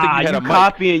don't think he had a mic.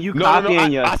 Copying your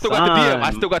I still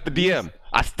got the DM.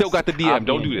 I still got the DM.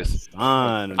 Don't do this.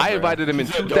 I invited him in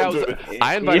 2000.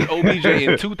 I invited OBJ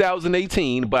in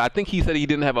 2018, but I think he said he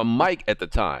didn't have a mic at the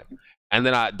time. And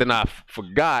then I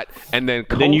forgot, and then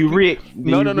Kofi,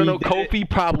 no. Kofi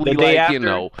probably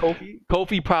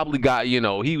Kofi probably got he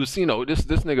was this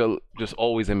nigga just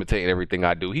always imitating everything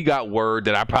I do. He got word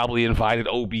that I probably invited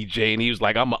OBJ, and he was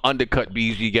like, I'm gonna undercut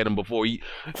BG, get him before he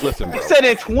listen. Bro. You said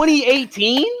in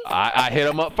 2018. I hit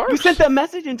him up first. You sent that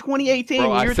message in 2018.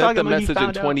 Bro, I sent the message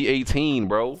in 2018,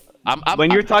 bro.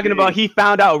 When you're talking about he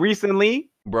found out recently,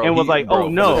 bro, and was like, oh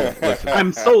no,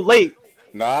 I'm so late.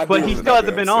 Nah, but he still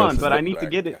hasn't been on. But I need to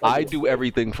get it. I do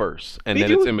everything first, and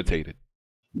then it's imitated.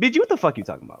 Did you? What the fuck you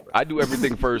talking about, bro? I do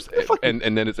everything first, and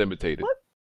then it's imitated. What?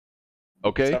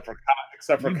 Okay.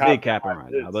 Except for big capping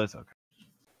right now, but it's okay.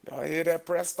 Y'all hear that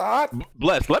press start?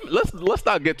 Bless. Let's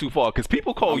not get too far, because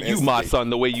people call you my son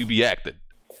the way you be acting.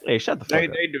 Hey, shut the fuck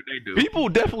up. They do. People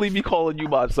definitely be calling you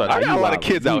my son. I got a lot of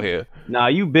kids out here. Nah,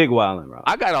 you big wildin', bro.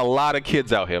 I got a lot of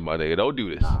kids out here, my nigga. Don't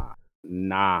do this.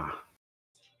 Nah.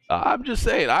 I'm just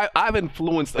saying, I've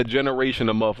influenced a generation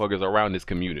of motherfuckers around this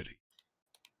community.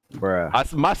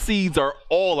 Bruh. My seeds are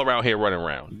all around here running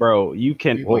around. Bro, you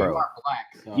can. Bro, you are black.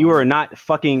 So. You are not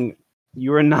fucking.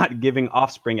 You are not giving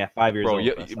offspring at 5 years old.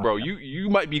 Bro, you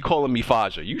might be calling me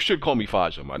Faja. You should call me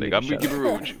Faja, my nigga. I'm gonna give it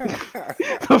real with you.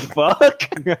 The fuck?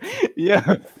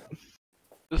 Yeah.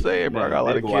 Just saying, bro. I got a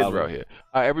lot of kids around here.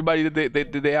 All right, everybody, did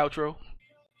they outro?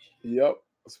 Yep.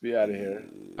 Let's be out of here.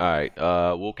 All right.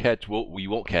 We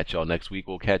won't catch y'all next week.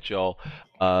 We'll catch y'all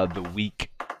the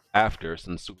week after,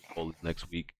 since Super Bowl is next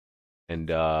week. And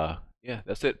yeah,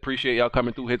 that's it. Appreciate y'all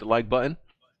coming through. Hit the like button.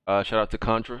 Shout out to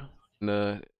Contra in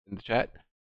the chat.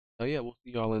 Yeah, we'll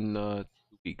see y'all in 2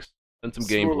 weeks. Send some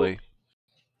gameplay.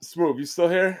 Smooth, you still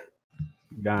here?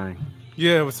 Dying.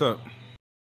 Yeah, what's up?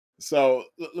 So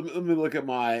let me look at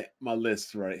my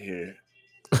list right here.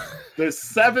 There's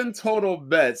 7 total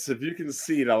bets. If you can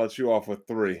see it, I'll let you off with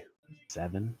 3.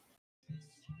 7?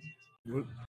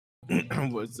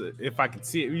 What's it? If I can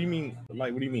see it, what do you mean?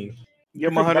 Like, what do you mean?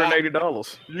 Give him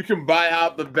 $180. You can buy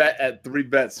out the bet at 3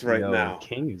 bets right now.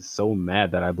 King is so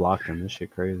mad that I blocked him. This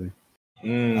shit crazy. All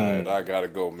right, I gotta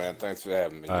go, man. Thanks for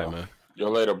having me. All right, man. Yo,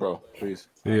 later, bro. Peace.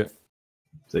 See ya.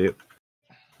 See ya.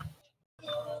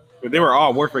 But they were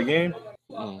all worth a game.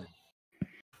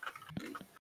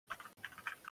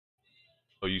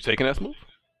 So you taking that, Smooth?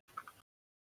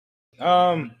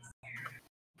 Let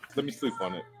me sleep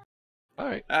on it. All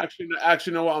right. Actually,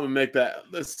 no. What I'm gonna make that.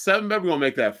 The 7 bet. We're gonna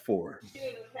make that 4.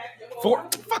 4?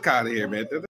 Fuck out of here, man.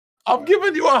 I'm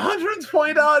giving you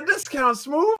 $120 discount,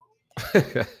 Smooth.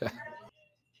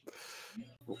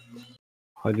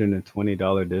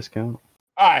 $120 discount.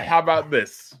 All right. How about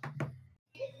this?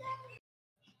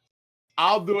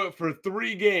 I'll do it for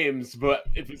 3 games, but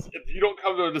if you don't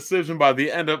come to a decision by the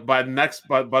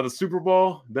Super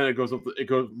Bowl, then it goes up.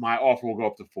 My offer will go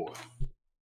up to 4.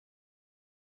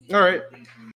 All right.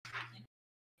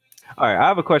 All right. I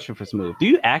have a question for Smooth. Do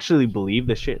you actually believe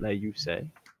the shit that you say,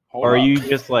 or are you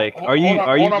just like? Hold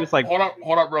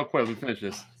up, real quick. Let me finish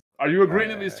this. Are you agreeing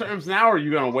to these terms now, or are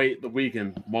you gonna wait the week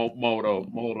and mull it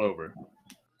over?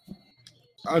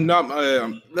 I'm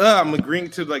agreeing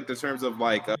to like the terms of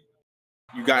like.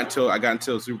 I got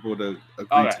until Super Bowl to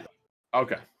agree to.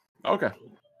 Okay. All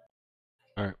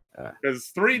right. Because it's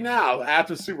 3 now.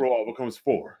 After Super Bowl, it becomes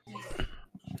 4.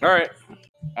 All right.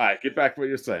 Get back to what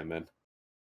you're saying, man.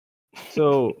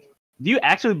 So, do you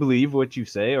actually believe what you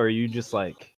say, or are you just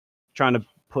like trying to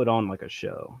put on like a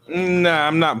show? Nah,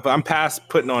 I'm not. I'm past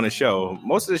putting on a show.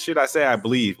 Most of the shit I say, I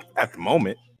believe at the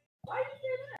moment.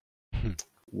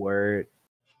 Word.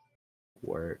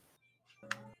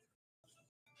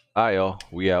 All right, y'all.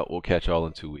 We out. We'll catch y'all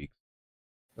in 2 weeks.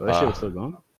 Oh, that shit was still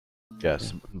going.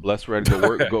 Yes, bless Red.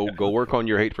 Go work on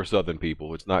your hate for Southern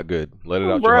people. It's not good. Let it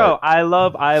out your Bro, heart.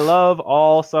 I love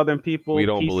all Southern people. We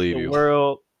don't Peace believe in the you.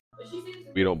 world.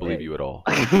 We don't believe you at all.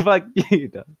 Fuck you,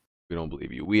 though. We don't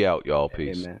believe you. We out, y'all.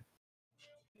 Peace. Hey, man.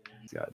 God.